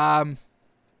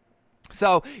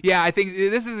 So, yeah, I think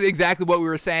this is exactly what we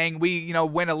were saying. We,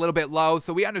 went a little bit low,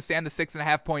 so we understand the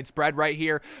 6.5 point spread right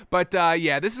here. But,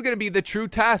 yeah, this is going to be the true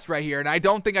test right here, and I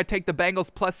don't think I take the Bengals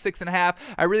 +6.5.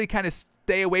 I really kind of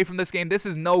stay away from this game. This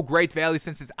is no great value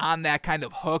since it's on that kind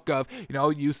of hook of,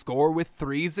 you score with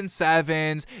 3s and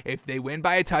 7s. If they win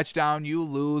by a touchdown, you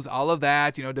lose, all of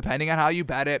that, depending on how you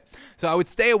bet it. So I would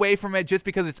stay away from it just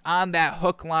because it's on that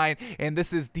hook line, and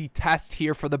this is the test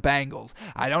here for the Bengals.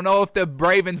 I don't know if the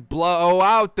Ravens blow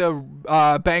out the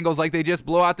Bengals like they just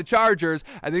blow out the Chargers.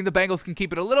 I think the Bengals can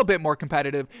keep it a little bit more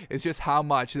competitive. It's just how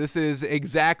much. This is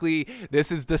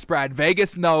the spread.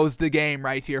 Vegas knows the game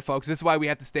right here, folks. This is why we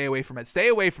have to stay away from it. Stay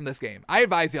away from this game. I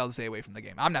advise y'all to stay away from the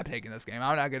game. I'm not taking this game.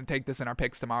 I'm not going to take this in our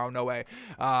picks tomorrow. No way.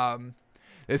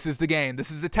 This is the game.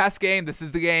 This is the test game. This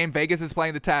is the game. Vegas is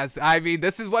playing the test.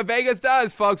 This is what Vegas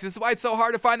does, folks. This is why it's so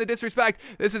hard to find the disrespect.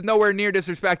 This is nowhere near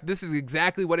disrespect. This is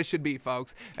exactly what it should be,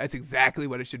 folks. That's exactly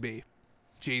what it should be.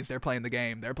 Jeez, they're playing the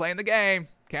game. They're playing the game.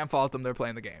 Can't fault them. They're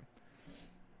playing the game.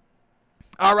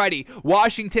 Alrighty,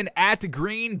 Washington at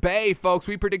Green Bay, folks.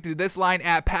 We predicted this line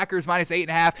at Packers minus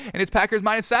 8.5, and it's Packers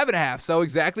minus 7.5. So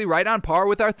exactly right on par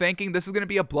with our thinking. This is going to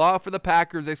be a blowout for the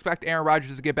Packers. I expect Aaron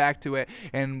Rodgers to get back to it.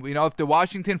 And, you know, if the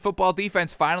Washington football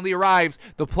defense finally arrives,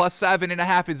 the plus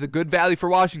 7.5 is a good value for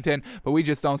Washington, but we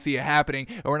just don't see it happening,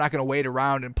 and we're not going to wait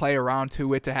around and play around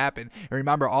to it to happen. And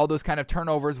remember, all those kind of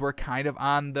turnovers were kind of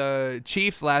on the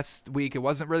Chiefs last week. It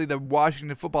wasn't really the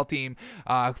Washington football team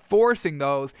forcing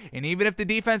those, and even if the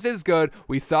defense is good,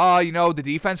 we saw, you know, the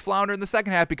defense flounder in the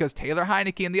second half because Taylor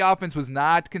Heineke in the offense was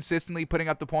not consistently putting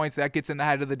up the points. That gets in the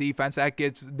head of the defense. That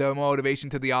gets the motivation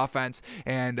to the offense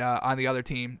and on the other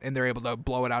team, and they're able to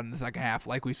blow it out in the second half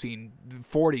like we've seen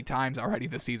 40 times already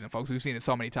this season, folks. We've seen it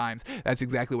so many times. That's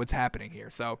exactly what's happening here.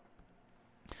 So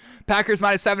Packers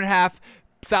minus 7.5,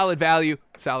 solid value,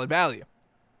 solid value.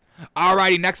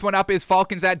 Alrighty, next one up is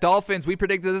Falcons at Dolphins. We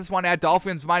predicted this one at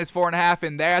Dolphins minus 4.5,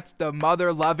 and that's the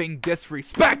mother-loving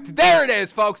disrespect. There it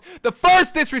is, folks. The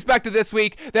first disrespect of this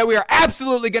week that we are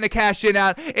absolutely going to cash in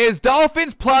on is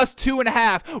Dolphins plus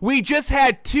 2.5. We just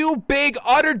had two big,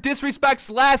 utter disrespects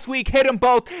last week. Hit them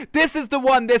both. This is the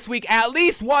one this week. At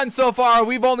least one so far.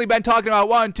 We've only been talking about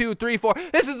 1, 2, 3, 4.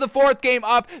 This is the fourth game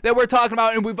up that we're talking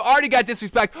about, and we've already got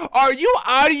disrespect. Are you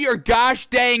out of your gosh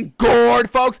dang gourd,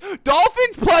 folks?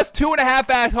 Dolphins plus 2.5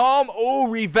 at home. Oh,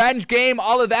 revenge game.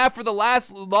 All of that for the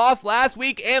loss last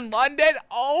week in London.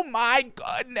 Oh my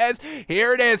goodness.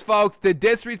 Here it is, folks. The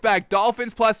disrespect.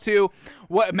 Dolphins plus 2.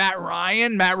 What, Matt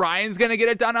Ryan? Matt Ryan's going to get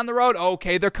it done on the road?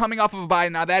 Okay, they're coming off of a bye.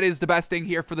 Now, that is the best thing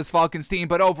here for this Falcons team.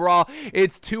 But overall,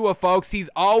 it's Tua, folks. He's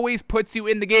always puts you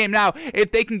in the game. Now,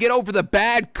 if they can get over the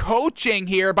bad coaching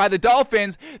here by the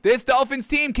Dolphins, this Dolphins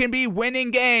team can be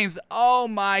winning games. Oh,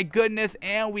 my goodness.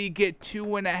 And we get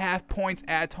 2.5 points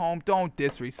at home. Don't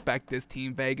disrespect this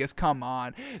team, Vegas. Come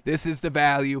on. This is the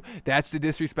value. That's the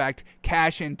disrespect.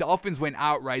 Cash in. Dolphins win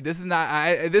outright. This is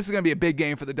going to be a big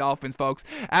game for the Dolphins, folks.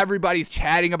 Everybody's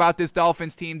chatting about this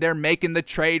Dolphins team. They're making the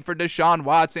trade for Deshaun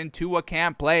Watson. Tua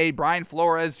can't play. Brian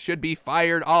Flores should be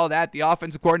fired. All that. The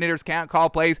offensive coordinators can't call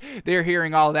plays. They're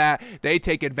hearing all that. They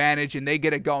take advantage and they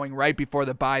get it going right before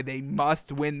the bye. They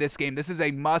must win this game. This is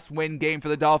a must-win game for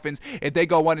the Dolphins. If they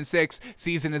go 1-6,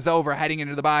 season is over. Heading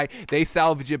into the bye, they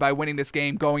salvage it by winning this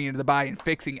game, going into the bye, and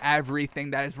fixing everything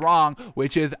that is wrong,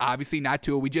 which is obviously not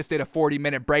Tua. We just did a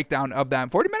 40-minute breakdown of them.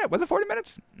 40 minutes? Was it 40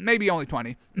 minutes? Maybe only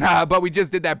 20. But we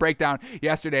just did that breakdown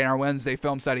yesterday in our Wednesday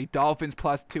film study. Dolphins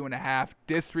plus 2.5.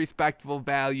 Disrespectful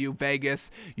value.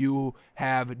 Vegas, you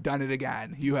have done it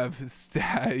again. You have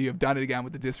done it again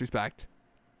with the disrespect.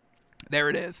 There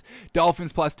it is.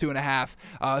 Dolphins plus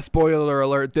 2.5. Spoiler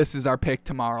alert, this is our pick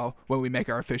tomorrow when we make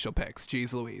our official picks.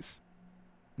 Jeez Louise.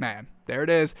 Man, there it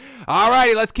is. All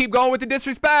righty, let's keep going with the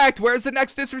disrespect. Where's the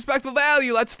next disrespectful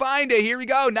value? Let's find it. Here we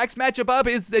go. Next matchup up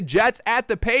is the Jets at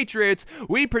the Patriots.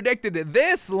 We predicted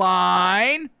this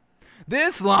line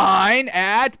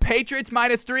at Patriots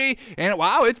minus 3, and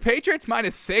wow, it's Patriots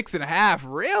minus 6.5.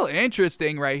 Real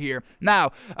interesting right here. Now,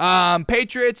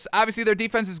 Patriots, obviously their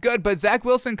defense is good, but Zach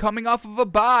Wilson coming off of a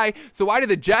bye, so why did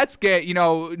the Jets get,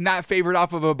 not favored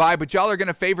off of a bye, but y'all are going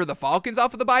to favor the Falcons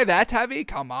off of the bye? That heavy?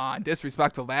 Come on,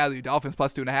 disrespectful value. Dolphins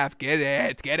plus 2.5.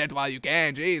 Get it while you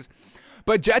can, jeez.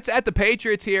 But Jets at the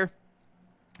Patriots here.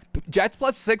 Jets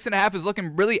plus 6.5 is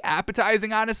looking really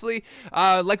appetizing, honestly.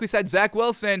 Like we said, Zach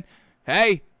Wilson,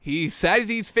 hey, he says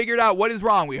he's figured out what is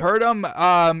wrong. We heard him,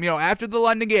 after the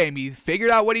London game. He figured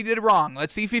out what he did wrong.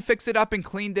 Let's see if he fixed it up and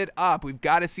cleaned it up. We've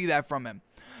got to see that from him.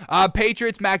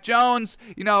 Patriots, Mac Jones,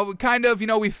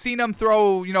 we've seen him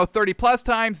throw, 30-plus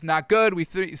times, not good. We've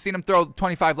seen him throw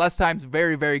 25 less times,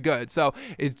 very, very good. So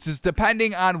it's just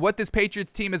depending on what this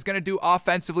Patriots team is going to do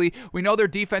offensively. We know their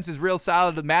defense is real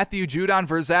solid. Matthew Judon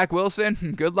versus Zach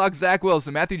Wilson. Good luck, Zach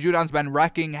Wilson. Matthew Judon's been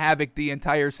wrecking havoc the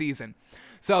entire season.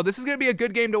 So this is going to be a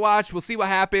good game to watch. We'll see what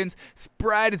happens.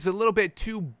 Spread is a little bit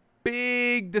too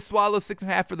big to swallow.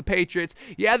 6.5 for the Patriots.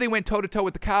 Yeah, they went toe-to-toe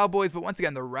with the Cowboys, but once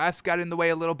again, the refs got in the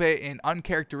way a little bit, and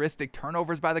uncharacteristic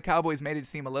turnovers by the Cowboys made it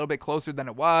seem a little bit closer than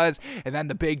it was. And then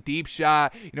the big deep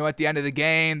shot, at the end of the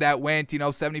game that went,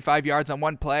 75 yards on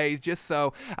one play. Just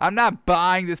so I'm not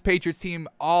buying this Patriots team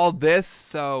all this.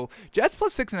 So Jets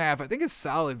plus 6.5, I think is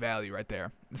solid value right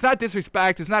there. It's not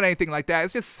disrespect. It's not anything like that.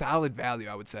 It's just solid value,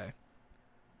 I would say.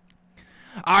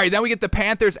 All right, then we get the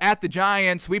Panthers at the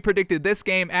Giants. We predicted this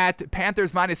game at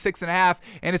Panthers -6.5,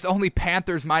 and it's only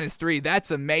Panthers -3.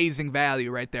 That's amazing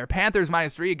value right there. Panthers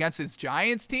 -3 against this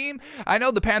Giants team. I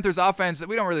know the Panthers offense,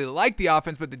 we don't really like the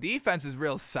offense, but the defense is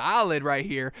real solid right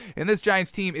here. And this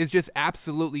Giants team is just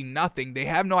absolutely nothing. They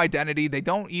have no identity. I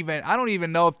don't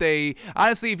even know if they,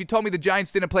 honestly, if you told me the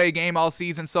Giants didn't play a game all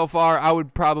season so far, I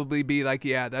would probably be like,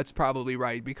 yeah, that's probably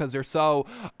right, because they're so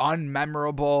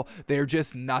unmemorable. They're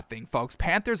just nothing, folks.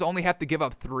 Panthers only have to give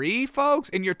up 3, folks,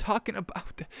 and you're talking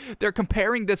about, they're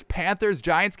comparing this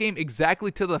Panthers-Giants game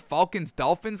exactly to the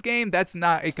Falcons-Dolphins game. That's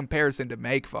not a comparison to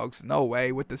make, folks. No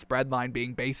way, with the spread line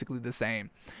being basically the same.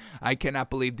 I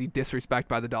cannot believe the disrespect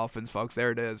by the Dolphins, folks.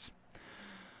 There it is.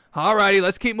 Alrighty,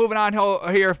 let's keep moving on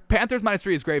here. Panthers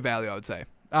 -3 is great value, I would say.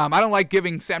 I don't like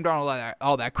giving Sam Darnold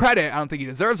all that credit. I don't think he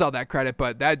deserves all that credit,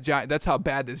 but that's how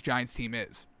bad this Giants team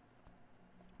is.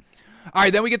 All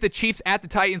right, then we get the Chiefs at the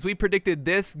Titans. We predicted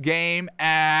this game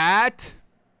at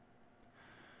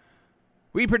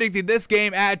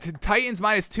Titans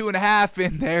 -2.5,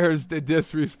 and there's the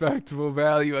disrespectful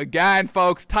value again,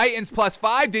 folks. Titans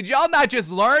 +5. Did y'all not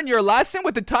just learn your lesson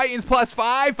with the Titans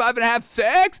 +5, 5.5,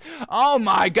 6? Oh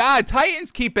my God,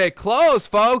 Titans keep it close,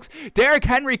 folks. Derrick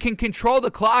Henry can control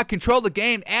the clock, control the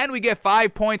game, and we get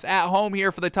 5 points at home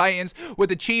here for the Titans, with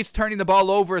the Chiefs turning the ball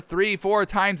over 3-4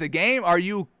 times a game. Are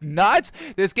you nuts?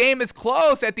 This game is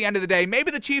close at the end of the day.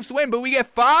 Maybe the Chiefs win, but we get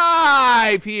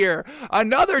 5 here.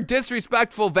 Another disrespectful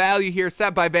value here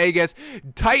set by Vegas.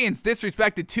 Titans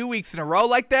disrespected 2 weeks in a row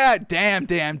like that. Damn.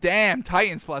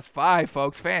 Titans +5,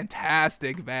 folks.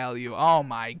 Fantastic value. Oh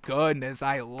my goodness,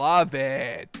 I love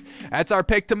it. That's our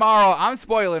pick tomorrow. I'm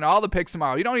spoiling all the picks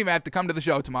tomorrow. You don't even have to come to the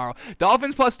show tomorrow.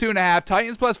 Dolphins +2.5,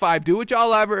 Titans +5. Do what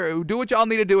y'all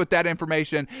need to do with that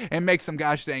information and make some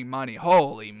gosh dang money.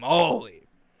 Holy moly.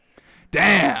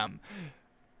 Damn.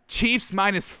 Chiefs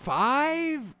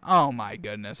 -5? Oh my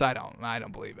goodness. I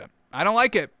don't believe it. I don't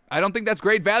like it. I don't think that's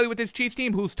great value with this Chiefs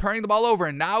team, who's turning the ball over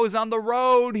and now is on the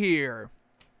road here.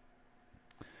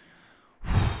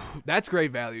 That's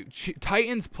great value.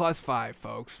 Titans +5,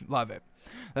 folks. Love it.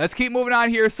 Let's keep moving on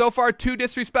here. So far, 2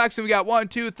 disrespects, and we got 1,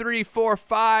 2, 3, 4,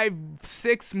 5,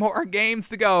 6 more games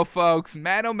to go, folks.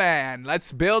 Man, oh man.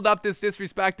 Let's build up this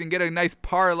disrespect and get a nice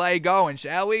parlay going,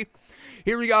 shall we?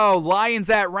 Here we go. Lions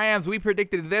at Rams. We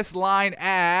predicted this line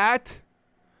at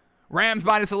Rams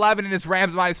 -11, and it's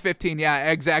Rams -15.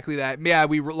 Yeah, exactly that. Yeah,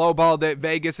 we lowballed it.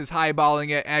 Vegas is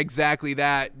highballing it. Exactly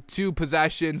that. 2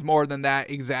 possessions, more than that.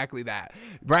 Exactly that.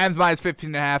 Rams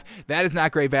 -15.5. That is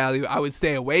not great value. I would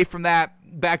stay away from that.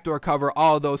 Backdoor cover,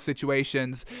 all of those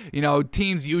situations. You know,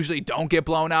 teams usually don't get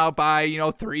blown out by,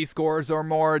 3 scores or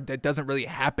more. That doesn't really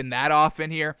happen that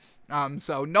often here.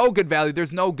 So no good value.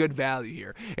 There's no good value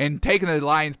here. And taking the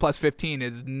Lions +15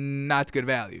 is not good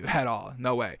value at all.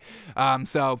 No way.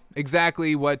 So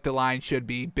exactly what the line should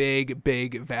be. Big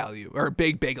value. Or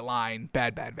big line.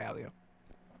 Bad value.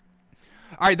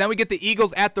 All right, then we get the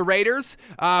Eagles at the Raiders.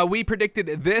 We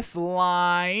predicted this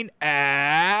line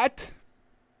at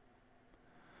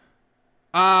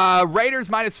Raiders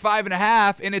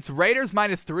 -5.5, and it's Raiders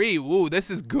 -3. Ooh,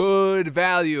 this is good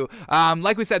value.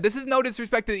 Like we said, this is no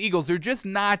disrespect to the Eagles. They're just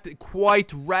not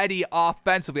quite ready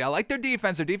offensively. I like their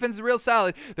defense. Their defense is real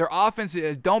solid. Their offense,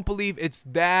 I don't believe it's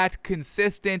that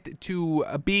consistent to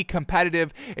be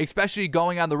competitive, especially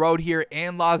going on the road here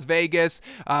in Las Vegas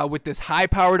with this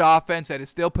high-powered offense that is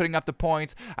still putting up the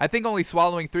points. I think only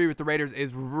swallowing 3 with the Raiders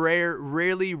is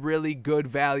really good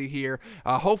value here.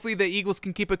 Hopefully the Eagles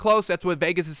can keep it close. That's what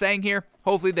Vegas is saying here.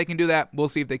 Hopefully they can do that. We'll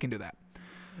see if they can do that.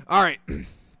 All right.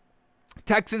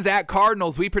 Texans at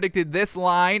Cardinals. We predicted this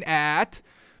line at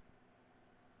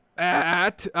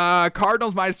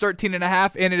Cardinals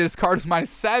 -13.5, and it is Cardinals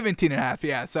 -17.5.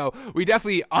 Yeah, so we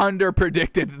definitely under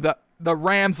predicted the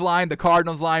Rams line, the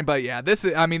Cardinals line, but yeah, these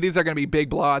are going to be big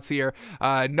blowouts here.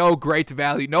 No great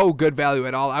value, no good value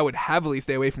at all. I would heavily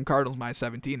stay away from Cardinals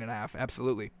 -17.5.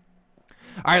 Absolutely.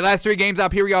 All right, last 3 games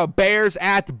up. Here we go. Bears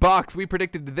at Bucks. We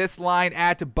predicted this line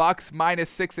at Bucks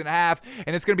 -6.5,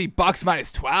 and it's going to be Bucks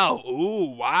 -12.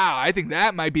 Ooh, wow. I think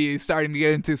that might be starting to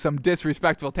get into some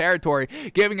disrespectful territory,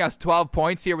 giving us 12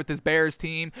 points here with this Bears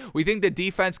team. We think the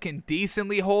defense can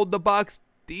decently hold the Bucks.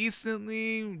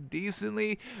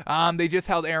 decently. They just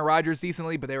held Aaron Rodgers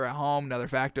decently, but they were at home. Another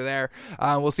factor there.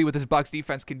 We'll see what this Bucs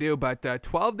defense can do. But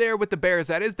 12 there with the Bears,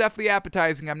 that is definitely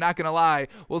appetizing. I'm not going to lie.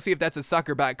 We'll see if that's a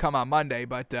sucker bet come on Monday.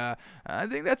 But I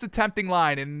think that's a tempting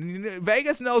line. And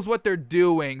Vegas knows what they're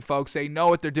doing, folks. They know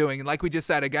what they're doing. And like we just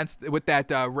said, with that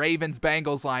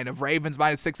Ravens-Bengals line of Ravens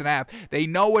minus 6.5, they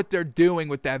know what they're doing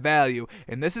with that value.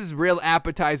 And this is real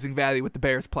appetizing value with the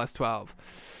Bears plus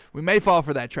 12. We may fall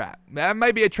for that trap. That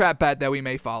might be a trap bet that we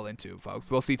may fall into, folks.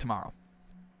 We'll see tomorrow.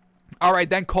 All right,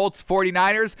 then Colts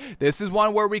 49ers. This is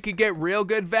one where we could get real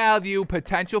good value,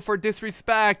 potential for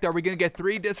disrespect. Are we going to get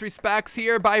 3 disrespects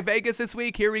here by Vegas this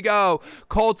week? Here we go.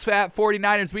 Colts at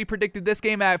 49ers. We predicted this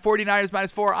game at 49ers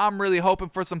minus 4. I'm really hoping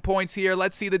for some points here.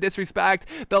 Let's see the disrespect.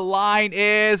 The line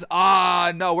is,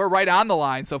 no, we're right on the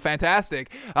line, so fantastic.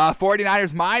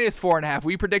 49ers minus 4.5.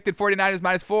 We predicted 49ers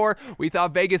minus 4. We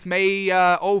thought Vegas may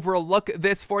overlook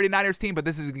this 49ers team, but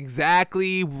this is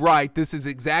exactly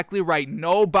right.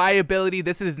 No buyability.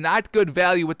 This is not good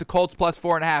value with the Colts plus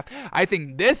 4.5. I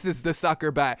think this is the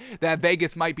sucker bet that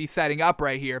Vegas might be setting up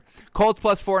right here. Colts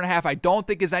plus 4.5 I don't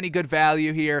think is any good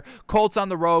value here. Colts on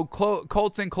the road,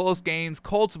 Colts in close games,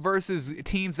 Colts versus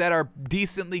teams that are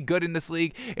decently good in this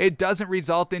league. It doesn't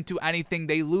result into anything.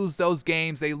 They lose those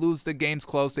games. They lose the games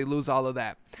close. They lose all of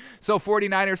that. So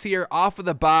 49ers here off of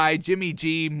the bye. Jimmy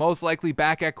G most likely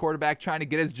back at quarterback, trying to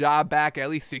get his job back, at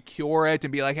least secure it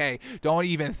and be like, hey, don't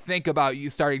even think about you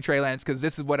starting Trey Lance because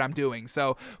this is what I'm doing.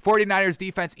 So 49ers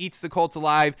defense eats the Colts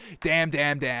alive. Damn.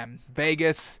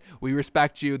 Vegas, we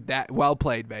respect you. That well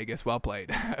played, Vegas. Well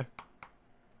played.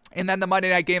 And then the Monday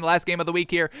night game, last game of the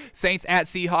week here, Saints at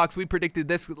Seahawks. We predicted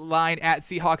this line at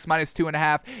Seahawks minus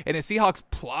 2.5, and it's Seahawks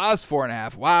plus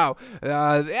 4.5. Wow.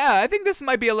 I think this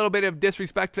might be a little bit of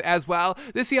disrespect as well.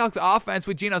 This Seahawks offense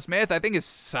with Geno Smith, I think is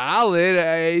solid.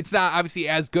 It's not obviously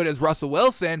as good as Russell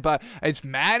Wilson, but it's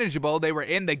manageable. They were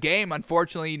in the game.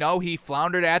 Unfortunately, he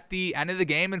floundered at the end of the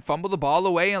game and fumbled the ball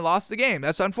away and lost the game.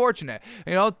 That's unfortunate.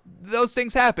 Those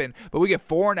things happen. But we get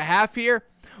 4.5 here.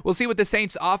 We'll see what the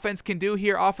Saints offense can do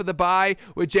here off of the bye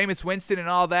with Jameis Winston and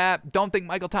all that. Don't think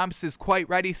Michael Thomas is quite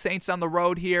ready. Saints on the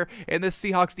road here, and this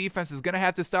Seahawks defense is going to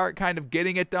have to start kind of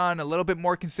getting it done a little bit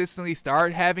more consistently,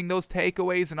 start having those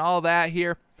takeaways and all that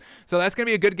here. So that's going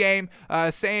to be a good game.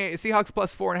 Seahawks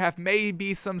plus 4.5 may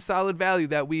be some solid value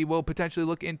that we will potentially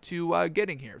look into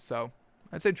getting here. So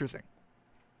that's interesting.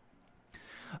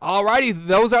 Alrighty,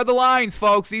 those are the lines,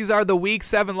 folks. These are the Week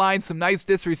 7 lines. Some nice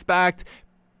disrespect.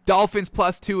 Dolphins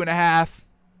plus 2.5.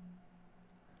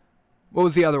 What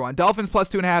was the other one? Dolphins plus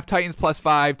 2.5. Titans plus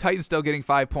 5. Titans still getting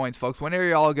 5 points, folks. When are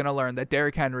you all going to learn that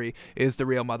Derrick Henry is the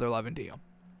real mother-loving deal?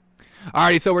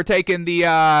 Alrighty, so we're taking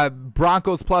the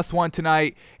Broncos plus 1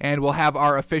 tonight, and we'll have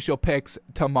our official picks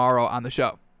tomorrow on the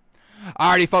show.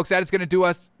 Alrighty, folks, that is going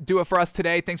to do it for us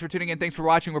today. Thanks for tuning in. Thanks for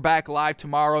watching. We're back live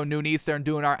tomorrow, noon Eastern,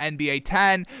 doing our NBA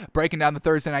 10, breaking down the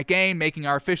Thursday night game, making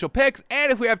our official picks,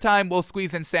 and if we have time, we'll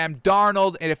squeeze in Sam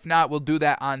Darnold, and if not, we'll do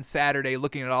that on Saturday,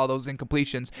 looking at all those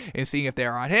incompletions and seeing if they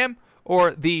are on him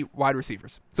or the wide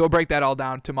receivers. So we'll break that all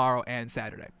down tomorrow and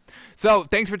Saturday. So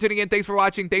thanks for tuning in. Thanks for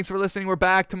watching. Thanks for listening. We're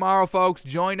back tomorrow, folks.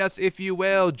 Join us if you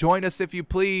will. Join us if you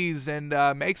please. And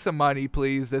make some money,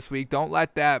 please, this week. Don't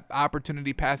let that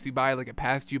opportunity pass you by like it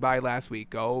passed you by last week.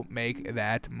 Go make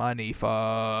that money,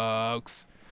 folks.